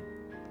नहीं है।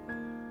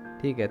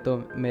 ठीक है, तो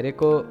मेरे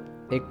को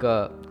एक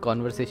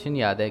कॉन्वर्सेशन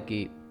याद है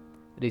कि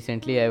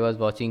recently I was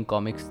watching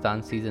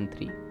Comicstaan season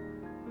 3,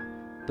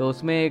 तो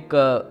उसमें एक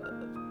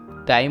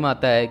टाइम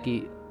आता है कि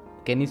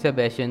केनी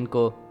सेबेस्टियन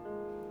को,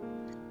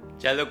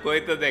 चलो कोई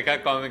तो देखा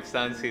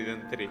कॉमिक्सतान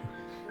सीज़न 3,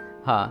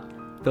 हाँ,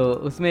 तो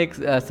उसमें एक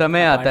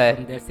समय आता है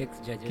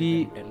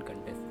कि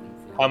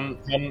हम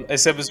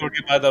इस एपिसोड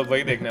के बाद अब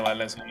वही देखने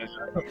वाले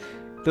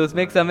हैं। तो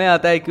उसमें एक समय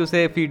आता है कि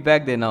उसे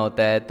फीडबैक देना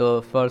होता है, तो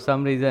for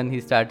some reason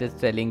he started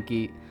telling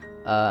कि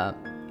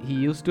he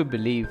used to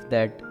believe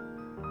that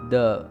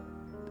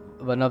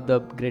one of the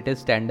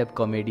greatest stand-up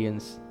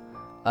comedians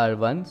are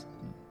ones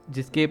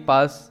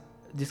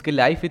जिसके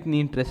लाइफ इतनी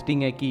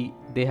इंटरेस्टिंग है कि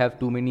they have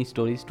too many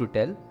stories to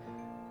tell,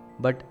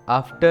 but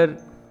after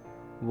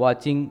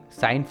watching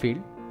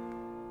Seinfeld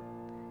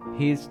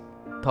his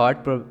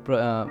thought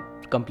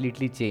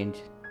completely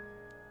changed.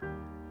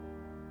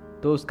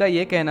 तो उसका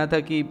ये कहना था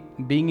कि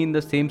being in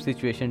the same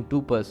situation,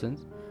 two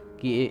persons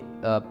कि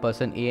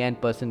person A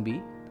and person B,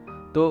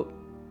 तो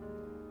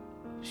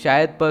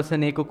शायद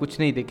पर्सन ए को कुछ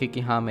नहीं दिखे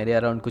कि हाँ मेरे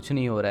अराउंड कुछ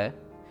नहीं हो रहा है,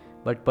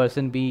 बट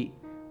पर्सन बी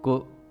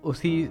को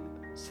उसी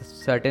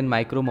सर्टेन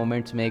माइक्रो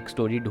मोमेंट्स में एक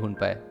स्टोरी ढूंढ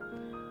पाए.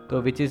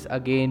 तो which is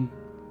again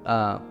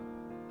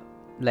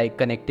like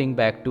connecting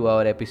back to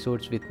our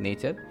episodes with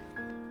nature,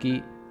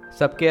 कि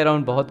सबके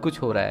अराउंड बहुत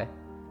कुछ हो रहा है,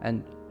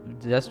 and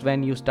just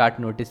when you start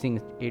noticing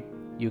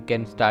it you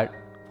can start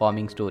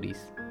forming stories.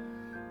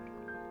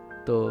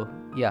 तो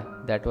या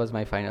that was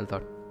my final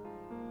thought.